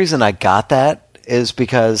 the only reason I got that is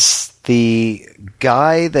because the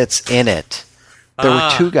guy that's in it, there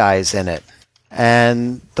were two guys in it.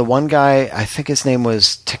 And the one guy, I think his name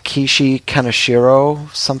was Takeshi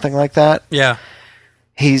Kaneshiro, something like that. Yeah.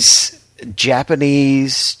 He's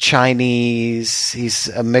Japanese, Chinese, he's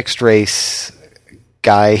a mixed race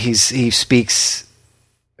guy. He speaks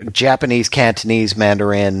Japanese, Cantonese,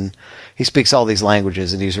 Mandarin. He speaks all these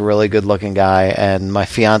languages, and he's a really good-looking guy, and my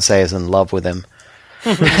fiancée is in love with him.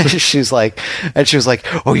 She was like,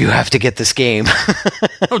 oh, you have to get this game.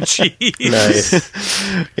 Oh, jeez.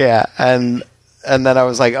 Nice. Yeah, and then I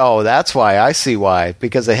was like, oh, that's why. I see why,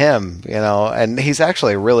 because of him, and he's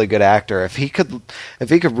actually a really good actor. If he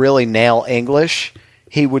could really nail English,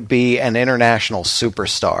 he would be an international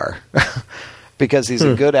superstar. Because he's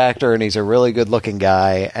a good actor and he's a really good looking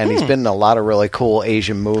guy, and he's been in a lot of really cool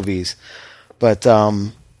Asian movies. But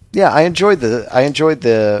yeah, I enjoyed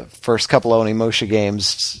the first couple of Onimusha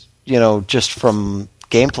games, just from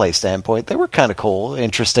gameplay standpoint. They were kind of cool,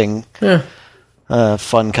 interesting,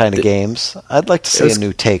 fun kind of games. I'd like to see a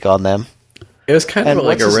new take on them. It was kind of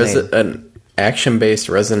like an action-based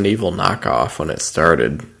Resident Evil knockoff when it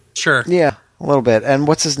started. Sure. Yeah, a little bit. And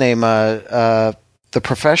what's his name? The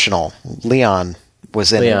professional, Leon,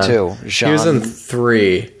 was in it too. He was in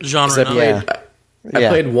 3. Genre. I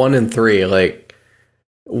played 1 and 3. Like,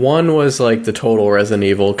 1 was like the total Resident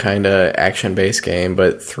Evil kind of action-based game,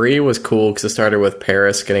 but 3 was cool because it started with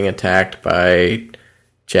Paris getting attacked by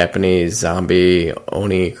Japanese zombie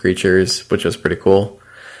Oni creatures, which was pretty cool.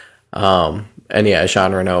 And yeah,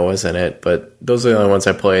 Jean Reno was in it, but those are the only ones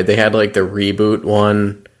I played. They had like the reboot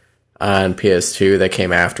one on PS2 that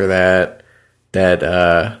came after that. That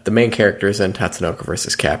the main character is in Tatsunoko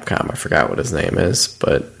vs. Capcom. I forgot what his name is,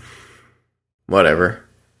 but whatever.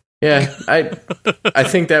 Yeah, I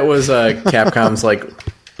think that was Capcom's like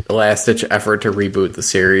last ditch effort to reboot the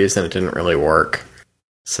series, and it didn't really work.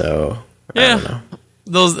 So yeah, I don't know.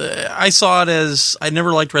 Those I saw it as I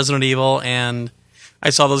never liked Resident Evil, and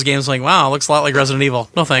I saw those games like, wow, it looks a lot like Resident Evil.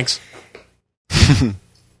 No thanks.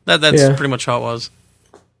 That's pretty much how it was.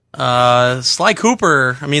 Sly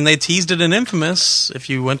Cooper, I mean, they teased it in Infamous. If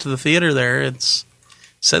you went to the theater there, it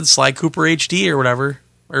said Sly Cooper HD or whatever.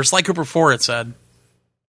 Or Sly Cooper 4, it said.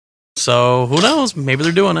 So, who knows? Maybe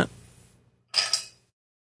they're doing it.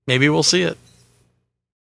 Maybe we'll see it.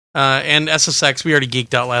 And SSX, we already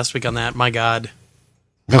geeked out last week on that. My God.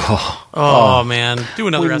 Oh man. Do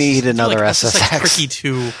another SSX. We need another SSX. Tricky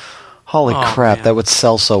 2. Holy crap, man. That would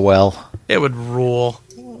sell so well. It would rule.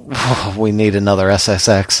 We need another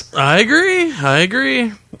SSX. I agree. I agree.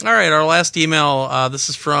 All right, our last email. This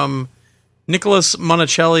is from Nicholas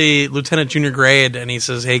Monicelli, Lieutenant Junior Grade, and he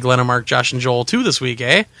says, "Hey, Glenn and Mark, Josh and Joel too this week,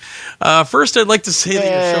 eh? First, I'd like to say that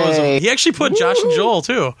your show is." He actually put Josh and Joel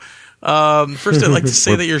too. First, I'd like to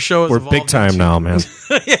say that your show is. We're big time now, man.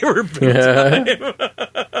 Yeah, we're big time.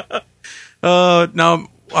 Now,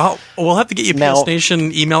 we'll have to get you PS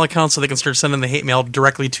Nation email account so they can start sending the hate mail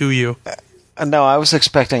directly to you. No, I was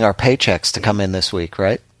expecting our paychecks to come in this week,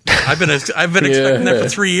 right? I've been expecting that for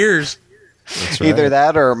 3 years. That's right. Either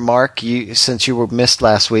that or Mark, since you were missed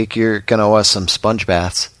last week, you're going to owe us some sponge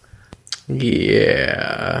baths.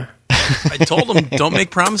 Yeah. I told him, don't make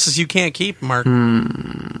promises you can't keep, Mark.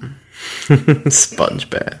 Sponge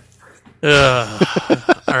bath.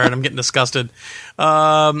 All right, I'm getting disgusted.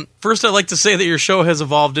 First, I'd like to say that your show has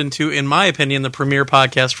evolved into, in my opinion, the premier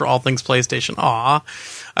podcast for all things PlayStation. Aw.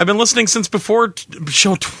 I've been listening since before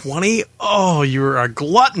show 20. Oh, you're a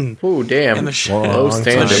glutton. Oh, damn. And Low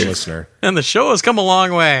standard listener. And the show has come a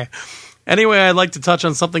long way. Anyway, I'd like to touch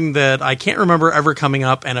on something that I can't remember ever coming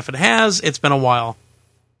up, and if it has, it's been a while.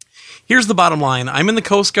 Here's the bottom line. I'm in the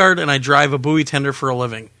Coast Guard, and I drive a buoy tender for a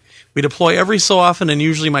living. We deploy every so often, and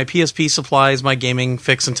usually my PSP supplies my gaming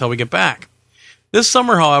fix until we get back. This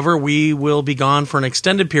summer, however, we will be gone for an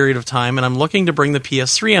extended period of time, and I'm looking to bring the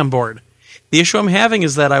PS3 on board. The issue I'm having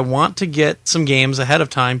is that I want to get some games ahead of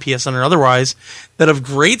time, PSN or otherwise, that have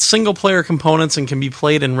great single-player components and can be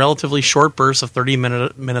played in relatively short bursts of 30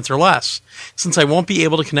 minutes or less, since I won't be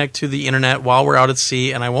able to connect to the internet while we're out at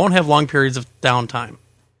sea, and I won't have long periods of downtime.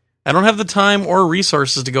 I don't have the time or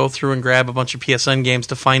resources to go through and grab a bunch of PSN games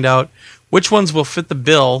to find out which ones will fit the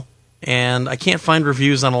bill, and I can't find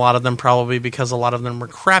reviews on a lot of them probably because a lot of them were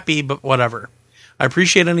crappy, but whatever. I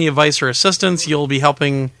appreciate any advice or assistance. You'll be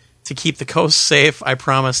helping to keep the coast safe, I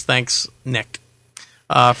promise. Thanks, Nick.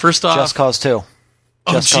 First off... Just Cause 2.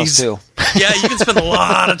 Just Cause 2. Yeah, you can spend a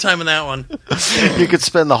lot of time on that one. You could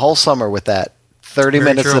spend the whole summer with that. 30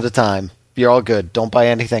 Very minutes true. at a time. You're all good. Don't buy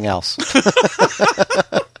anything else.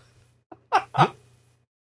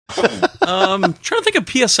 Trying to think of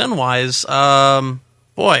PSN-wise.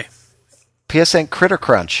 Boy. PSN Critter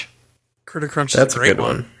Crunch. Critter Crunch That's is a great good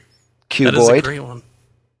one. That Cuboid. is a great one.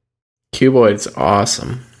 Cuboid's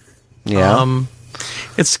awesome. Yeah.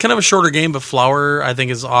 It's kind of a shorter game, but Flower, I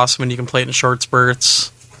think, is awesome, and you can play it in short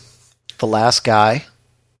spurts. The Last Guy.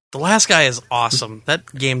 The Last Guy is awesome.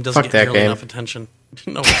 That game doesn't Fuck get that nearly game. enough attention.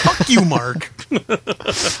 No, fuck you, Mark.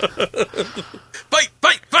 Fight!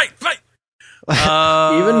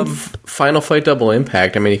 Even Final Fight Double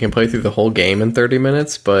Impact, I mean, you can play through the whole game in 30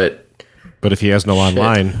 minutes, but... But if he has no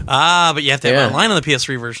online, But you have to have Yeah. online on the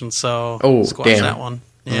PS3 version, so squash damn. that one.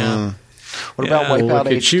 Yeah. What about Yeah. Wipeout Look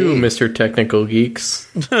at HD? you, Mr. Technical Geeks.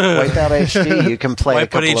 Wipeout HD. You can play a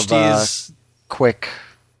Wipeout couple HD's of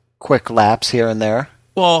quick laps here and there.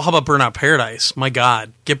 Well, how about Burnout Paradise? My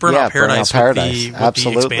God. Get Burnout Yeah, Paradise, Burnout Paradise. with the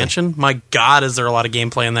Absolutely. expansion. My God, is there a lot of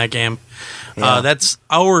gameplay in that game. That's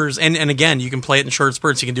hours. And again, you can play it in short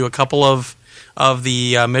spurts. You can do a couple of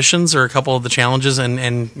the missions or a couple of the challenges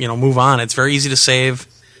and move on. It's very easy to save,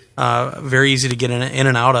 very easy to get in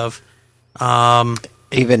and out of.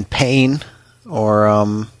 Even Pain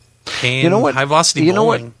or... Pain, you know what? high velocity you know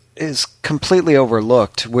what bowling. is completely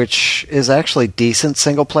overlooked, which is actually decent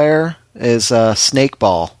single player, is Snake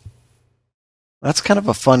Ball. That's kind of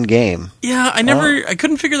a fun game. Yeah, I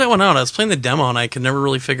couldn't figure that one out. I was playing the demo and I could never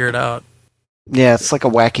really figure it out. Yeah, it's like a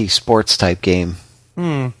wacky sports type game.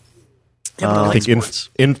 Yeah, but I I like think sports.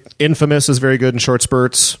 Infamous is very good in short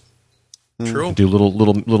spurts. True. Do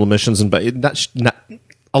little missions, but not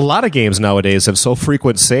a lot of games nowadays have so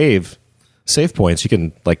frequent save points. You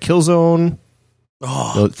can like Killzone.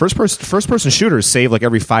 First person shooters save like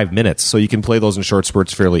every 5 minutes, so you can play those in short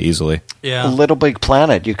spurts fairly easily. Yeah. Little Big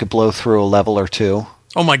Planet, you could blow through a level or two.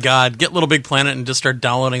 Oh my God, get Little Big Planet and just start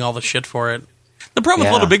downloading all the shit for it. The problem with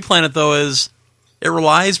Yeah. Little Big Planet, though, is it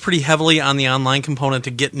relies pretty heavily on the online component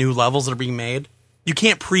to get new levels that are being made. You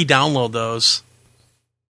can't pre-download those.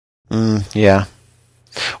 Yeah.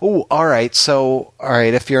 Oh, all right. So,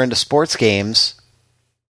 if you're into sports games,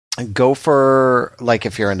 go for, like,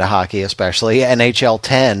 if you're into hockey especially, NHL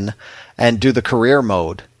 10, and do the career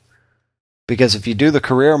mode. Because if you do the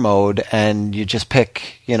career mode and you just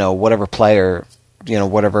pick, whatever player,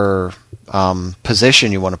 whatever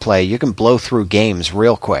position you want to play, you can blow through games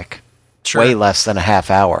real quick. Sure. Way less than a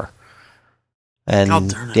half hour. And, God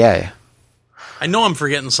darn it. yeah. I know I'm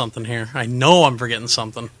forgetting something here.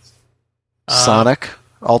 Sonic,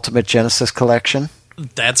 Ultimate Genesis Collection.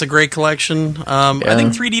 That's a great collection. I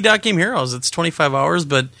think 3D Dot Game Heroes, it's 25 hours,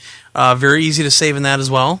 but very easy to save in that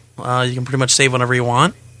as well. You can pretty much save whenever you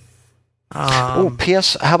want. How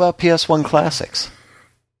about PS1 classics?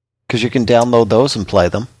 Because you can download those and play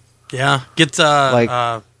them. Yeah, but you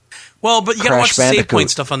gotta watch the save point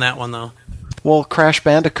stuff on that one though. Well, Crash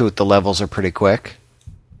Bandicoot, the levels are pretty quick.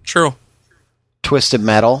 True. Twisted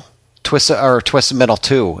Metal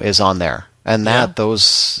 2 is on there, and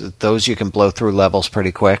those you can blow through levels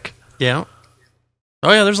pretty quick. Yeah.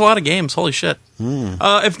 Oh yeah, there's a lot of games. Holy shit.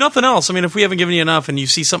 If nothing else, I mean, if we haven't given you enough and you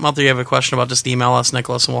see something out there you have a question about, just email us,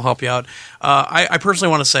 Nicholas, and we'll help you out. I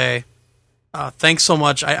personally want to say thanks so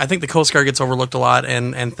much. I think the Coast Guard gets overlooked a lot,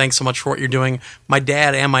 and thanks so much for what you're doing. My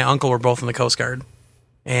dad and my uncle were both in the Coast Guard,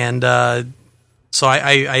 and so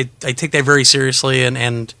I take that very seriously,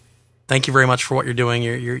 and thank you very much for what you're doing.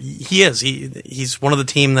 He's one of the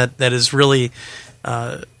team that is really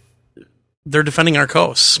they're defending our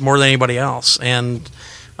coasts more than anybody else, and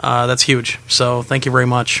that's huge. So thank you very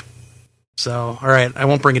much. So all right, I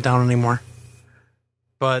won't bring it down anymore.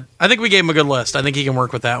 But I think we gave him a good list. I think he can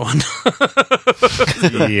work with that one.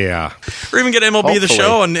 Yeah. Or even get MLB The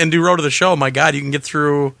Show and do Road to the Show. My God, you can get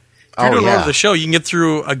through... If you're doing Road to the Show, you can get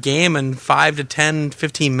through a game in 5 to 10,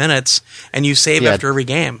 15 minutes, and you save after every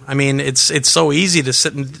game. I mean, it's so easy to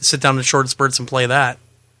sit down in short spurts and play that.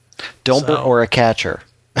 Or a catcher.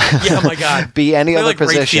 Yeah, my God. Be any play other like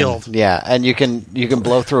position. Right field. Yeah, and you can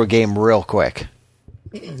blow through a game real quick.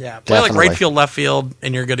 Yeah, play like right field, left field,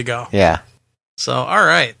 and you're good to go. Yeah. So, all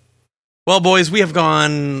right. Well, boys, we have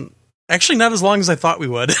gone actually not as long as I thought we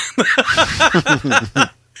would.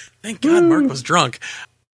 Thank God Mark was drunk.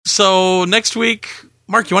 So, next week,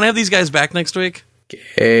 Mark, you want to have these guys back next week?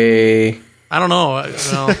 Okay. I don't know.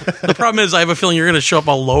 Well, the problem is I have a feeling you're going to show up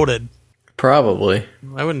all loaded. Probably.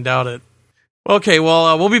 I wouldn't doubt it. Okay,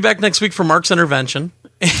 well, we'll be back next week for Mark's intervention.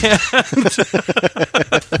 And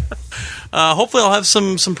hopefully I'll have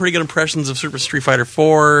some pretty good impressions of Super Street Fighter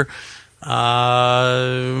 4.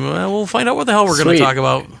 We'll find out what the hell we're going to talk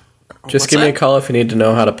about. Just give me a call if you need to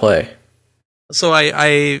know how to play. So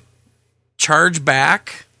I charge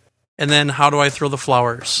back, and then how do I throw the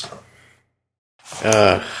flowers? What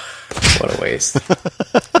a waste.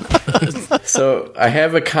 So I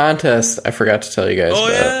have a contest I forgot to tell you guys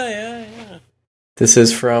about. Yeah. This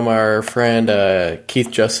is from our friend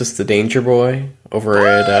Keith Justice, the Danger Boy, over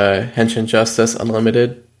at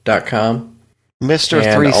henshinjusticeunlimited.com. Mr.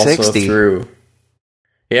 And 360. also through...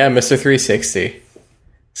 Yeah, Mr. 360.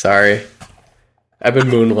 Sorry. I've been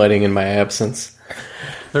moonlighting in my absence.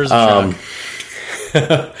 There's a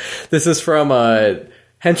This is from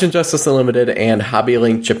Henshin Justice Unlimited and Hobby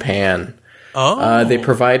Link Japan. Oh. They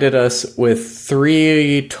provided us with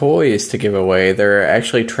 3 toys to give away. They're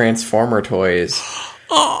actually Transformer toys.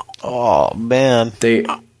 Oh, man.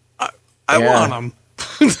 I want them.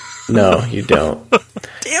 No, you don't.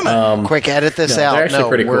 Damn it. Quick, edit this out. They're actually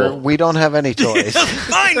pretty cool. We don't have any toys.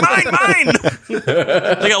 Mine!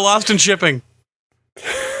 They got lost in shipping.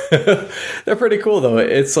 They're pretty cool, though.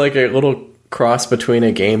 It's like a little cross between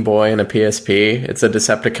a Game Boy and a PSP. It's a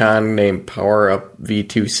Decepticon named Power Up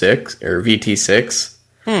V26 or VT6.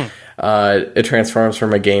 It transforms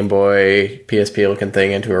from a Game Boy PSP looking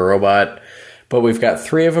thing into a robot. But we've got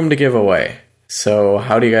 3 of them to give away. So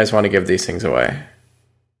how do you guys want to give these things away?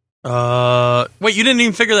 Wait, you didn't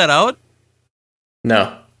even figure that out?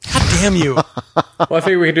 No. God damn you. Well, I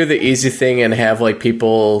figured we could do the easy thing and have like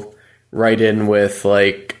people write in with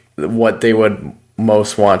like what they would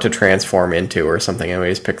most want to transform into or something, and we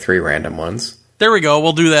just pick 3 random ones. There we go.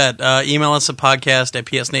 We'll do that. Email us at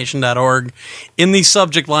podcast@psnation.org. In the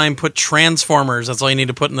subject line, put Transformers. That's all you need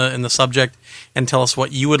to put in the subject, and tell us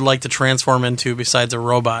what you would like to transform into besides a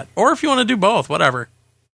robot. Or if you want to do both, whatever.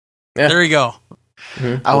 Yeah. There you go.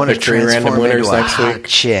 Mm-hmm. I want to pick 3 random transform winners into a next hot week.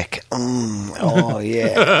 chick. Oh,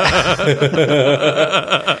 yeah.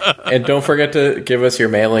 And don't forget to give us your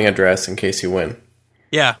mailing address in case you win.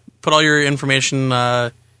 Yeah. Put all your information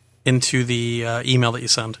into the email that you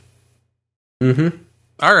send. Mm-hmm.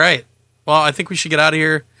 All right. Well, I think we should get out of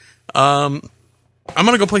here. I'm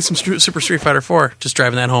going to go play some Super Street Fighter 4. Just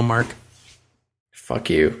driving that home, Mark.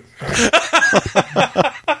 Fuck you.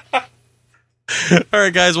 All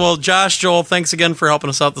right, guys. Well, Josh, Joel, thanks again for helping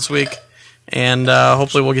us out this week. And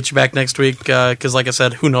hopefully we'll get you back next week because, like I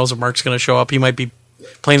said, who knows if Mark's going to show up. He might be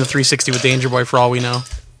playing the 360 with Danger Boy for all we know.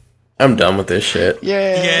 I'm done with this shit.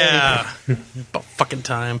 Yeah. About fucking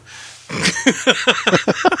time.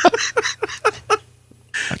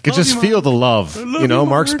 I could just feel the love. You know,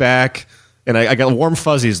 Mark's back, and I got warm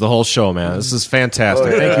fuzzies the whole show, man. This is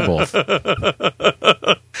fantastic. Thank you both.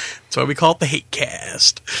 That's why we call it the Hate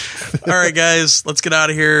Cast. All right, guys, let's get out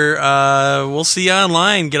of here. We'll see you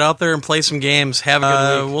online. Get out there and play some games. Have a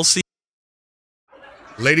good week. We'll see.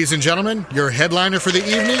 Ladies and gentlemen, your headliner for the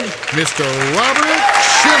evening, Mr. Robert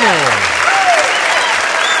Schimmel.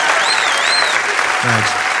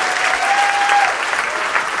 Thanks.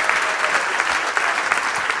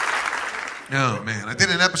 Oh, man. I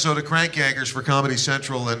did an episode of Crank Yankers for Comedy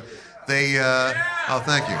Central, and they... oh,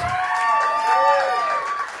 thank you.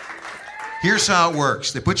 Here's how it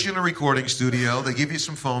works. They put you in a recording studio, they give you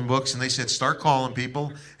some phone books, and they said, start calling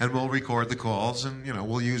people, and we'll record the calls, and,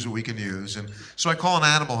 we'll use what we can use. And so I call an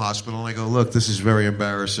animal hospital, and I go, look, this is very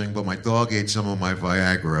embarrassing, but my dog ate some of my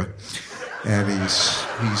Viagra, and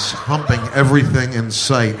he's humping everything in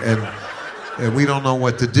sight, and we don't know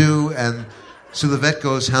what to do. And so the vet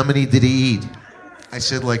goes, how many did he eat? I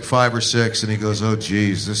said like 5 or 6, and he goes, oh,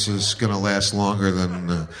 geez, this is going to last longer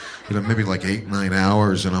than, maybe like 8, 9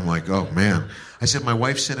 hours. And I'm like, oh, man. I said, my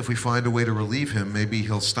wife said if we find a way to relieve him, maybe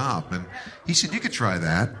he'll stop. And he said, you could try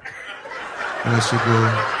that. And I said,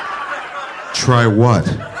 well, try what?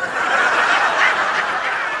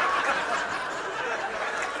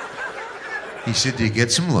 He said, do you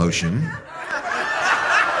get some lotion?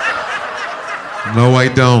 No, I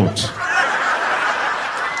don't.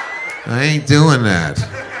 I ain't doing that.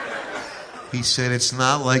 He said, it's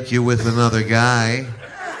not like you're with another guy.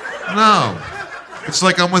 No. It's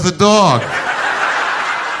like I'm with a dog.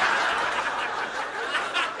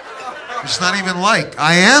 It's not even like.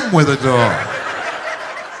 I am with a dog.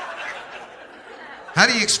 How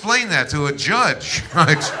do you explain that to a judge?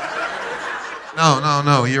 Right?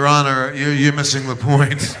 No, Your Honor, you're missing the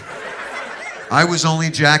point. I was only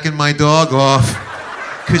jacking my dog off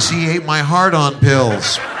because he ate my heart-on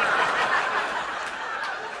pills.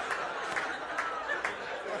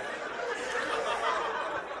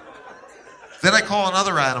 Then I call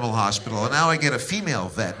another animal hospital, and now I get a female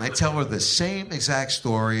vet, and I tell her the same exact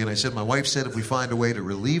story, and I said, my wife said if we find a way to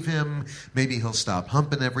relieve him, maybe he'll stop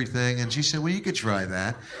humping everything, and she said, well, you could try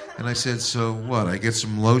that. And I said, so what, I get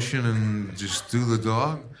some lotion and just do the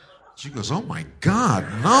dog? She goes, oh my God,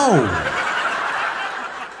 no!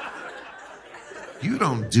 You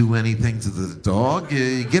don't do anything to the dog.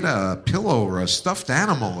 You get a pillow or a stuffed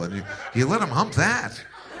animal, and you let him hump that.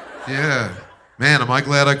 Yeah. Man, am I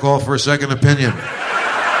glad I called for a second opinion.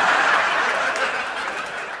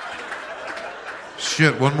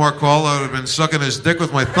 Shit, one more call, I would have been sucking his dick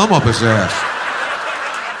with my thumb up his ass.